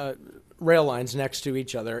rail lines next to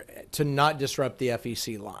each other to not disrupt the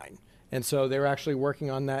FEC line. And so they're actually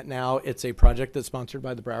working on that now. It's a project that's sponsored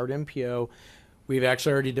by the Broward MPO. We've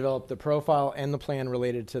actually already developed the profile and the plan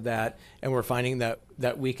related to that, and we're finding that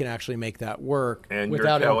we can actually make that work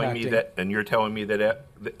without impacting. You're telling me that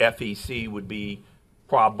the FEC would be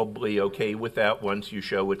probably okay with that once you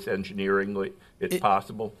show it's engineeringly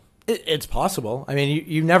possible? It's possible. I mean,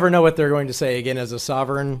 you never know what they're going to say. Again, as a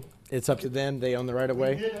sovereign, it's up to them. They own the right of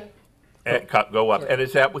way. And go up. And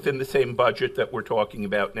is that within the same budget that we're talking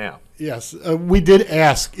about now? Yes. We did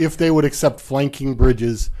ask if they would accept flanking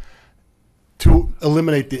bridges to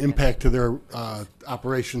eliminate the impact to their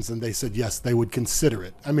operations, and they said yes, they would consider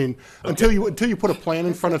it. I mean, until you put a plan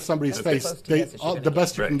in front of somebody's face, the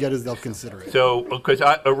best you can get is they'll consider it. So, because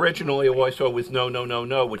originally all I saw was no, no, no,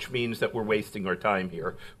 no, which means that we're wasting our time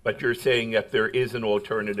here. But you're saying that there is an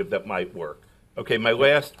alternative that might work. Okay, my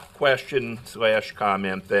last question /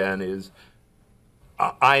 comment then is,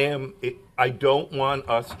 I don't want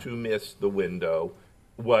us to miss the window.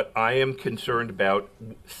 What I am concerned about,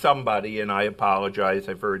 somebody, and I apologize,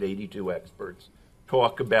 I've heard 82 experts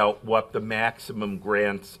talk about what the maximum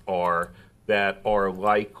grants are that are we're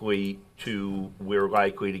likely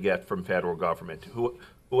to get from federal government.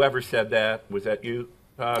 Whoever said that, was that you?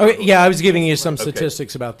 Okay, yeah, I was giving you some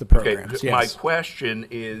statistics about the programs. Okay. Yes. My question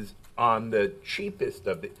is on the cheapest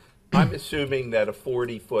of it. I'm assuming that a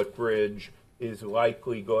 40-foot bridge is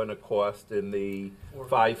likely going to cost in the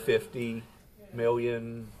 $550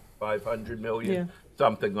 million, $500 million,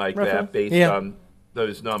 something like that, based on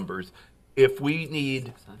those numbers. If we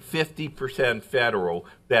need 50% federal,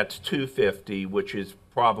 that's $250, which is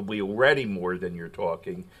probably already more than you're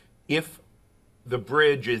talking. If the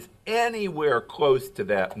bridge is anywhere close to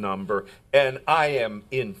that number, and I am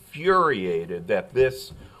infuriated that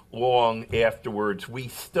this long afterwards we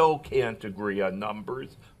still can't agree on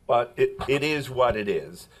numbers, but it is what it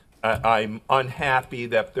is. I'm unhappy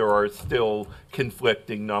that there are still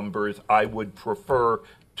conflicting numbers. I would prefer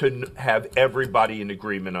to have everybody in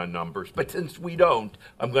agreement on numbers. But since we don't,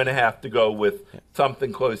 I'm going to have to go with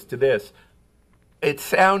something close to this. It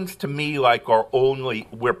sounds to me like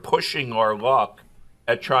we're pushing our luck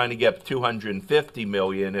at trying to get $250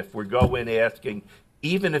 million. If we're going asking,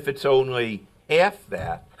 even if it's only half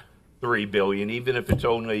that, $3 billion, even if it's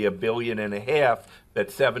only $1.5 billion,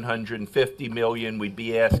 that's $750 million. We'd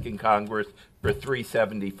be asking Congress for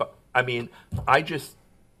 $375. I mean,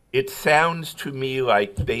 it sounds to me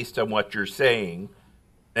like, based on what you're saying,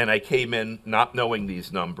 and I came in not knowing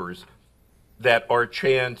these numbers, that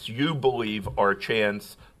you believe our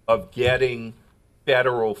chance of getting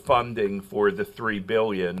federal funding for the $3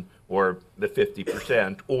 billion or the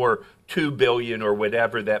 50% or $2 billion or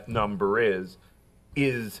whatever that number is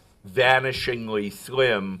vanishingly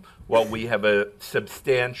slim, while we have a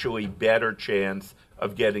substantially better chance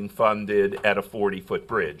of getting funded at a 40-foot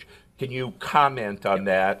bridge. Can you comment on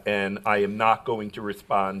that? And I am not going to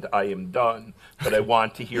respond. I am done. But I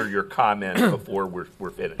want to hear your comment before we're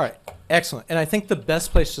finished. All right. Excellent. And I think the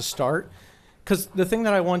best place to start, because the thing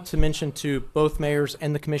that I want to mention to both mayors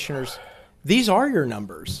and the commissioners, these are your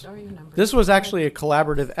numbers. This was actually a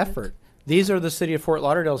collaborative effort. These are the city of Fort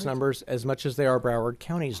Lauderdale's numbers as much as they are Broward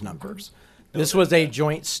County's numbers. This was a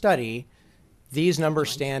joint study. These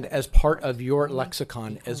numbers stand as part of your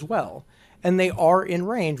lexicon as well. And they are in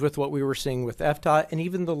range with what we were seeing with FDOT and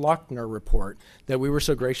even the Lochner report that we were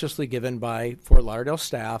so graciously given by Fort Lauderdale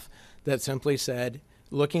staff that simply said,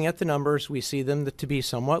 looking at the numbers, we see them to be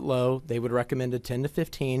somewhat low. They would recommend a 10 to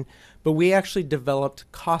 15, but we actually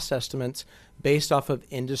developed cost estimates based off of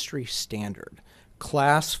industry standard.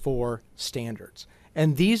 Class 4 standards.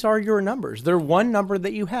 And these are your numbers. They're one number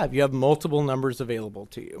that you have. You have multiple numbers available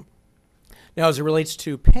to you. Now, as it relates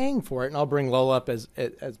to paying for it, and I'll bring Lola up as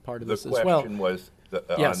part of this as well. The question was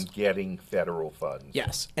on getting federal funds.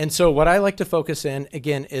 Yes. And so what I like to focus in,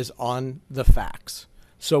 again, is on the facts.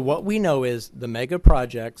 So what we know is the mega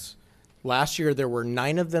projects, last year there were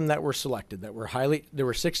 9 of them that were selected, there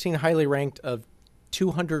were 16 highly ranked of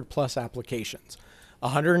 200 plus applications.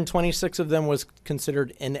 126 of them was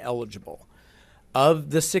considered ineligible. Of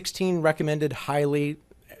the 16 recommended highly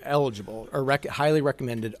eligible or highly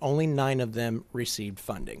recommended, only 9 of them received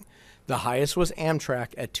funding. The highest was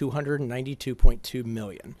Amtrak at $292.2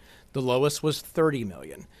 million. The lowest was $30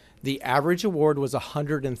 million. The average award was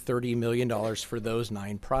 $130 million for those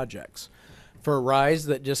 9 projects. For RISE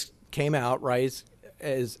that just came out, RISE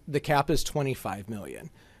the cap is $25 million.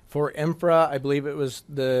 For infra, I believe it was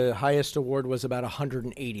the highest award was about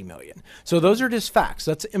 $180 million. So those are just facts.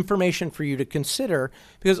 That's information for you to consider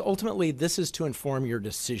because ultimately this is to inform your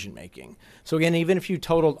decision making. So again, even if you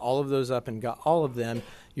totaled all of those up and got all of them,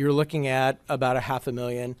 you're looking at about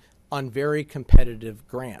 $500,000 on very competitive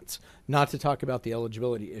grants, not to talk about the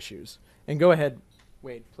eligibility issues. And go ahead,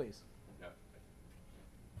 Wade, please.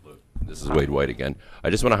 This is Wade White again. I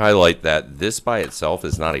just want to highlight that this by itself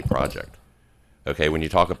is not a project. Okay, when you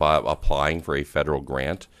talk about applying for a federal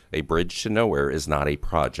grant, a bridge to nowhere is not a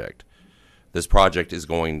project. This project is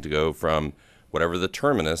going to go from whatever the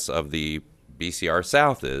terminus of the BCR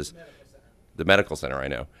South is, the medical center, I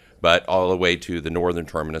know, but all the way to the northern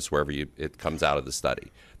terminus, wherever it comes out of the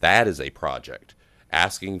study. That is a project.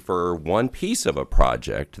 Asking for one piece of a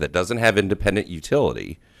project that doesn't have independent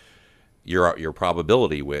utility, your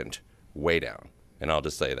probability went way down, and I'll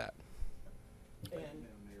just say that.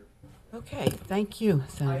 Okay, thank you,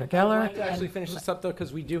 Senator Geller. I'd like to actually finish this up, though,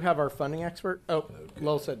 because we do have our funding expert. Oh,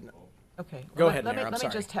 Lowell said no. Okay. Go Well, ahead, Mayor. I'm let sorry.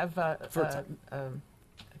 me just have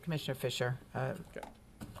Commissioner Fisher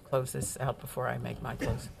close this out before I make my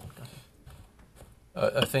close.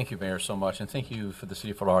 Thank you, Mayor, so much, and thank you for the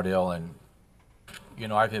City of Fort Lauderdale. And, you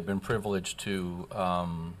know, I've been privileged to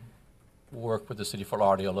work with the City of Fort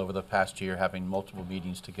Lauderdale over the past year, having multiple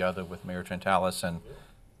meetings together with Mayor Trentalis and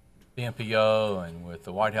the MPO and with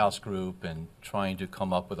the White House group and trying to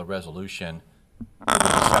come up with a resolution that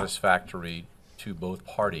is satisfactory to both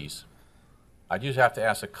parties. I do have to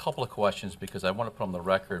ask a couple of questions because I want to put on the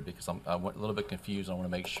record because I'm a little bit confused. I want to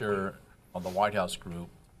make sure on the White House group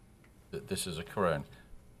that this is occurring.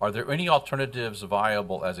 Are there any alternatives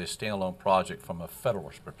viable as a standalone project from a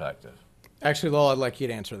federalist perspective? Actually, Lowell, I'd like you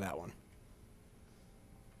to answer that one.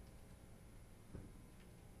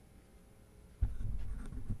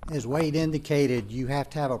 As Wade indicated, you have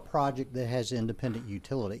to have a project that has independent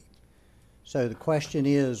utility. So the question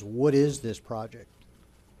is, what is this project?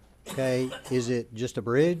 Okay, is it just a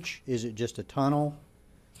bridge? Is it just a tunnel?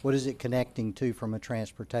 What is it connecting to from a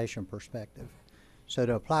transportation perspective? So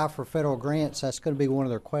to apply for federal grants, that's going to be one of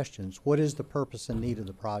their questions. What is the purpose and need of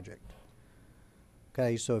the project?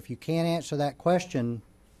 Okay, so if you can't answer that question,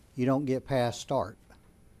 you don't get past start.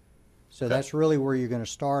 So that's really where you're going to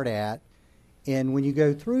start at. And when you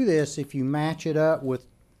go through this, if you match it up with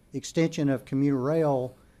extension of commuter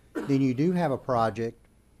rail, then you do have a project,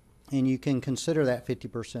 and you can consider that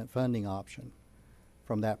 50% funding option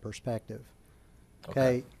from that perspective.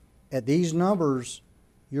 Okay. At these numbers,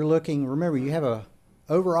 you're looking, remember, you have a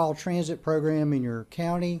overall transit program in your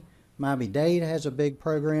county. Miami-Dade has a big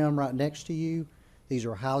program right next to you. These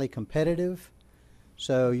are highly competitive.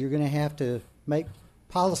 So you're going to have to make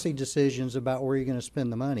policy decisions about where you're going to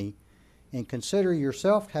spend the money and consider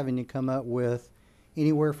yourself having to come up with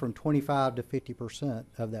anywhere from 25 to 50%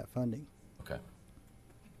 of that funding. Okay.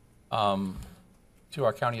 To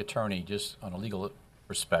our county attorney, just on a legal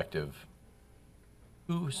perspective,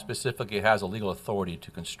 who specifically has a legal authority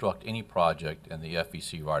to construct any project in the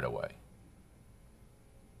FEC right-of-way?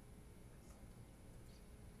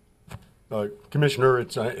 Commissioner,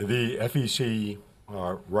 it's the FEC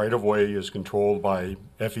right-of-way is controlled by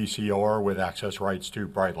FECR with access rights to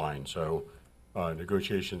Brightline. So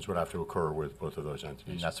negotiations would have to occur with both of those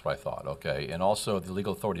entities. And that's what I thought, okay. And also the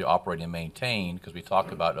legal authority to operate and maintain, because we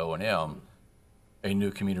talked about O&M, a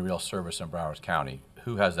new community rail service in Broward County.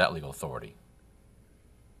 Who has that legal authority?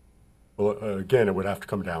 Well, again, it would have to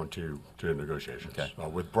come down to negotiations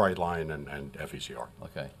with Brightline and FECR.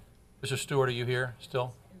 Okay. Mr. Stewart, are you here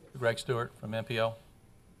still? Greg Stewart from MPO?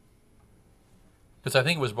 Because I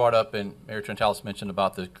think it was brought up, and Mayor Trentalis mentioned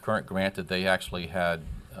about the current grant that they actually had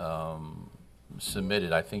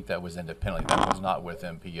submitted. I think that was independently. That was not with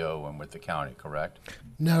MPO and with the county, correct?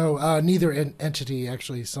 No, neither entity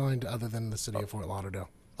actually signed other than the city of Fort Lauderdale,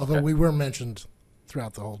 although we were mentioned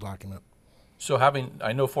throughout the whole document. So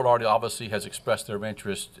I know Fort Lauderdale obviously has expressed their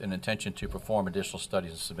interest and intention to perform additional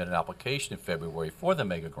studies and submit an application in February for the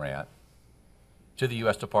mega grant to the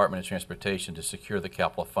U.S. Department of Transportation to secure the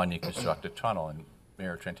capital funding to construct a tunnel. And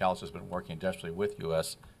Mayor Trentalis has been working desperately with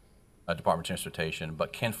U.S. Department of Transportation.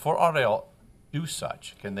 But can Fort Lauderdale do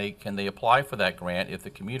such? Can they apply for that grant if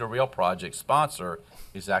the commuter rail project sponsor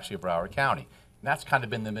is actually Broward County? And that's kind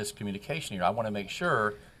of been the miscommunication here. I want to make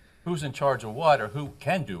sure who's in charge of what, or who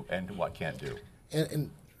can do and what can't do.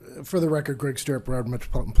 And for the record, Greg Stewart, Broward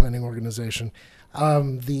Metropolitan Planning Organization.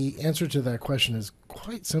 The answer to that question is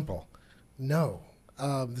quite simple. No.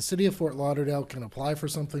 The city of Fort Lauderdale can apply for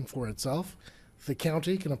something for itself. The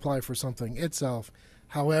county can apply for something itself.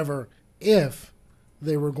 However, if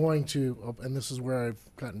they were going to, and this is where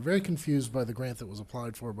I've gotten very confused by the grant that was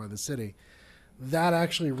applied for by the city, that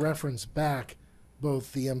actually referenced back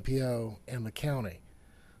both the MPO and the county.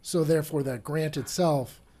 So therefore, that grant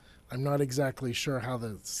itself, I'm not exactly sure how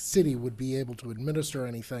the city would be able to administer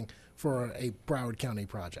anything for a Broward County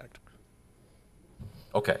project.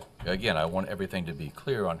 Okay. Again, I want everything to be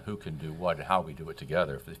clear on who can do what and how we do it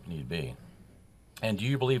together if need be. And do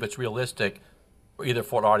you believe it's realistic for either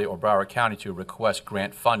Fort Lauderdale or Broward County to request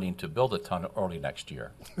grant funding to build a tunnel early next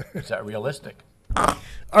year? Is that realistic?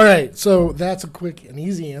 All right, so that's a quick and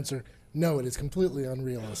easy answer. No, it is completely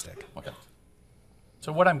unrealistic. Okay.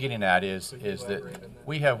 So what I'm getting at is that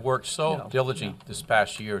we have worked so diligently this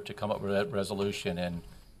past year to come up with that resolution, and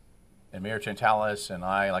Mayor Chantalis and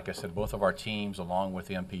I, like I said, both of our teams, along with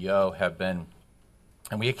the MPO, have been,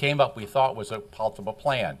 and we came up, we thought was a palatable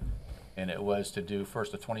plan, and it was to do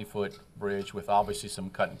first a 20-foot bridge with obviously some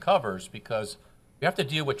cut and covers, because we have to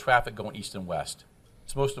deal with traffic going east and west.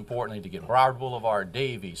 It's most importantly to get Broward Boulevard,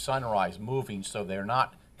 Davie, Sunrise moving so they're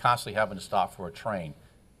not constantly having to stop for a train,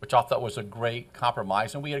 which I thought was a great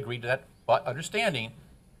compromise, and we agreed to that, but understanding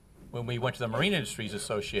when we went to the Marine Industries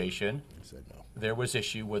Association, there was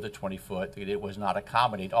issue with the 20-foot, that it was not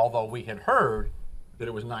accommodated, although we had heard that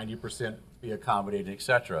it was 90% be accommodated, et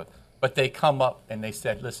cetera. But they come up and they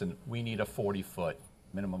said, listen, we need a 40-foot,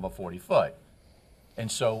 minimum of 40-foot. And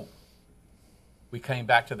so we came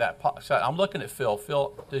back to that. So I'm looking at Phil.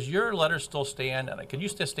 Phil, does your letter still stand? And can you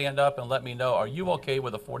still stand up and let me know, are you okay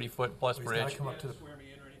with a 40-foot plus bridge?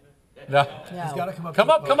 No. He's got to come up. Come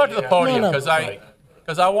up to the podium, because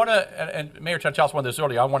No. I want to, and Mayor Chantalis wanted this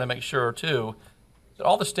earlier, I want to make sure too that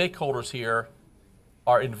all the stakeholders here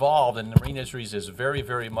are involved, and the Marine Industries is very,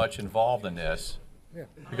 very much involved in this. Yeah.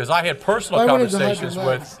 Because I had personal I wanted to conversations hide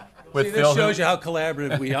your legs. with See, Phil. this shows you how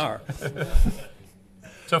collaborative we are.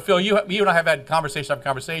 So Phil, you and I have had conversation after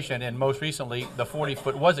conversation, and most recently, the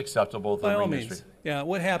 40-foot was acceptable to the By all Marine means. Industry. Yeah,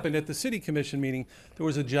 what happened at the city commission meeting, there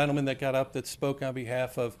was a gentleman that got up that spoke on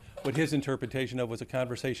behalf of what his interpretation of was a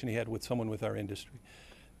conversation he had with someone with our industry.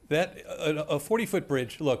 That a 40-foot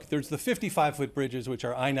bridge, look, there's the 55-foot bridges, which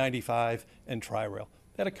are I-95 and Tri-Rail.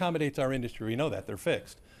 That accommodates our industry. We know that. They're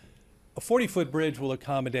fixed. A 40-foot bridge will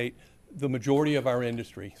accommodate the majority of our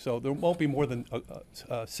industry. So there won't be more than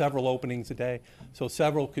several openings a day. So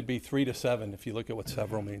several could be 3 to 7 if you look at what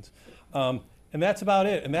several means. And that's about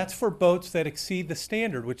it. And that's for boats that exceed the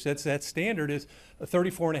standard, which that standard is a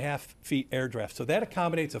 34.5 feet air draft. So that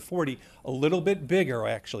accommodates a 40, a little bit bigger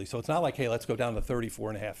actually. So it's not like, hey, let's go down to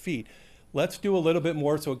 34.5 feet. Let's do a little bit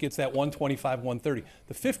more so it gets that 125, 130.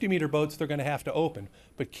 The 50-meter boats, they're going to have to open.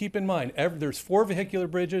 But keep in mind, there's 4 vehicular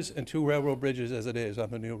bridges and 2 railroad bridges as it is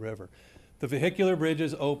on the new river. The vehicular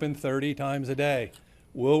bridges open 30 times a day.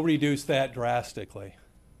 We'll reduce that drastically.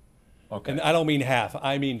 Okay. And I don't mean half,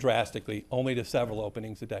 I mean drastically, only to several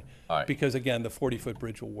openings a day. All right. Because again, the 40-foot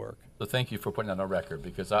bridge will work. So thank you for putting that on the record,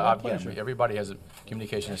 because pleasure. everybody has a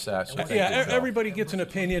communication stats. So thank you, Yeah, Phil. everybody gets an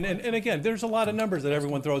opinion, and again, there's a lot of numbers that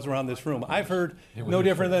everyone throws around this room. I've heard no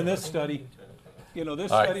different than this study. You know,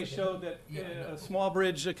 this All right. study showed that a small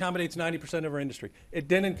bridge accommodates 90% of our industry. It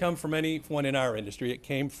didn't come from anyone in our industry. It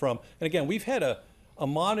came from, and again, we've had a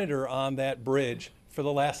monitor on that bridge for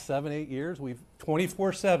the last 7, 8 years. We've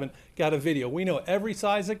 24/7 got a video. We know every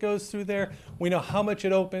size that goes through there. We know how much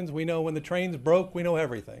it opens. We know when the train's broke. We know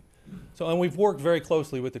everything. So, and we've worked very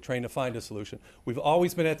closely with the train to find a solution. We've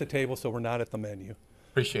always been at the table, so we're not at the menu.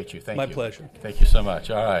 Appreciate you. Thank My you. pleasure. Thank you so much.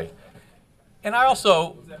 All right. And I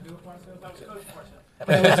also.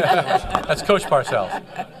 That's Coach Parcells.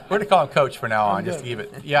 We're going to call him Coach from now on, just to keep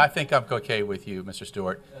it. Yeah, I think I'm okay with you, Mr.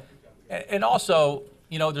 Stewart. And also,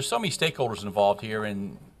 you know, there's so many stakeholders involved here,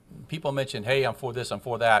 and people mention, hey, I'm for this, I'm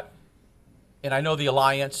for that. And I know the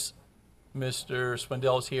Alliance, Mr.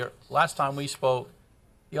 Swindell is here. Last time we spoke,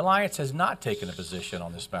 the Alliance has not taken a position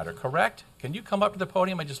on this matter, correct? Can you come up to the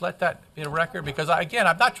podium and just let that be a record? Because, again,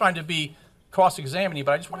 I'm not trying to be cross-examining,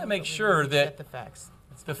 but I just want to make sure that the facts.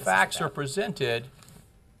 the facts are presented.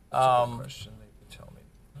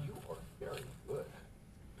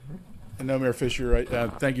 No, Mayor Fisher,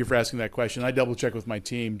 thank you for asking that question. I double-checked with my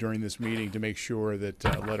team during this meeting to make sure that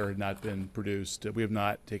a letter had not been produced. We have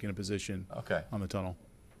not taken a position on the tunnel.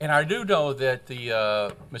 And I do know that the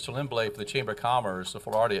Mr. Lindblad for the Chamber of Commerce of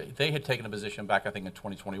Florida, they had taken a position back, I think, in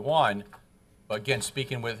 2021. But again,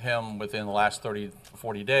 speaking with him within the last 30,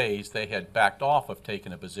 40 days, they had backed off of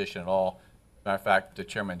taking a position at all. Matter of fact, the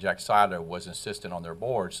Chairman, Jack Siler, was insistent on their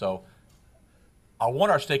board. So I want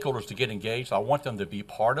our stakeholders to get engaged. I want them to be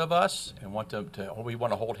part of us, and we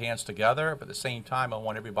want to hold hands together. But at the same time, I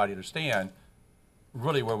want everybody to understand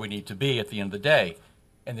really where we need to be at the end of the day.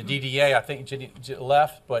 And the DDA, I think Jenny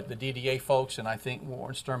left, but the DDA folks, and I think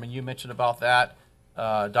Warren Sturman, you mentioned about that.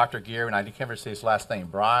 Dr. Gary, and I can't ever say his last name,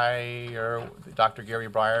 Breyer, Dr. Gary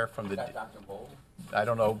Breyer from the. Dr. Mole? I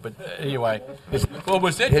don't know, but anyway, what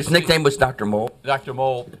was His nickname was Dr. Mole. Dr.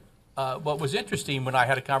 Mole. What was interesting when I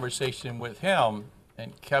had a conversation with him,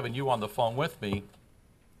 and Kevin, you were on the phone with me,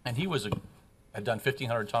 and he had done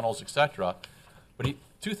 1,500 tunnels, etc. But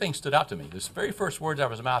two things stood out to me. This very first words out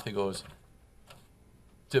of his mouth, he goes,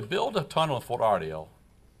 "To build a tunnel in Fort Lauderdale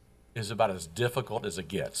is about as difficult as it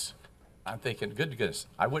gets." I'm thinking, good goodness,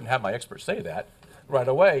 I wouldn't have my expert say that right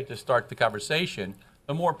away to start the conversation.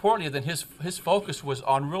 But more importantly, then his focus was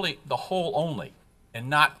on really the hole only and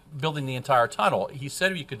not building the entire tunnel. He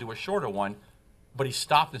said you could do a shorter one, but he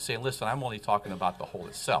stopped and said, listen, I'm only talking about the hole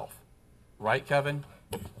itself. Right, Kevin?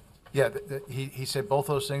 Yeah, he said both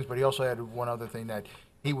those things, but he also added one other thing, that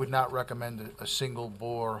he would not recommend a single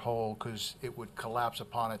bore hole because it would collapse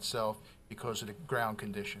upon itself because of the ground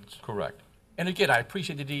conditions. Correct. And again, I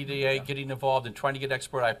appreciate the DDA getting involved and trying to get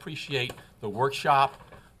expert. I appreciate the workshop,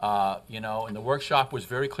 and the workshop was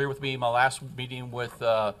very clear with me. My last meeting with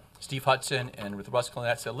Steve Hudson and with Russ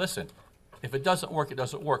Clinette said, listen, if it doesn't work, it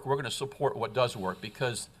doesn't work. We're going to support what does work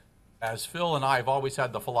because, as Phil and I have always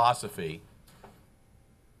had the philosophy,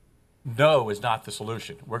 no is not the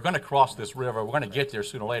solution. We're going to cross this river. We're going to get there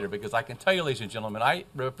sooner or later because I can tell you, ladies and gentlemen, I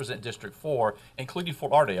represent District 4, including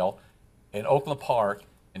Fort Lauderdale and Oakland Park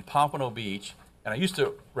and Pompano Beach, and I used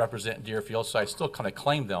to represent Deerfield, so I still kind of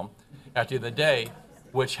claim them at the end of the day,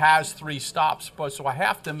 which has 3 stops. But so I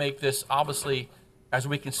have to make this, obviously, as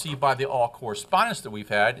we can see by the all correspondence that we've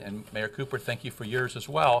had, and Mayor Cooper, thank you for yours as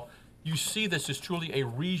well, you see this is truly a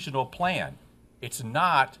regional plan. It's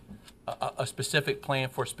not a specific plan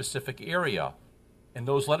for a specific area. And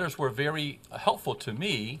those letters were very helpful to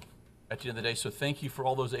me at the end of the day, so thank you for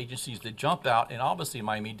all those agencies that jumped out, and obviously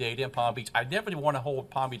Miami-Dade and Palm Beach. I never want to hold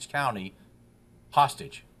Palm Beach County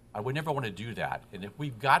hostage. I would never want to do that. And if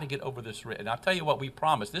we've got to get over this, and I'll tell you what we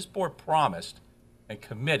promised, this board promised and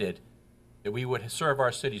committed that we would serve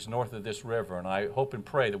our cities north of this river, and I hope and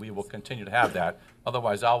pray that we will continue to have that.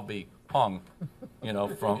 Otherwise, I'll be hung,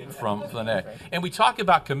 from the neck. And we talk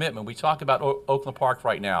about commitment. We talk about Oakland Park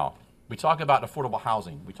right now. We talk about affordable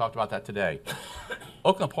housing. We talked about that today.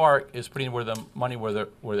 Oakland Park is putting where the money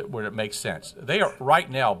where it makes sense. They are right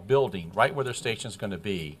now building right where their station is going to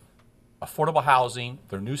be, affordable housing,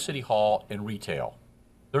 their new city hall, and retail.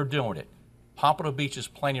 They're doing it. Pompano Beach is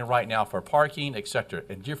planning right now for parking, etc.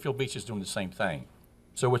 And Deerfield Beach is doing the same thing.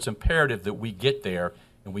 So it's imperative that we get there,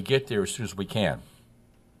 and we get there as soon as we can.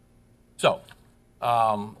 So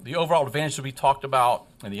the overall advantage that we talked about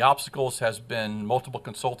and the obstacles has been multiple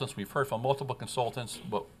consultants. We've heard from multiple consultants,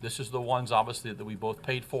 but this is the ones obviously that we both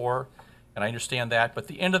paid for, and I understand that. But at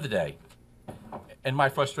the end of the day, and my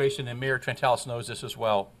frustration, and Mayor Trentalis knows this as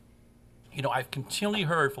well, I've continually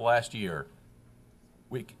heard for the last year,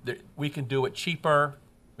 we can do it cheaper,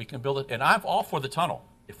 we can build it, and I'm all for the tunnel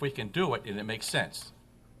if we can do it and it makes sense.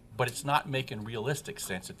 But it's not making realistic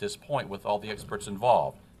sense at this point with all the experts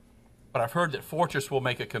involved. But I've heard that Fortress will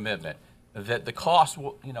make a commitment, that the cost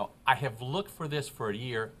will, I have looked for this for a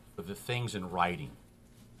year for the things in writing.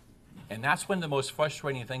 And that's when the most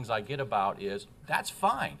frustrating things I get about is, that's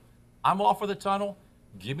fine. I'm all for the tunnel.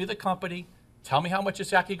 Give me the company. Tell me how much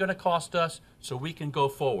it's actually going to cost us so we can go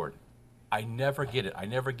forward. I never get it. I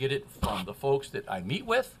never get it from the folks that I meet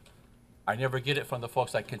with. I never get it from the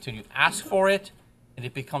folks that continue to ask for it. And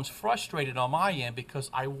it becomes frustrating on my end because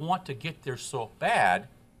I want to get there so bad.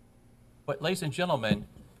 But ladies and gentlemen,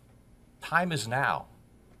 time is now.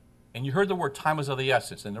 And you heard the word time is of the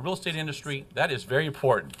essence. In the real estate industry, that is very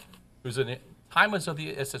important. Time is of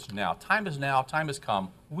the essence now. Time is now. Time has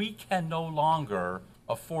come. We can no longer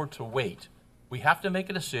afford to wait. We have to make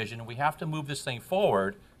a decision. We have to move this thing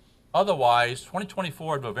forward. Otherwise,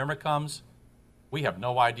 2024, November comes, we have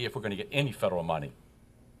no idea if we're going to get any federal money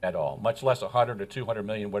at all, much less 100 or 200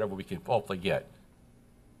 million, whatever we can hopefully get.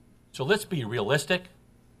 So let's be realistic.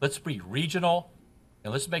 Let's be regional.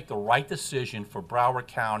 And let's make the right decision for Broward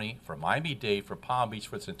County, for Miami-Dade, for Palm Beach,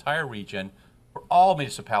 for this entire region, for all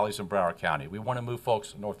municipalities in Broward County. We want to move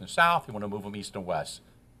folks north and south. We want to move them east and west.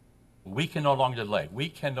 We can no longer delay. We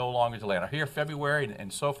can no longer delay. And I hear February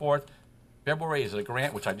and so forth. February is a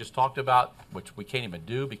grant, which I just talked about, which we can't even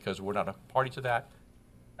do because we're not a party to that.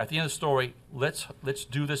 At the end of the story, let's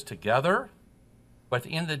do this together. But at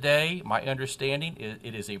the end of the day, my understanding is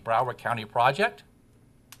it is a Broward County project.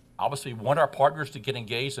 Obviously, we want our partners to get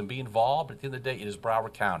engaged and be involved, but at the end of the day, it is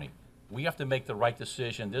Broward County. We have to make the right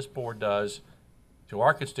decision, this board does, to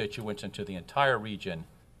our constituents and to the entire region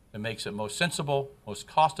that makes it most sensible, most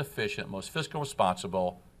cost-efficient, most fiscal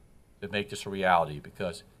responsible to make this a reality,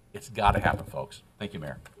 because it's got to happen, folks. Thank you,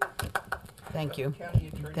 Mayor. Thank you.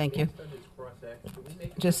 Thank you.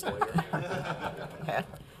 Just,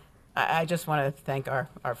 I just want to thank our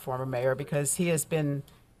former mayor because he has been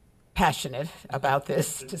passionate about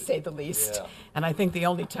this, to say the least. Yeah. And I think the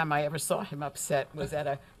only time I ever saw him upset was at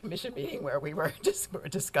a commission meeting where we were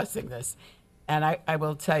discussing this. And I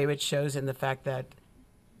will tell you, it shows in the fact that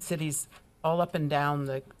cities all up and down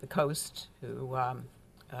the coast who are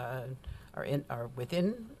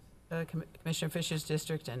within Commissioner Fisher's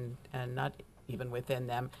district and not even within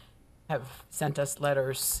them have sent us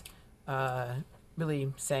letters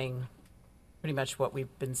really saying pretty much what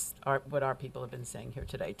what our people have been saying here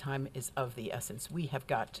today. Time is of the essence. We have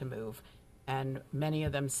got to move. And many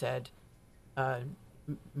of them said,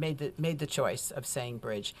 made the choice of saying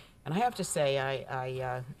bridge. And I have to say,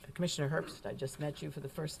 Commissioner Herbst, I just met you for the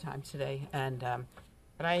first time today, and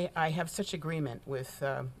but I have such agreement with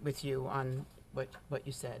you on what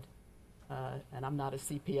you said, and I'm not a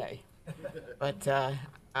CPA, but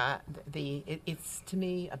it's to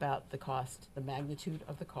me about the cost, the magnitude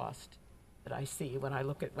of the cost that I see when I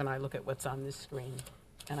look at what's on this screen,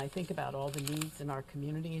 and I think about all the needs in our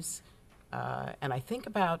communities, and I think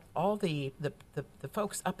about all the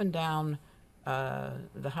folks up and down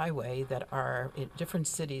the highway that are in different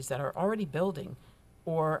cities that are already building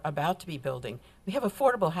or about to be building. We have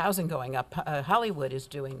affordable housing going up. Hollywood is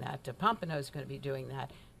doing that. Pompano is going to be doing that.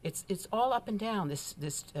 It's all up and down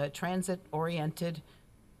this transit-oriented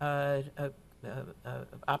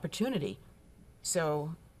opportunity.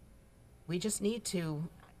 So we just need to,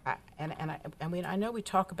 I know we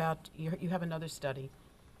talk about, you have another study,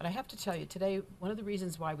 but I have to tell you today, one of the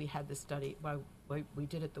reasons why we had this study, why we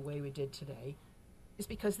did it the way we did today, is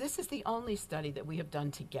because this is the only study that we have done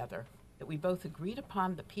together, that we both agreed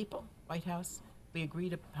upon the people, White House, we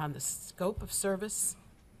agreed upon the scope of service,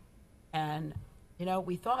 and,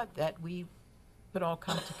 we thought that we could all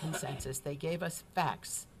come to consensus. They gave us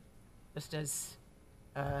facts, just as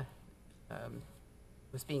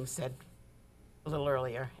was being said a little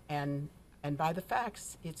earlier, and by the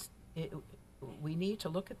facts, we need to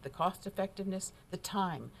look at the cost effectiveness, the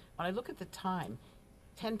time. When I look at the time,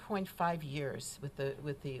 10.5 years with the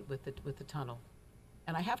tunnel,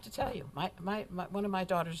 and I have to tell you, one of my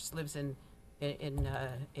daughters lives in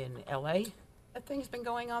L.A. That thing's been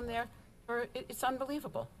going on there it's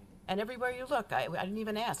unbelievable. And everywhere you look, I didn't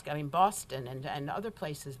even ask. I mean, Boston and other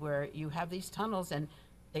places where you have these tunnels, and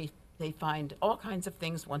they find all kinds of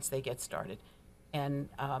things once they get started. And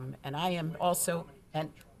I am also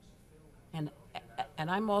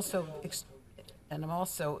I'm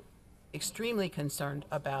also extremely concerned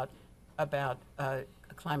about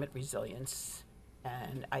climate resilience,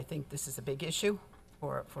 and I think this is a big issue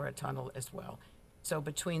for a tunnel as well. So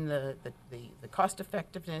between the cost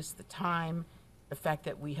effectiveness, the time, the fact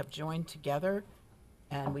that we have joined together,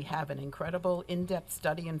 and we have an incredible in-depth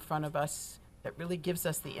study in front of us that really gives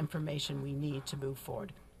us the information we need to move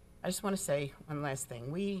forward. I just want to say one last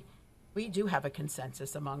thing. We do have a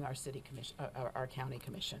consensus among our city commission, our county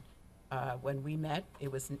commission. When we met,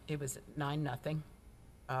 it was 9-0.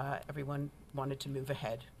 Everyone wanted to move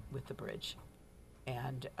ahead with the bridge,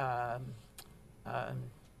 and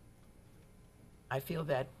I feel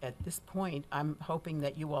that at this point, I'm hoping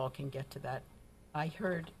that you all can get to that. I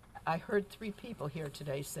heard 3 people here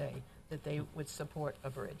today say that they would support a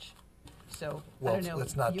bridge. So Well, I don't know.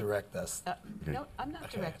 let's not direct us. No, I'm not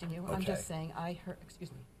directing you. I'm just saying I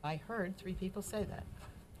heard 3 people say that.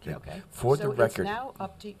 Yeah. Okay. For the record,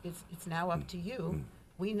 it's now up to you.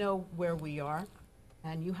 We know where we are,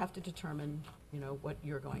 and you have to determine, what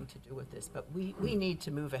you're going to do with this. But we need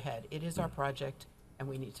to move ahead. It is our project, and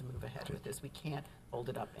we need to move ahead with this. We can't hold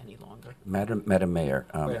it up any longer. Madam Mayor.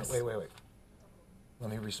 Wait. Let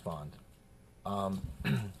me respond.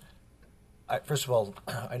 First of all,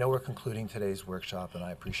 I know we're concluding today's workshop, and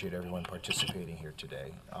I appreciate everyone participating here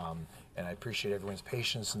today. And I appreciate everyone's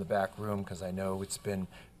patience in the back room, because I know it's been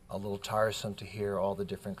a little tiresome to hear all the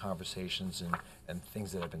different conversations and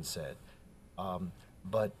things that have been said.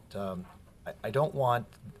 But I don't want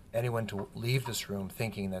anyone to leave this room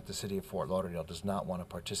thinking that the city of Fort Lauderdale does not want to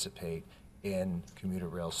participate in commuter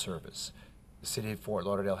rail service. The city of Fort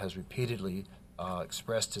Lauderdale has repeatedly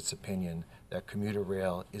expressed its opinion that commuter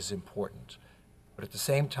rail is important. But at the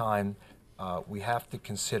same time, we have to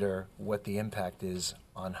consider what the impact is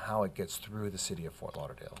on how it gets through the city of Fort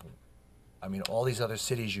Lauderdale. I mean, all these other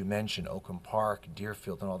cities you mentioned, Oakland Park,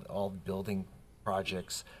 Deerfield, and all the building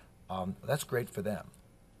projects, that's great for them.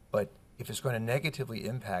 But if it's going to negatively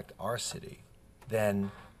impact our city,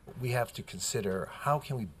 then we have to consider how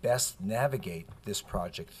can we best navigate this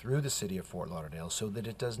project through the city of Fort Lauderdale so that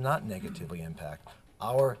it does not negatively impact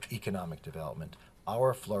our economic development,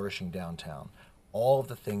 our flourishing downtown, all of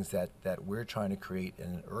the things that we're trying to create in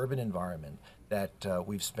an urban environment that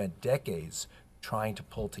we've spent decades trying to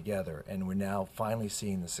pull together, and we're now finally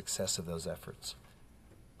seeing the success of those efforts.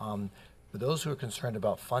 For those who are concerned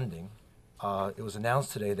about funding, it was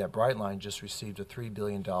announced today that Brightline just received a $3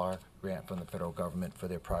 billion grant from the federal government for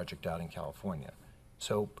their project out in California.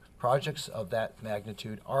 So projects of that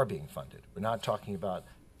magnitude are being funded. We're not talking about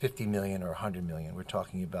 50 million or 100 million. We're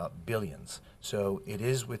talking about billions. So it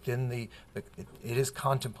is within it is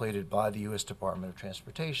contemplated by the U.S. Department of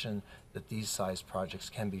Transportation that these size projects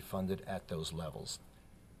can be funded at those levels.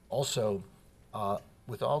 Also, I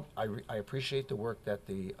appreciate the work that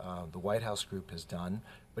the White House group has done,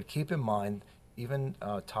 but keep in mind, even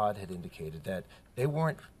Todd had indicated that they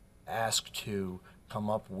weren't asked to come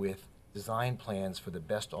up with design plans for the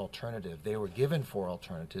best alternative. They were given 4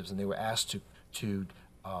 alternatives, and they were asked to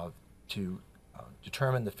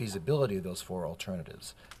determine the feasibility of those 4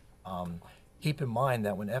 alternatives. Keep in mind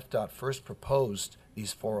that when FDOT first proposed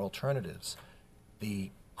these 4 alternatives,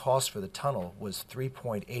 the cost for the tunnel was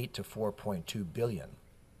 3.8 to 4.2 billion.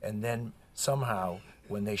 And then somehow,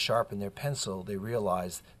 when they sharpened their pencil, they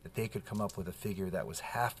realized that they could come up with a figure that was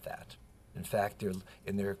half that. In fact,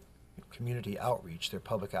 in their community outreach, their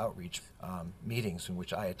public outreach meetings in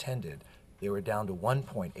which I attended, they were down to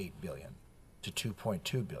 1.8 billion to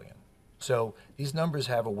 2.2 billion. So these numbers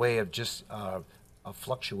have a way of just of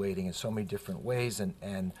fluctuating in so many different ways,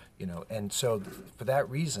 and so for that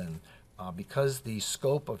reason, because the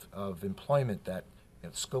scope of employment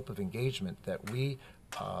scope of engagement that we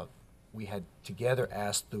had together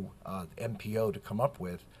asked the MPO to come up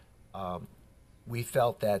with, we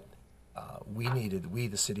felt that we,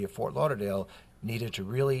 the city of Fort Lauderdale, needed to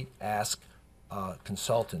really ask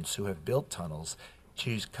consultants who have built tunnels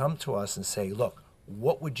to come to us and say, look,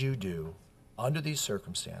 what would you do under these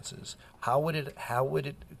circumstances?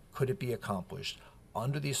 Could it be accomplished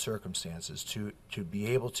under these circumstances to be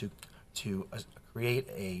able to create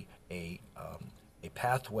a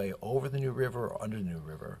pathway over the New River or under the New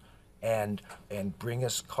River, and bring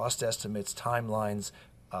us cost estimates, timelines,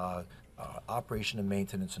 operation and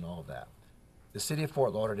maintenance, and all of that. The city of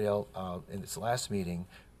Fort Lauderdale, in its last meeting,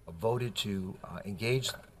 voted to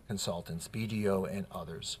engage consultants, BDO and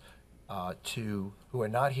others, who are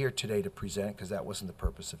not here today to present, because that wasn't the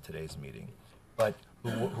purpose of today's meeting, but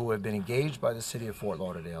who have been engaged by the city of Fort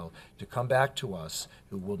Lauderdale to come back to us,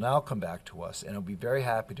 who will now come back to us, and I'll be very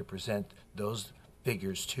happy to present those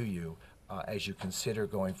figures to you as you consider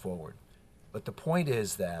going forward. But the point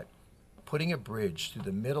is that putting a bridge through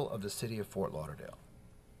the middle of the city of Fort Lauderdale,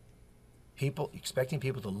 expecting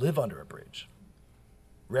people to live under a bridge,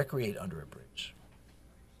 recreate under a bridge,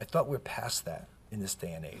 I thought we're past that in this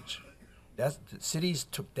day and age. Cities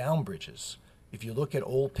took down bridges. If you look at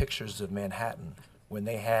old pictures of Manhattan, when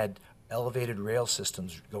they had elevated rail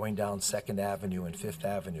systems going down 2nd Avenue and 5th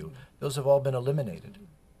Avenue, those have all been eliminated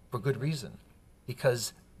for good reason,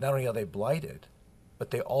 because not only are they blighted, but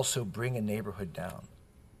they also bring a neighborhood down.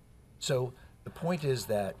 So the point is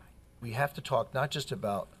that we have to talk not just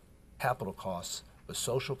about capital costs, but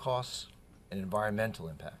social costs and environmental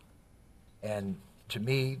impact. And to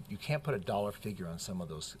me, you can't put a dollar figure on some of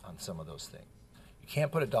those things. You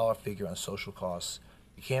can't put a dollar figure on social costs.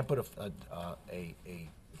 You can't put a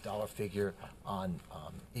dollar figure on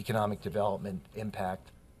economic development impact,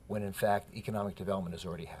 when in fact economic development is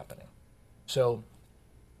already happening. So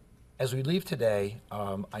as we leave today,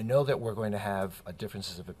 I know that we're going to have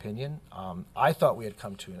differences of opinion. I thought we had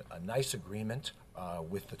come to a nice agreement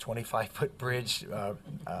with the 25-foot bridge,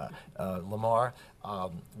 Lamar.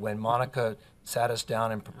 When Monica sat us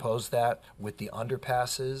down and proposed that with the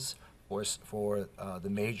underpasses for the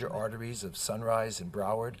major arteries of Sunrise and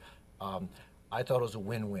Broward, I thought it was a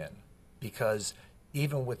win-win, because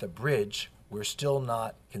even with a bridge, we're still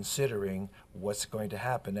not considering what's going to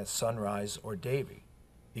happen at Sunrise or Davie.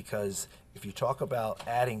 Because if you talk about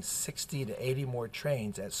adding 60 to 80 more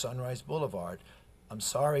trains at Sunrise Boulevard, I'm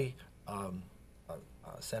sorry,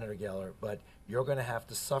 Senator Geller, but you're going to have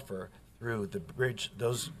to suffer through the bridge,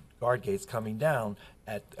 those guard gates coming down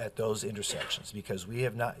at those intersections, because we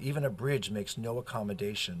have not, even a bridge makes no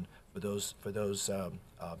accommodation for those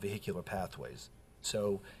vehicular pathways.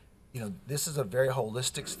 So, this is a very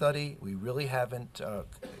holistic study. We really haven't,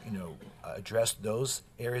 addressed those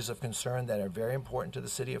areas of concern that are very important to the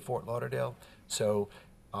city of Fort Lauderdale. So,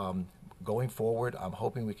 going forward, I'm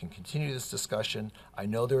hoping we can continue this discussion. I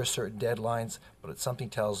know there are certain deadlines, but something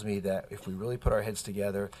tells me that if we really put our heads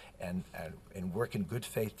together and work in good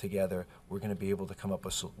faith together, we're going to be able to come up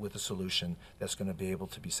with a solution that's going to be able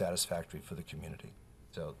to be satisfactory for the community.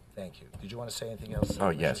 So thank you. Did you want to say anything else? Oh,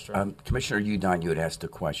 Mr. yes. Stern? Commissioner Udine, you had asked a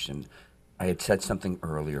question. I had said something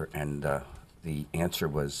earlier, and the answer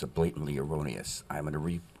was blatantly erroneous. I'm going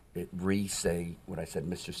to re-say what I said,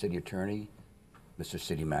 Mr. City Attorney, Mr.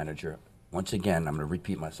 City Manager. Once again, I'm going to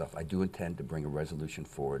repeat myself. I do intend to bring a resolution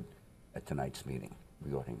forward at tonight's meeting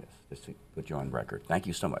regarding this, just to put you on record. Thank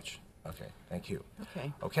you so much. Okay, thank you.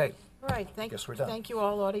 Okay. Okay. All right, Guess we're done. thank you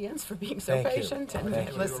all, audience, for being so Thank you. patient and Thank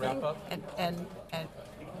you. listening. And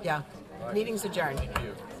yeah, meeting's adjourned. Thank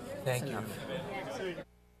you. That's enough.